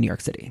me in New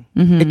York City.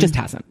 It just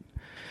hasn't.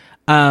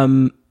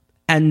 And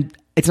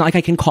it's not like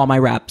I can call my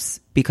reps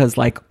because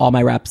like all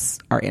my reps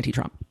are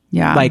anti-Trump.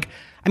 Yeah. Like,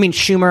 I mean,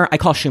 Schumer, I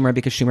call Schumer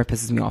because Schumer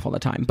pisses me off all the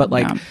time. But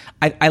like,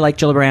 I like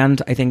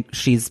Gillibrand. I think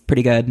she's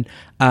pretty good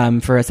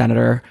for a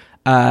senator.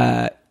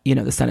 You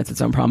know, the Senate's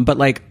its own problem. But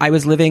like, I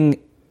was living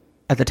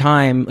at the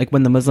time, like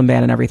when the Muslim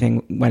ban and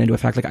everything went into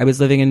effect, like I was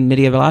living in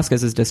Nydia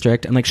Velasquez's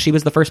district, and like she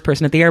was the first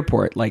person at the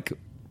airport, like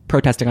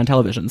protesting on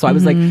television. So I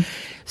was like,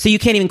 so you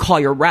can't even call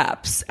your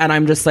reps. And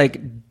I'm just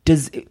like,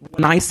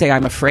 when I say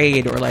I'm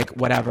afraid or like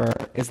whatever,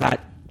 is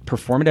that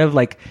performative?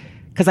 Like,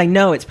 because I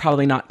know it's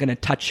probably not going to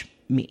touch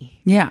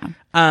me. Yeah.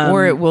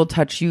 Or it will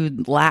touch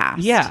you last.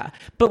 Yeah.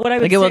 But what I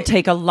would like, it will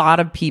take a lot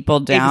of people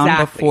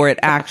down before it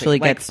actually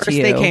like, gets first to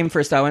you. They came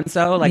for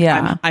so-and-so. Like,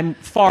 yeah. I'm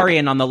far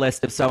in on the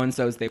list of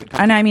so-and-sos they would come.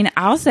 And I mean,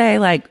 I'll say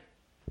like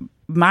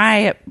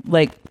my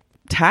like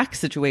tax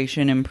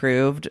situation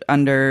improved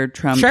under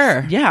Trump.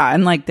 Sure. Yeah.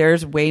 And like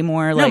there's way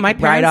more like my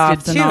parents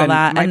write-offs did and too, all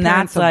that. And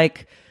that's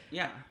like...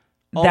 Yeah.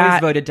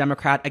 Always voted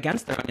Democrat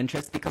against their own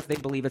interests because they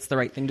believe it's the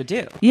right thing to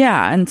do.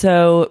 Yeah. And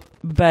so,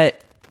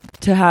 but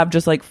to have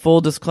just like full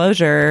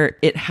disclosure,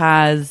 it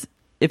has,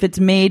 if it's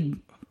made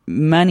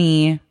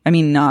money, I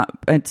mean,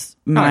 it's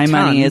my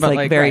money is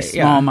like very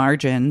small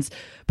margins,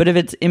 but if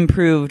it's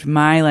improved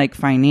my like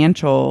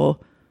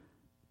financial,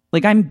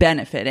 like I'm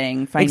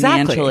benefiting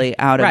financially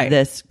out of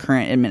this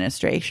current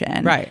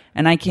administration. Right.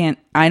 And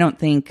I don't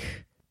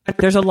think,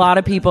 there's a lot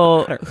of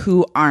people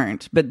who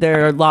aren't, but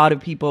there are a lot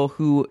of people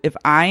who, if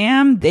I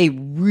am, they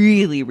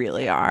really,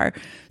 really are.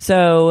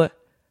 So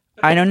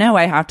I don't know.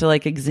 I have to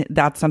like,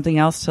 that's something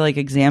else to like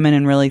examine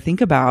and really think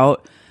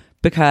about,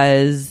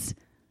 because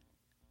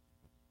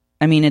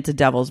I mean, it's a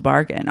devil's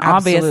bargain.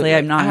 Absolutely. Obviously,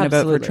 I'm not going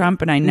to vote for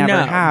Trump, and I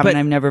never have, and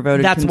I've never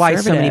voted That's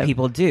conservative. why so many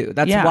people do.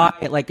 That's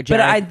why, like,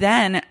 Jared,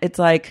 but it's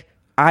like,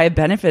 I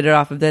benefited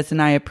off of this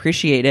and I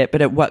appreciate it,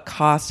 but at what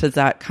cost does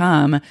that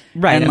come?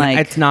 Right. And like,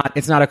 it's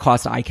not a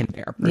cost I can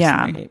bear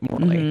personally,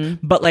 morally.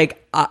 But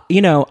like,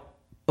 you know,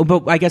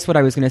 but I guess what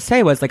I was going to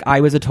say was like, I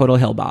was a total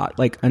Hillbot,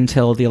 like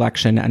until the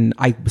election, and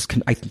I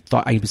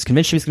thought I was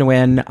convinced she was going to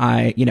win.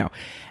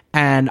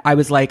 And I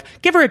was like,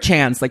 give her a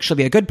chance. Like, she'll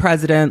be a good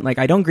president. Like,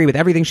 I don't agree with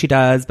everything she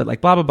does, but like,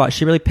 blah, blah, blah.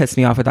 She really pissed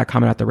me off with that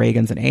comment about the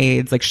Reagans and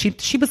AIDS. Like,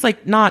 she was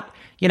like, not,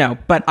 you know,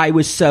 but I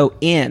was so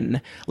in,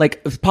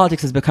 like,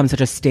 politics has become such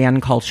a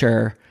stan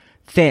culture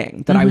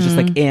thing that I was just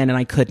like in, and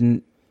I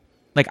couldn't,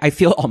 like, I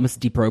feel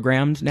almost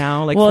deprogrammed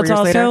now. Like, well, 4 it's years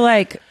also later.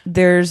 like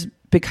there's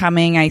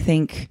becoming, I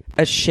think,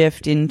 a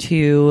shift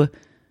into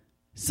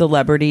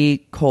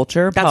celebrity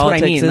culture. That's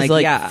Politics what I mean. is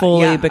like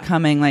fully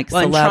becoming like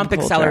celeb and Trump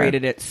culture.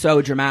 accelerated it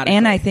so dramatically.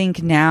 And I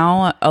think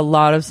now a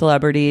lot of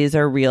celebrities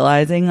are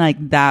realizing like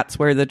that's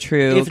where the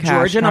true if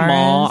George and cash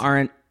Amal is.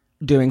 aren't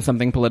doing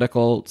something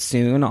political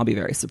soon, I'll be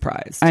very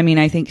surprised. I mean,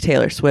 I think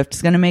Taylor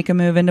Swift's going to make a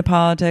move into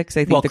politics.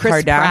 I think the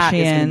Chris Kardashians Pratt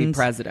is going to be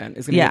president.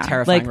 Is going to be a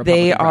terrifying like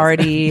they Republican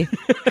already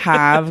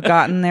have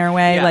gotten their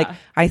way. Yeah. Like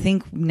I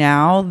think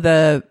now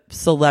the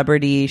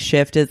celebrity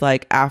shift is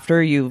like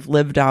after you've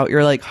lived out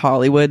your like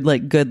Hollywood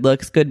like good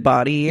looks, good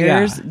body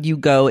years, you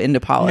go into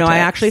politics. No, I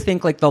actually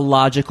think like the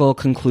logical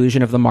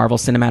conclusion of the Marvel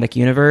Cinematic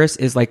Universe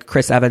is like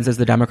Chris Evans is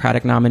the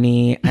Democratic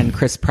nominee and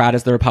Chris Pratt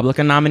is the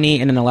Republican nominee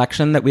in an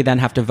election that we then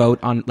have to vote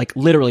on, like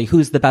literally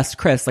who's the best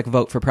Chris, like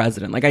vote for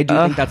president. Like I do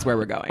think that's where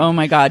we're going. Oh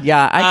my God.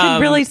 Yeah. I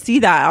could really see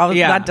that.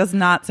 Yeah. That does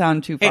not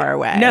sound too far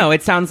away. No,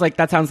 that sounds like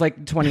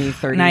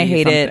 2030. And I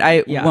hate something. it.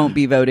 I won't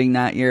be voting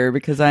that year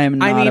because I am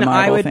not a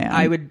Marvel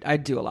fan.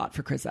 I'd do a lot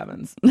for Chris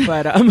Evans,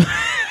 but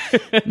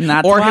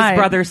that's or why. his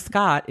brother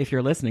Scott. If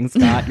you're listening,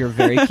 Scott, you're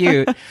very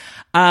cute.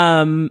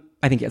 I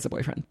think he has a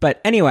boyfriend,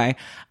 but anyway,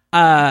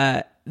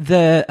 what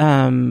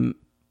I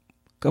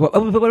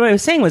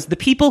was saying was the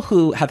people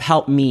who have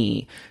helped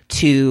me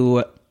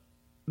to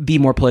be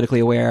more politically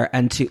aware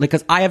and to like,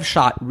 because I have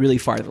shot really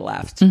far to the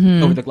left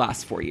over the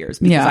last 4 years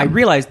because I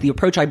realized the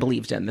approach I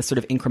believed in, this sort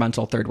of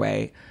incremental third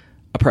way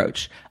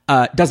approach,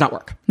 does not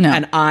work. No.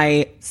 And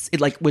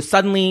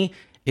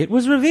it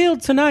was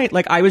revealed tonight.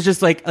 Like I was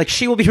just like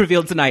she will be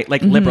revealed tonight,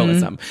 like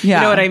liberalism. Yeah.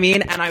 You know what I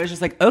mean? And I was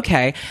just like,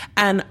 okay.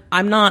 And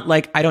I'm not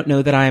like, I don't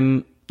know that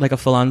I'm like a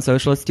full-on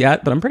socialist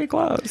yet, but I'm pretty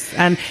close.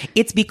 And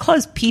it's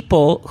because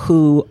people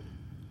who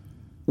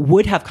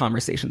would have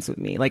conversations with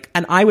me, like,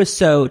 and I was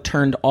so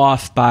turned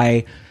off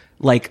by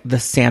like the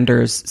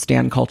Sanders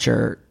stan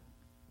culture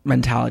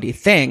mentality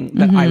thing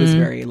that I was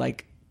very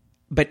like,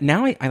 but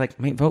now I like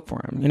might vote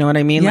for him. You know what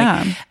I mean?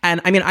 Yeah. Like,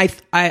 and I mean,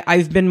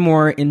 I've been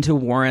more into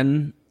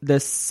Warren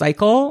this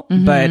cycle,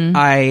 but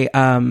I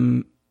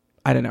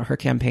don't know. Her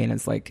campaign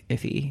is like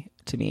iffy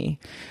to me.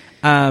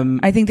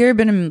 I think there have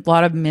been a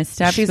lot of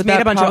missteps. She's but made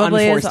that a bunch of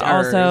probably is unforced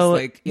errors, also,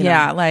 like, you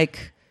know.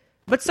 like.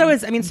 But so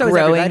is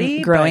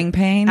everybody. Growing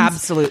pains.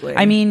 Absolutely.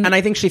 I mean, and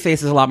I think she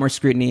faces a lot more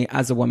scrutiny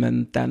as a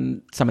woman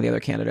than some of the other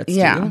candidates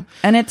do.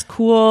 And it's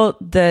cool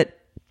that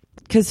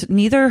because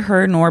neither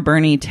her nor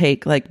Bernie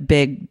take like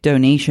big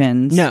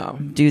donations. No.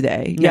 Do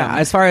they? Yeah.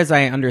 As far as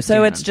I understand.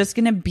 So it's just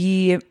going to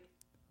be.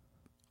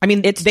 I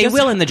mean, they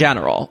will in the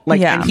general. Like,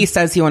 Yeah. and he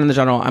says he won in the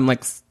general. I'm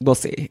like, we'll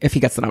see if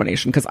he gets the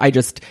nomination because a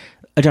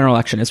general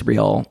election is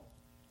real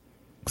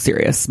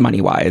serious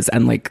money wise,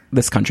 and like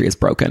this country is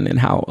broken in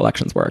how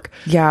elections work.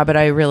 Yeah, but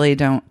I really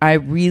don't. I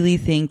really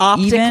think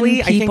Optically,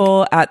 even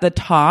people at the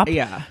top.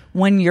 Yeah.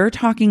 When you're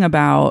talking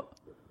about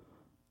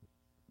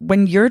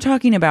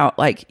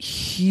like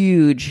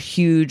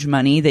huge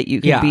money that you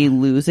could be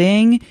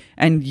losing,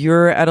 and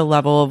you're at a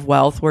level of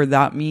wealth where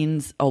that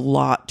means a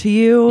lot to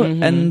you,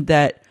 and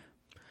that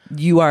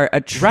you are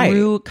a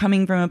true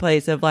coming from a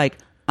place of like,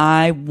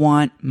 I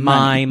want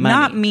my money.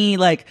 Not me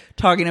like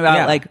talking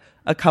about like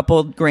a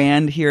couple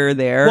grand here or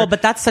there. Well,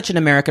 but that's such an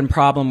American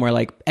problem where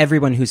like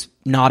everyone who's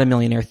not a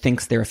millionaire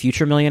thinks they're a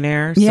future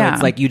millionaire. So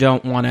it's like you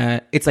don't want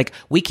to, it's like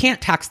we can't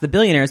tax the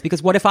billionaires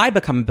because what if I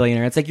become a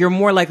billionaire? It's like you're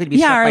more likely to be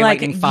struck by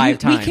lightning 5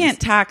 times. We can't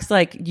tax,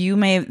 like you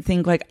may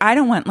think like, I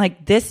don't want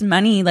like this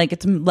money, like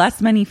it's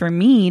less money for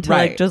me to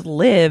like just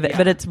live,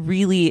 but it's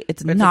really,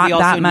 it's but not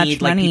that much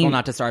need, money. Like, people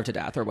not to starve to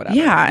death or whatever.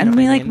 Yeah. And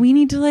we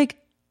need to like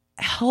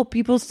help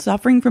people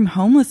suffering from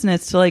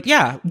homelessness to like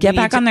get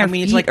back on their feet. We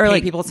need to like or pay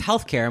like people's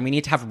health care and we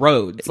need to have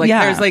roads. Like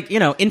there's like, you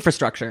know,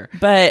 infrastructure.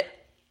 But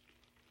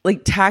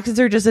like taxes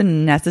are just a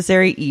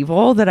necessary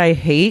evil that I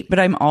hate, but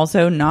I'm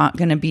also not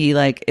going to be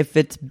like, if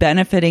it's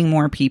benefiting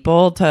more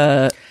people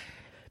to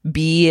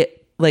be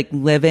like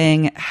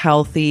living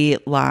healthy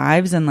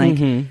lives and like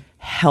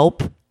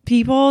help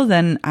people,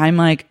 then I'm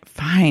like,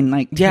 fine.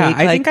 Like,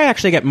 I think I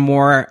actually get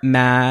more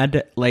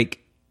mad like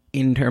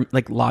in term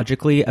like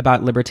logically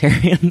about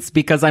libertarians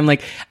because I'm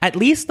like, at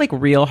least like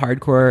real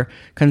hardcore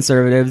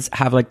conservatives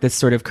have like this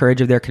sort of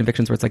courage of their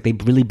convictions where it's like they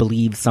really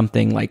believe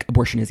something like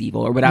abortion is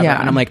evil or whatever.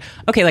 And I'm like,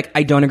 okay, like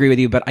I don't agree with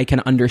you, but I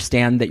can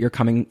understand that you're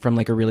coming from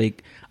like a really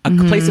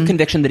place of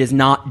conviction that is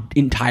not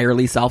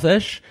entirely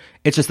selfish.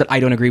 It's just that I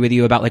don't agree with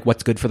you about like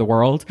what's good for the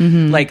world.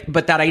 Like,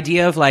 but that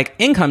idea of like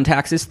income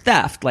tax is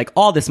theft, like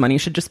all this money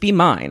should just be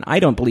mine. I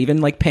don't believe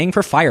in like paying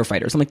for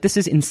firefighters. I'm like, this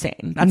is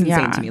insane. That's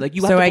insane to me. Like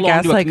you have to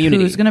belong to a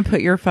community. Who's going to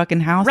put your fucking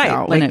house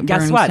out when it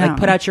guess burns what? down? Like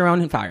put out your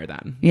own fire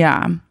then.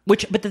 Yeah.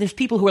 But there's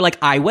people who are like,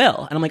 I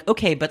will. And I'm like,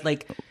 okay, but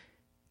like,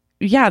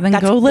 then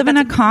go live in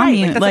a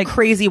commune. Right, like, that's a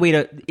crazy way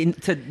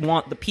to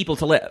want the people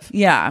to live.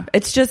 Yeah,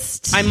 it's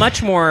just I'm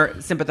much more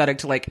sympathetic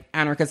to like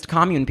anarchist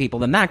commune people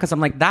than that because I'm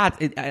like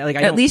that.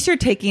 At least you're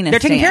taking they're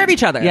taking care of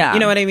each other. Yeah, you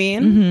know what I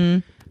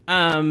mean.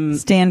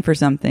 Stand for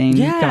something.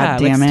 Yeah, God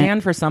damn like it.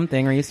 Stand for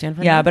something, or you stand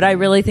for. Yeah, nothing. but I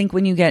really think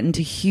when you get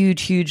into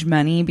huge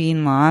money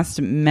being lost,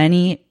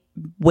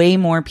 way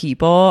more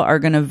people are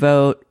going to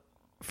vote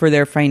for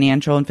their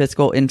financial and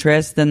fiscal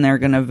interests than they're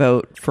going to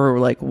vote for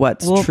like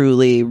what's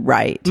truly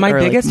right. My or,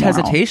 biggest like,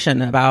 moral.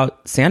 hesitation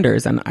about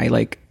Sanders, and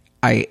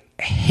I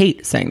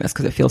hate saying this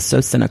because it feels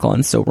so cynical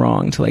and so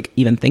wrong to like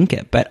even think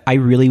it, but I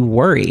really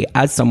worry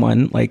as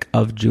someone like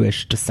of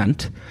Jewish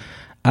descent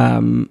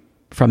from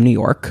New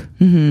York.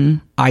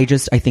 I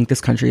think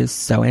this country is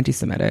so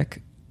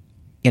anti-Semitic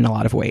in a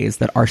lot of ways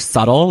that are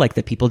subtle, like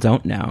that people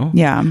don't know.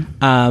 Yeah.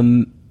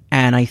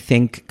 And I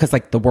think, because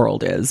like the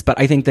world is, but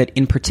I think that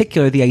in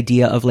particular, the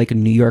idea of like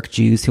New York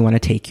Jews who want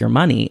to take your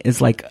money is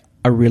like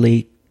a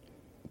really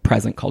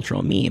present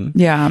cultural meme.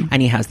 Yeah.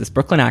 And he has this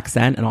Brooklyn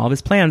accent and all of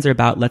his plans are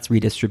about let's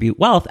redistribute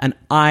wealth. And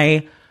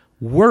I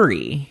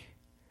worry,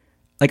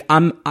 like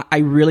I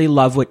really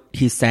love what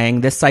he's saying.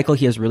 This cycle,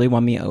 he has really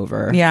won me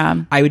over.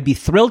 Yeah. I would be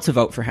thrilled to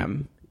vote for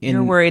him.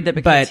 You're worried that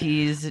because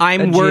he's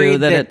I'm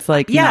worried that it's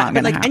like not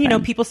but like happen. and you know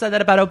people said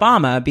that about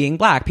Obama being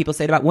black. People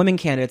say it about women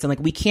candidates, and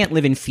like we can't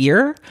live in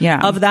fear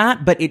of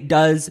that. But it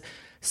does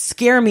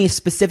scare me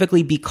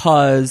specifically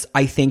because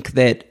I think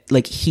that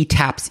like he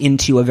taps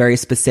into a very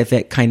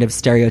specific kind of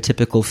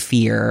stereotypical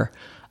fear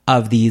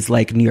of these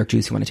like New York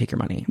Jews who want to take your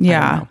money.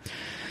 Yeah,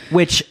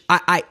 which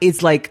I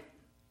is like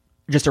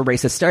just a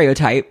racist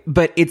stereotype,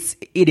 but it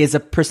is a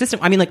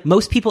persistent. I mean, like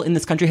most people in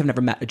this country have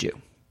never met a Jew.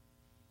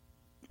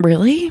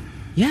 Really?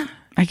 Yeah,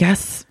 I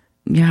guess.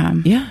 Yeah.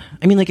 Yeah.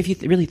 I mean, like, if you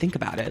really think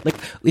about it, like,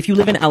 if you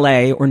live in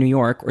LA or New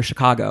York or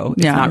Chicago,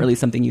 it's not really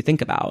something you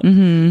think about.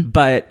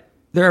 But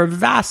there are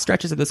vast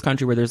stretches of this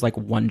country where there's like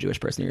one Jewish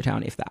person in your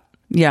town, if that.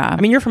 Yeah. I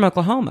mean, you're from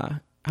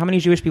Oklahoma. How many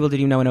Jewish people did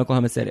you know in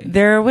Oklahoma City?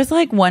 There was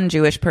like one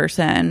Jewish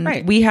person.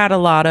 Right. We had a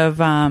lot of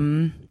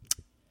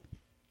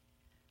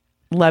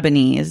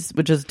Lebanese,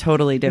 which is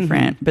totally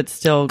different, but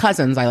still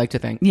cousins, I like to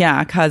think.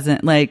 Yeah,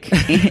 like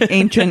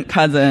ancient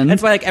cousins.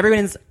 That's why like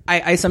everyone's.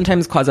 I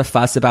sometimes cause a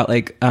fuss about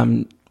like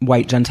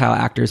white Gentile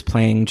actors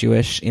playing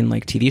Jewish in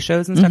like TV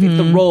shows and stuff. If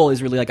the role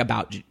is really like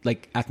about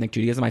like ethnic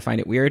Judaism, I find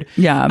it weird.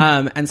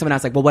 Yeah. And someone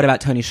asked like, well, what about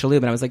Tony Shalhoub?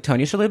 And I was like,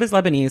 Tony Shalhoub is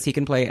Lebanese. He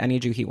can play any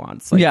Jew he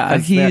wants. Like, yeah,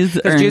 because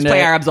Jews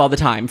play Arabs all the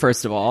time.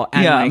 First of all,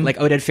 and like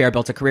Oded Fehr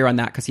built a career on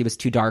that because he was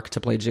too dark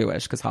to play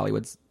Jewish because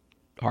Hollywood's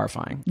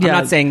horrifying. I'm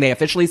not saying they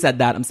officially said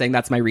that. I'm saying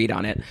that's my read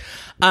on it.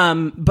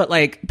 But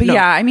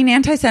yeah, I mean,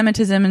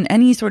 anti-Semitism and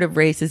any sort of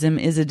racism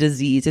is a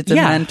disease. It's a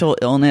mental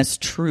illness,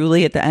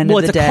 truly, at the end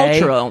of the day. Well, it's a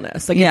cultural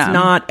illness. Like, it's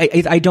not,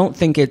 I don't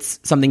think it's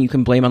something you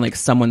can blame on like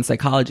someone's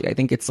psychology. I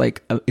think it's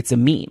like, it's a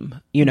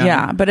meme, you know?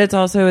 Yeah, but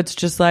it's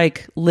just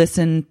like,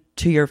 listen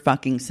to your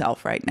fucking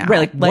self right now. Right,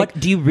 like what,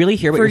 do you really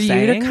hear what you're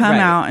saying? For you to come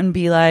out and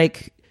be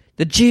like,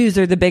 the Jews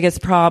are the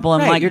biggest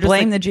problem. Like, you're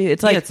blame the Jews.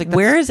 It's like,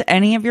 where is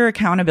any of your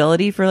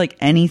accountability for like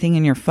anything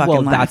in your fucking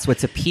life? Well, that's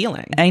what's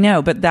appealing. I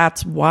know, but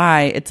that's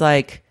why it's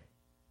like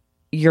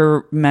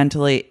you're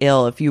mentally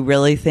ill if you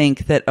really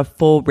think that a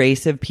full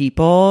race of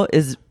people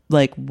is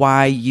like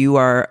why you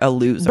are a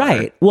loser.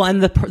 Right. Well,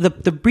 and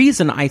the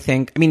reason I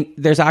think, I mean,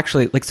 there's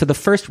actually like, so the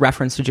first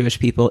reference to Jewish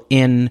people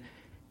in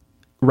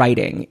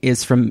writing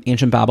is from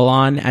ancient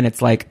Babylon, and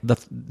it's like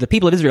the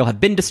people of Israel have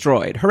been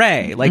destroyed.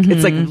 Hooray! Like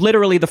it's like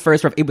literally the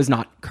first. It was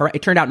not correct.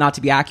 It turned out not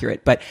to be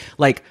accurate, but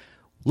like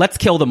let's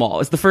kill them all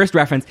is the first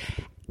reference.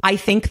 I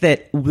think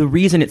that the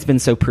reason it's been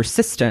so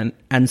persistent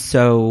and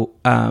so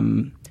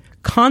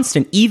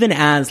constant, even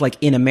as like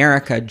in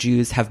America,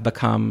 Jews have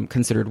become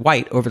considered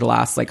white over the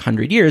last like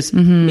 100 years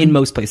in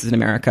most places in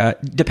America,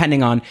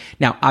 depending on,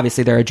 now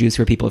obviously there are Jews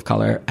who are people of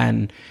color,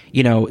 and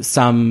you know,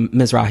 some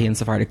Mizrahi and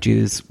Sephardic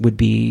Jews would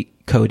be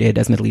coded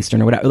as Middle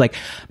Eastern or whatever. Like,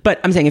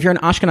 but I'm saying if you're an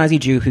Ashkenazi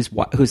Jew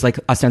who's like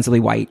ostensibly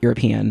white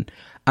European,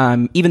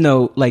 even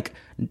though like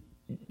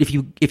if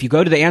you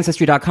go to the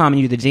ancestry.com and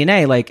you do the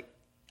DNA, like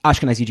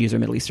Ashkenazi Jews are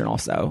Middle Eastern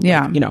also.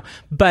 Yeah. Like, you know,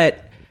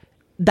 but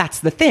that's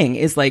the thing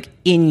is like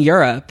in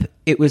Europe,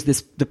 it was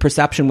the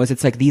perception was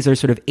it's like these are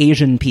sort of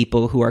Asian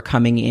people who are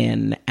coming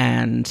in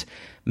and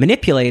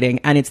manipulating.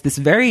 And it's this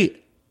very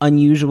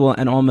unusual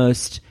and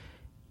almost,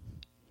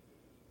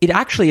 it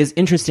actually is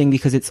interesting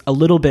because it's a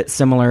little bit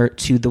similar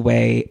to the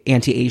way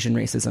anti-Asian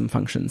racism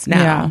functions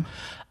now.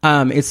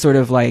 Yeah. It's sort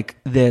of like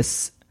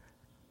this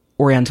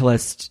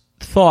Orientalist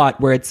thought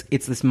where it's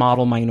this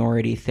model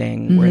minority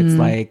thing where it's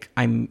like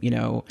I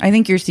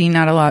think you're seeing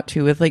that a lot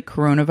too with like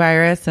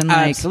coronavirus and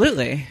like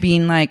absolutely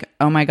being like,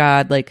 oh my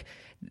god, like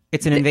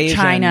it's an invasion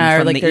China or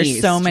from like the there's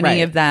East, so many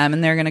right. of them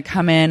and they're gonna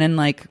come in and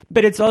like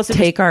but it's also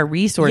take our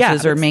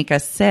resources or make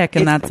us sick,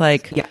 and that's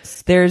like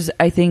yes. There's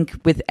I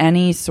think with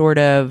any sort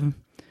of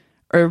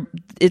or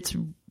it's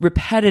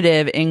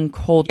repetitive in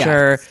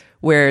culture. Yes.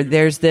 Where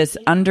there's this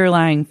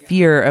underlying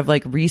fear of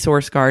like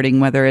resource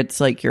guarding, whether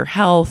it's like your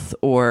health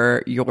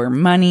or your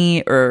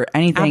money or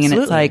anything. Absolutely.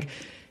 And it's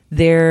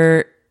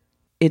like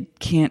it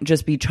can't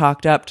just be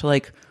chalked up to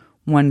like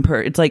one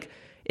it's like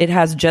it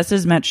has just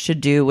as much to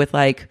do with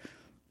like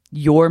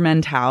your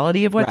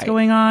mentality of what's right.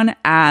 going on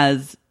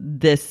as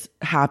this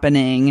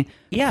happening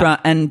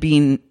and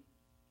being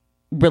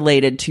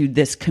related to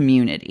this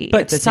community.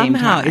 But at the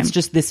somehow same time. it's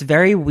just this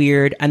very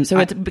weird, and so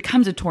it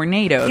becomes a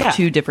tornado of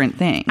two different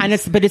things. And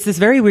it's this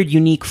very weird,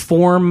 unique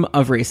form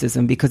of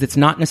racism because it's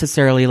not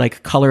necessarily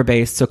like color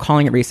based. So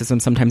calling it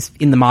racism sometimes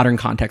in the modern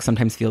context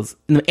sometimes feels,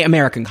 in the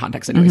American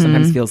context anyway,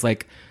 sometimes feels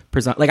like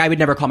like I would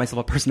never call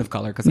myself a person of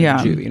color because I'm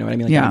a Jew. You know what I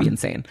mean? Like that would be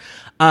insane.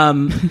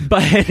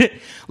 But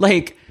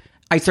like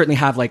I certainly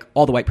have like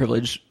all the white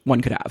privilege one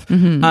could have.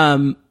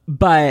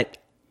 But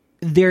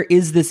there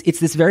is it's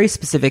this very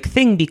specific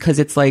thing because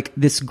it's like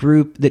this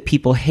group that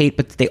people hate,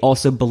 but they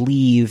also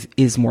believe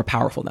is more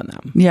powerful than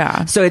them.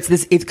 Yeah. So it's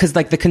because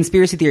like the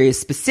conspiracy theory is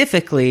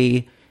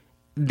specifically,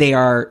 they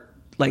are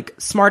like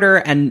smarter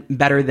and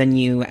better than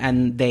you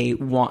and they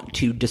want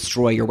to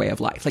destroy your way of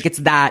life. Like it's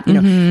that, you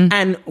know,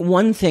 and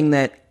one thing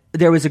that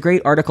there was a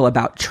great article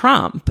about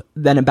Trump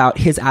then about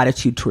his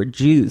attitude toward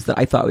Jews that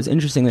I thought was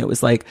interesting. That it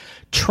was like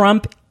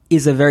Trump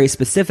is a very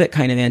specific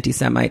kind of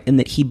anti-Semite in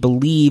that he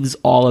believes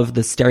all of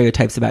the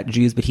stereotypes about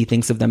Jews, but he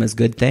thinks of them as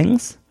good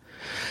things.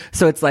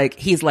 So it's like,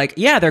 he's like,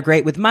 yeah, they're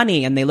great with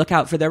money and they look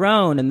out for their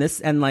own and this,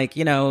 and like,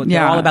 you know,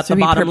 they're all about so the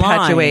bottom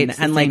line. The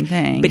and like, same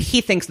thing. but he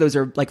thinks those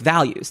are like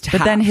values to But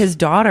have. then his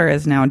daughter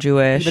is now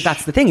Jewish. But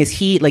that's the thing is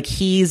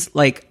he's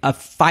like a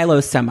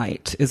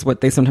philo-Semite is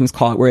what they sometimes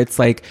call it, where it's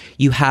like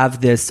you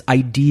have this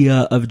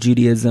idea of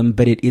Judaism,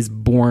 but it is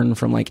born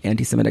from like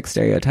anti-Semitic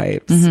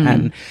stereotypes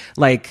and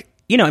like,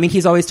 you know, I mean,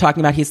 he's always talking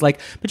about, he's like,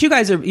 but you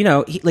guys are, you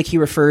know, he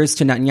refers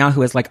to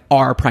Netanyahu as like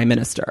our prime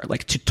minister,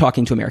 like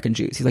talking to American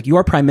Jews. He's like,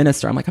 your prime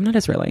minister. I'm like, I'm not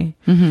Israeli,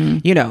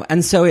 you know?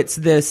 And so it's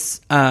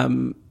this,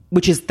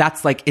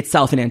 that's like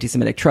itself an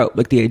anti-Semitic trope,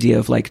 like the idea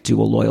of like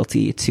dual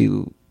loyalty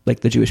to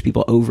like the Jewish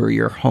people over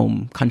your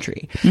home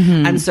country.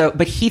 And so,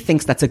 but he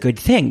thinks that's a good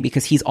thing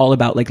because he's all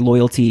about like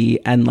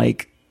loyalty and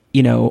like,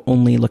 you know,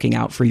 only looking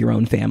out for your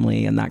own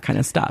family and that kind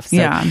of stuff.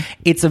 So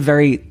it's a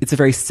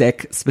very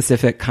sick,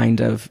 specific kind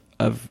of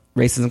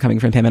racism coming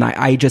from him. And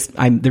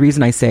I'm the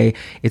reason I say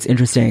it's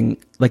interesting,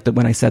 like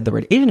when I said the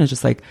word Asian is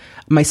just like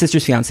my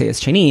sister's fiance is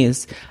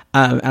Chinese.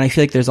 And I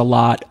feel like there's a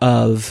lot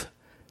of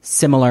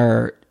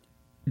similar,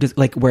 just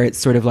like where it's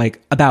sort of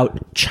like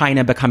about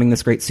China becoming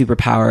this great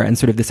superpower and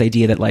sort of this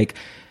idea that like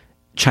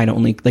China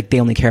only, like they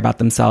only care about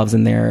themselves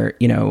and they're,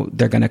 you know,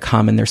 they're going to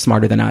come and they're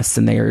smarter than us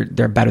and they're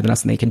better than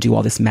us and they can do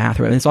all this math.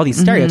 And it's all these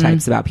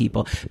stereotypes about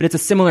people, but it's a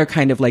similar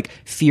kind of like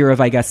fear of,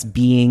 I guess,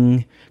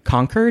 being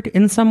conquered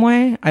in some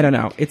way. I don't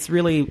know. It's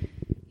really,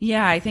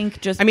 yeah, I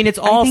think it's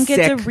all sick,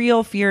 it's a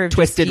real fear of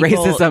twisted just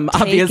racism,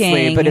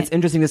 obviously, but it's taking,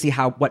 interesting to see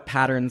what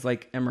patterns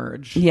like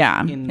emerge.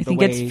 Yeah, I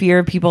think it's fear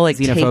of people like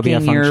taking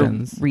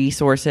functions. Your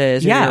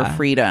resources or your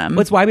freedom.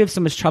 That's why we have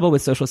so much trouble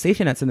with social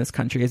safety nets in this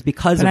country is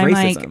because of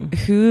racism. Like,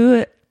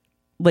 who,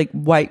 like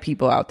white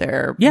people out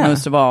there,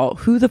 most of all,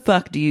 who the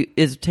fuck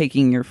is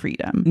taking your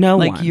freedom? No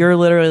like, one. You're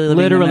literally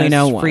living the most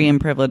no one. free and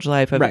privileged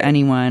life of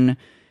anyone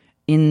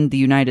in the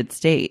United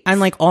States, and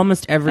like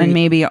almost every, and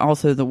maybe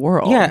also the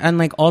world. Yeah, and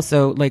like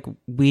also like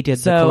we did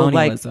the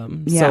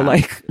colonialism, so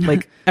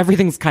like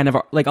everything's kind of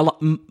like a lot.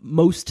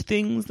 Most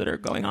things that are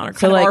going on are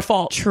kind of our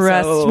fault.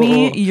 Trust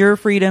me, your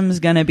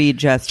freedom's gonna be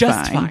just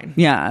fine.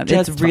 Yeah,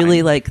 just it's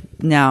really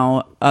like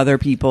now other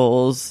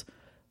people's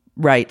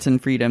rights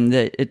and freedom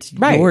that it's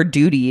your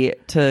duty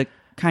to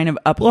kind of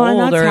uphold.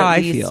 Well, and that's or how at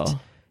I least,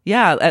 feel.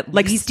 Yeah, at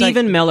Like least,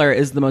 Stephen Miller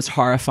is the most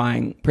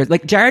horrifying person.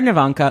 Like Jared and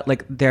Ivanka,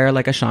 like they're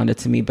like a Shonda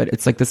to me, but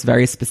it's like this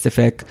very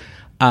specific,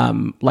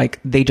 like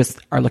they just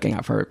are looking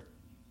out for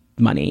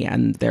money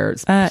and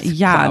there's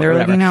they're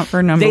looking out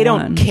for number one. They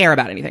don't one. care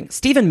about anything.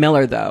 Stephen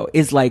Miller though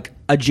is like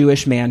a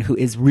Jewish man who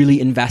is really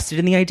invested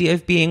in the idea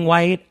of being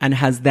white and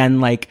has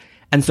then like,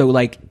 and so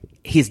like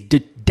he's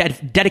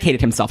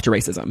dedicated himself to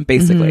racism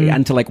basically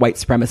and to like white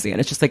supremacy. And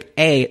it's just like,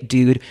 A,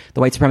 dude,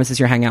 the white supremacists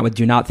you're hanging out with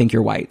do not think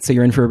you're white, so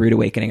you're in for a rude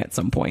awakening at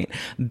some point.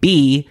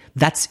 B,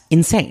 that's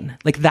insane.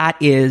 Like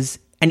that is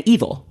an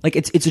evil. Like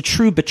it's a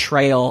true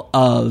betrayal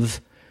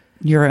of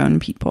your own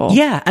people.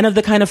 Yeah, and of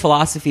the kind of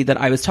philosophy that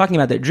I was talking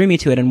about that drew me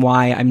to it, and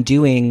why I'm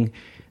doing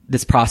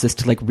this process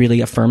to like really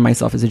affirm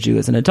myself as a Jew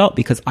as an adult,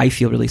 because I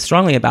feel really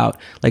strongly about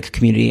like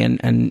community and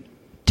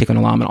Tikkun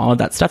Olam and all of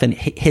that stuff. And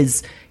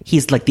he's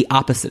like the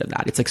opposite of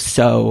that. It's like,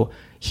 so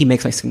he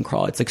makes my skin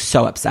crawl. It's like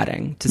so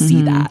upsetting to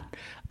see that.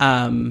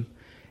 And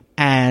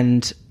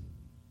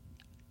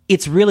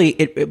it's really,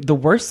 the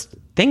worst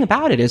thing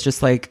about it is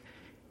just like,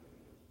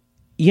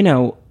 you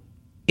know,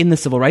 in the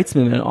civil rights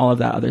movement and all of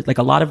that other, like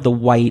a lot of the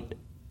white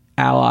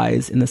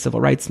allies in the civil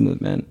rights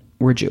movement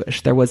were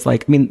Jewish. There was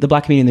like, I mean, the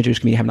Black community and the Jewish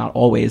community have not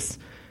always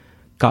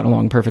gotten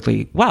along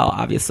perfectly well,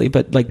 obviously,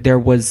 but like there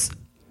was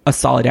a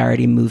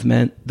solidarity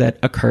movement that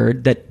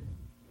occurred that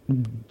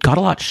got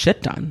a lot of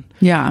shit done.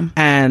 Yeah.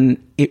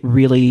 And it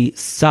really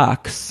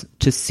sucks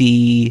to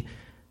see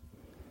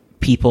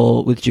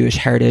people with Jewish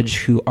heritage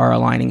who are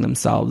aligning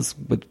themselves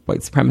with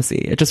white supremacy.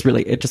 It just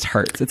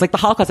hurts. It's like the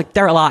Holocaust, like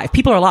they're alive.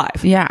 People are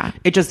alive. Yeah.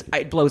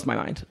 It blows my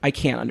mind. I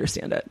can't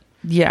understand it.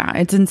 Yeah.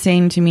 It's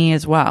insane to me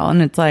as well.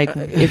 And it's like,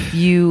 if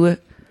you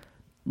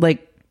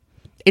like,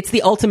 it's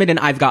the ultimate in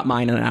I've got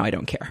mine and now I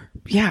don't care.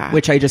 Yeah.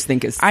 Which I just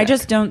think is sick. I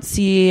just don't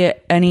see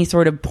any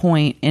sort of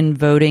point in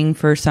voting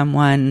for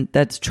someone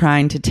that's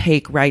trying to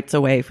take rights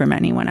away from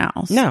anyone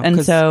else. No.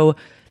 And so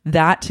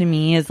that to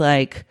me is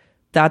like,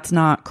 that's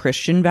not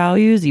Christian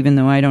values, even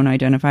though I don't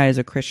identify as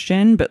a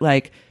Christian, but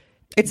like,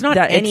 it's not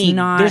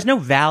there's no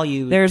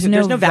value. There's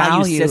no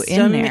value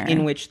system in there.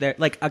 In which they're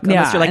like,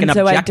 unless you're like an objectivist.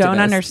 So I don't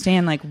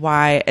understand like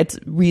why it's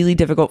really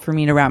difficult for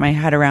me to wrap my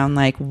head around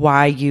like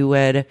why you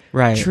would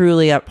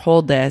truly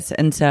uphold this.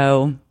 And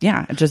so,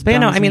 yeah, it just, but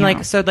I mean,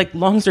 like, so like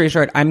long story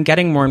short, I'm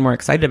getting more and more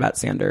excited about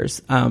Sanders.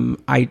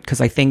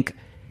 Cause I think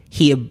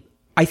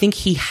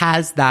he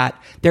has that,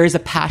 there is a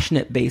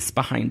passionate base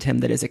behind him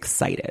that is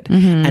excited,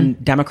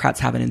 and Democrats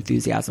have an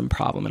enthusiasm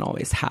problem and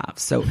always have.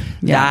 So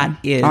that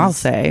is, I'll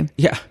say.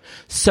 Yeah.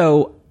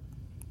 So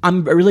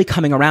I'm really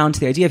coming around to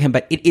the idea of him,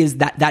 but it is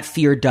that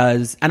fear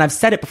does, and I've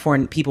said it before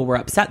and people were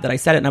upset that I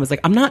said it, and I was like,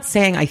 I'm not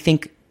saying I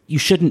think you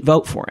shouldn't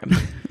vote for him.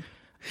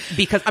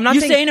 Because I'm not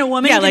saying a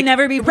woman can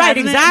never be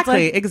president.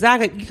 Right,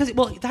 exactly. Because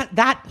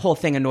that whole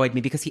thing annoyed me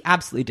because he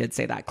absolutely did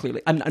say that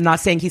clearly. I'm not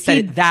saying he said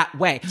it that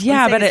way.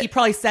 Yeah, but he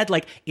probably said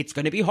like it's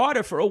going to be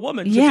harder for a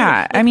woman. To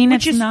yeah, do it. I mean,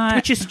 which is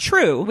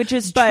true.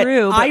 But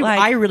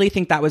I really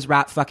think that was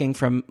rat fucking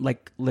from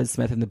like Liz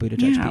Smith and the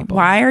Buttigieg people.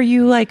 Why are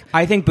you like?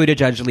 I think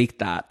Buttigieg leaked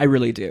that. I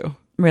really do.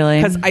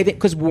 Really?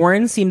 Because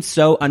Warren seemed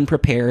so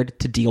unprepared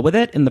to deal with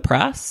it in the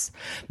press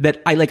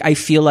that I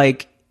feel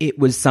like it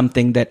was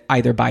something that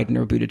either Biden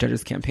or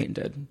Buttigieg's campaign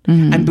did.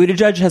 And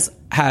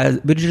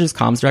Buttigieg's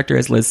comms director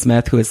is Liz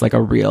Smith, who is like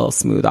a real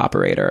smooth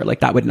operator.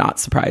 Like that would not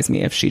surprise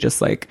me if she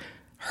just like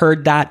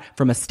heard that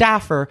from a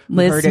staffer.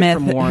 Liz heard Smith, it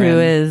from Warren. who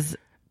is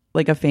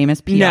like a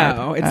famous PR.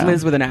 No, it's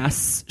Liz with an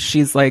S.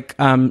 She's like,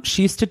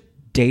 she used to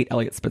date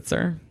Elliot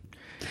Spitzer.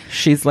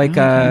 She's like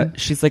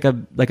she's like a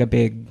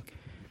big,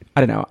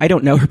 I don't know. I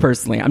don't know her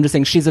personally. I'm just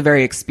saying she's a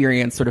very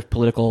experienced sort of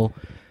political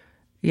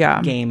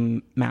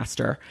game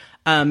master.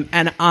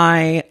 And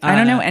I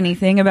don't know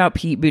anything about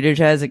Pete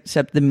Buttigieg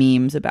except the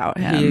memes about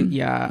him.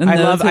 I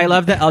love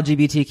the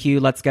LGBTQ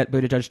let's get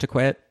Buttigieg to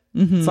quit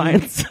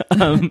science.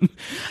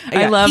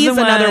 I love he's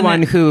the another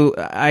one who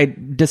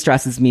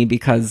distresses me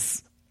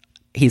because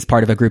he's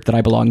part of a group that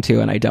I belong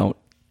to and I don't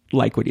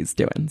like what he's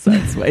doing. So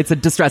it's a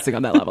distressing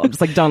on that level. I'm just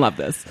like, don't love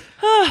this.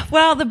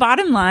 Well, the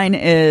bottom line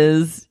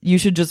is you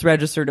should just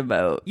register to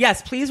vote.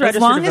 Yes, please register to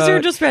vote. As long as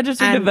you're just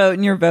registered to vote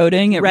and you're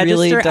voting, it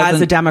really doesn't...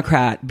 as a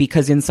Democrat,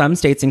 because in some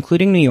states,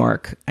 including New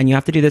York, and you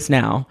have to do this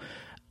now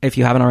if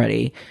you haven't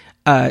already,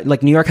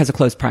 like New York has a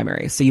closed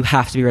primary, so you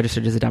have to be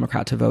registered as a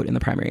Democrat to vote in the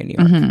primary in New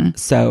York.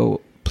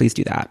 So please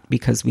do that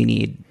because we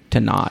need to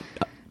not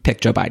pick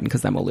Joe Biden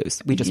because then we'll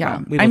lose. We just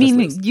won't.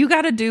 You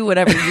got to do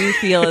whatever you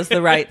feel is the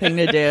right thing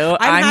to do.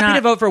 I'm happy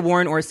to vote for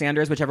Warren or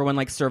Sanders, whichever one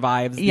like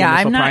survives the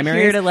initial I'm not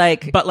primaries. Here to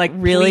but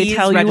really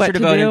tell you what to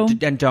do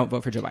and don't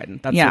vote for Joe Biden.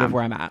 That's sort of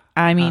where I'm at.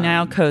 I mean,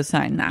 I'll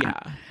co-sign that.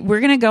 Yeah. We're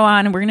gonna go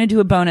on and we're gonna do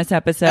a bonus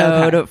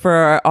episode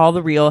for all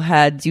the real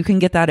heads. You can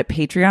get that at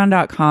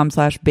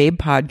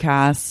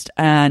patreon.com/babepodcast.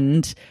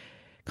 And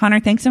Connor,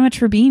 thanks so much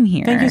for being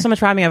here. Thank you so much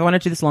for having me. I've wanted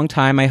to do this a long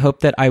time. I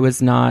hope that I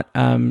was not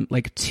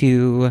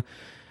too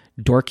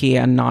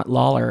dorky and not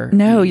Lawler.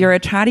 No, you're a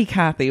chatty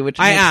Cathy, which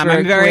I makes am. for a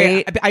I'm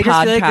very. great I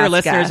just feel like your podcast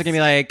listeners guest. are gonna be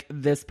like,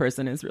 this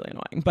person is really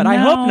annoying, but I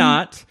hope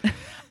not.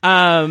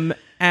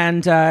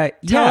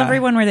 Tell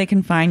everyone where they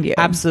can find you.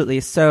 Absolutely.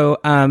 So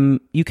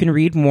you can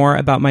read more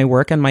about my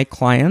work and my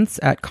clients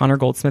at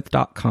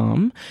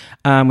connorgoldsmith.com,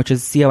 which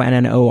is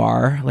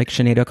CONNOR, like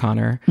Sinead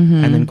O'Connor,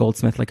 and then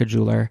Goldsmith, like a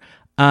jeweler.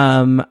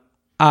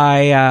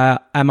 I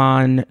am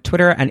on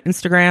Twitter and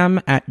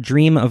Instagram at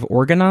Dream of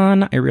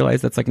Organon. I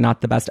realize that's like not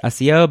the best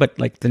SEO, but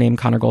like the name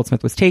Connor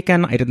Goldsmith was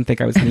taken. I didn't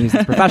think I was going to use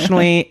it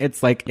professionally.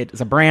 It's like,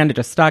 it's a brand. It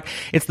just stuck.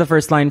 It's the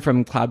first line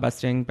from Cloud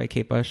Busting by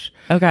Kate Bush.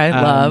 Okay,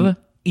 love.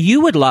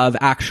 You would love,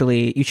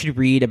 actually, you should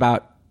read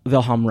about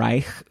Wilhelm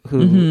Reich,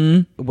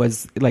 who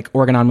was like,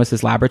 Organon was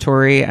his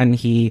laboratory, and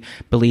he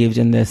believed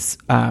in this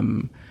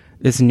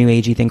this new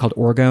agey thing called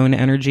orgone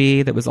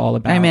energy that was all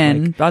about. I'm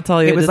in. Like, That's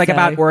all you. It was like say.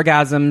 about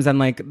orgasms and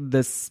like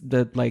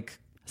the like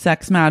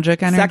sex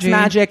magic energy. Sex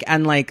magic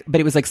and like, but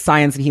it was like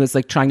science, and he was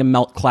like trying to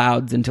melt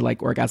clouds into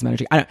like orgasm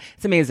energy. I don't know.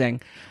 It's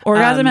amazing.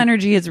 Orgasm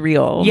energy is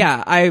real.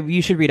 Yeah,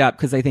 you should read up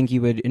because I think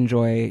you would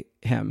enjoy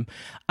him.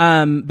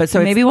 But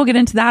so maybe we'll get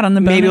into that on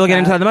the bonus. Maybe we'll get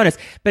into that on the bonus.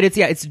 But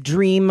it's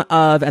Dream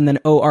of and then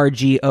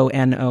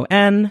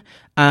ORGONON.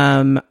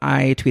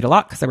 I tweet a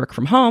lot because I work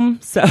from home,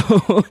 so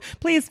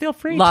please feel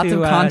free Lots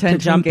of content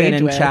to jump in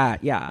and with.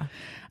 chat. Yeah.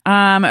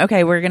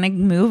 Okay, we're gonna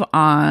move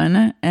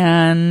on,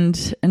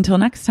 and until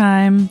next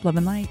time, love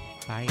and light.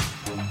 Bye.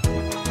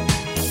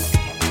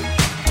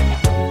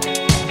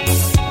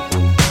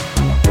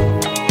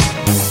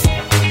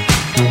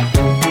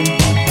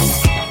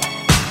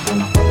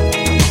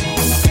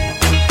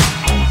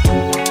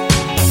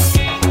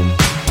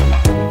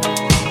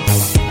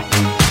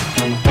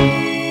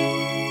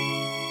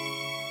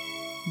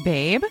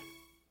 Babe?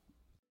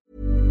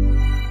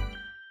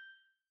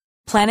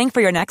 Planning for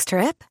your next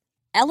trip?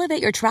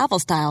 Elevate your travel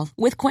style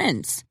with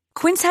Quince.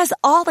 Quince has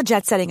all the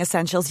jet-setting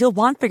essentials you'll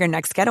want for your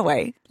next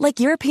getaway, like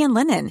European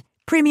linen,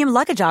 premium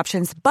luggage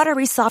options,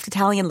 buttery soft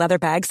Italian leather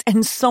bags,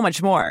 and so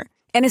much more.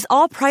 And is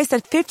all priced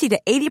at 50 to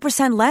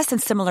 80% less than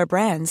similar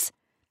brands.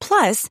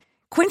 Plus,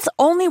 Quince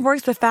only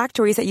works with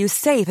factories that use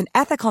safe and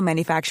ethical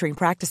manufacturing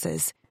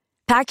practices.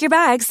 Pack your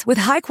bags with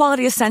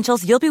high-quality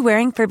essentials you'll be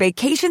wearing for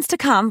vacations to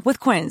come with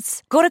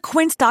Quince. Go to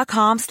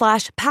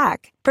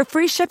quince.com/pack for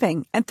free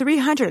shipping and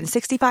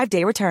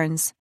 365-day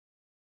returns.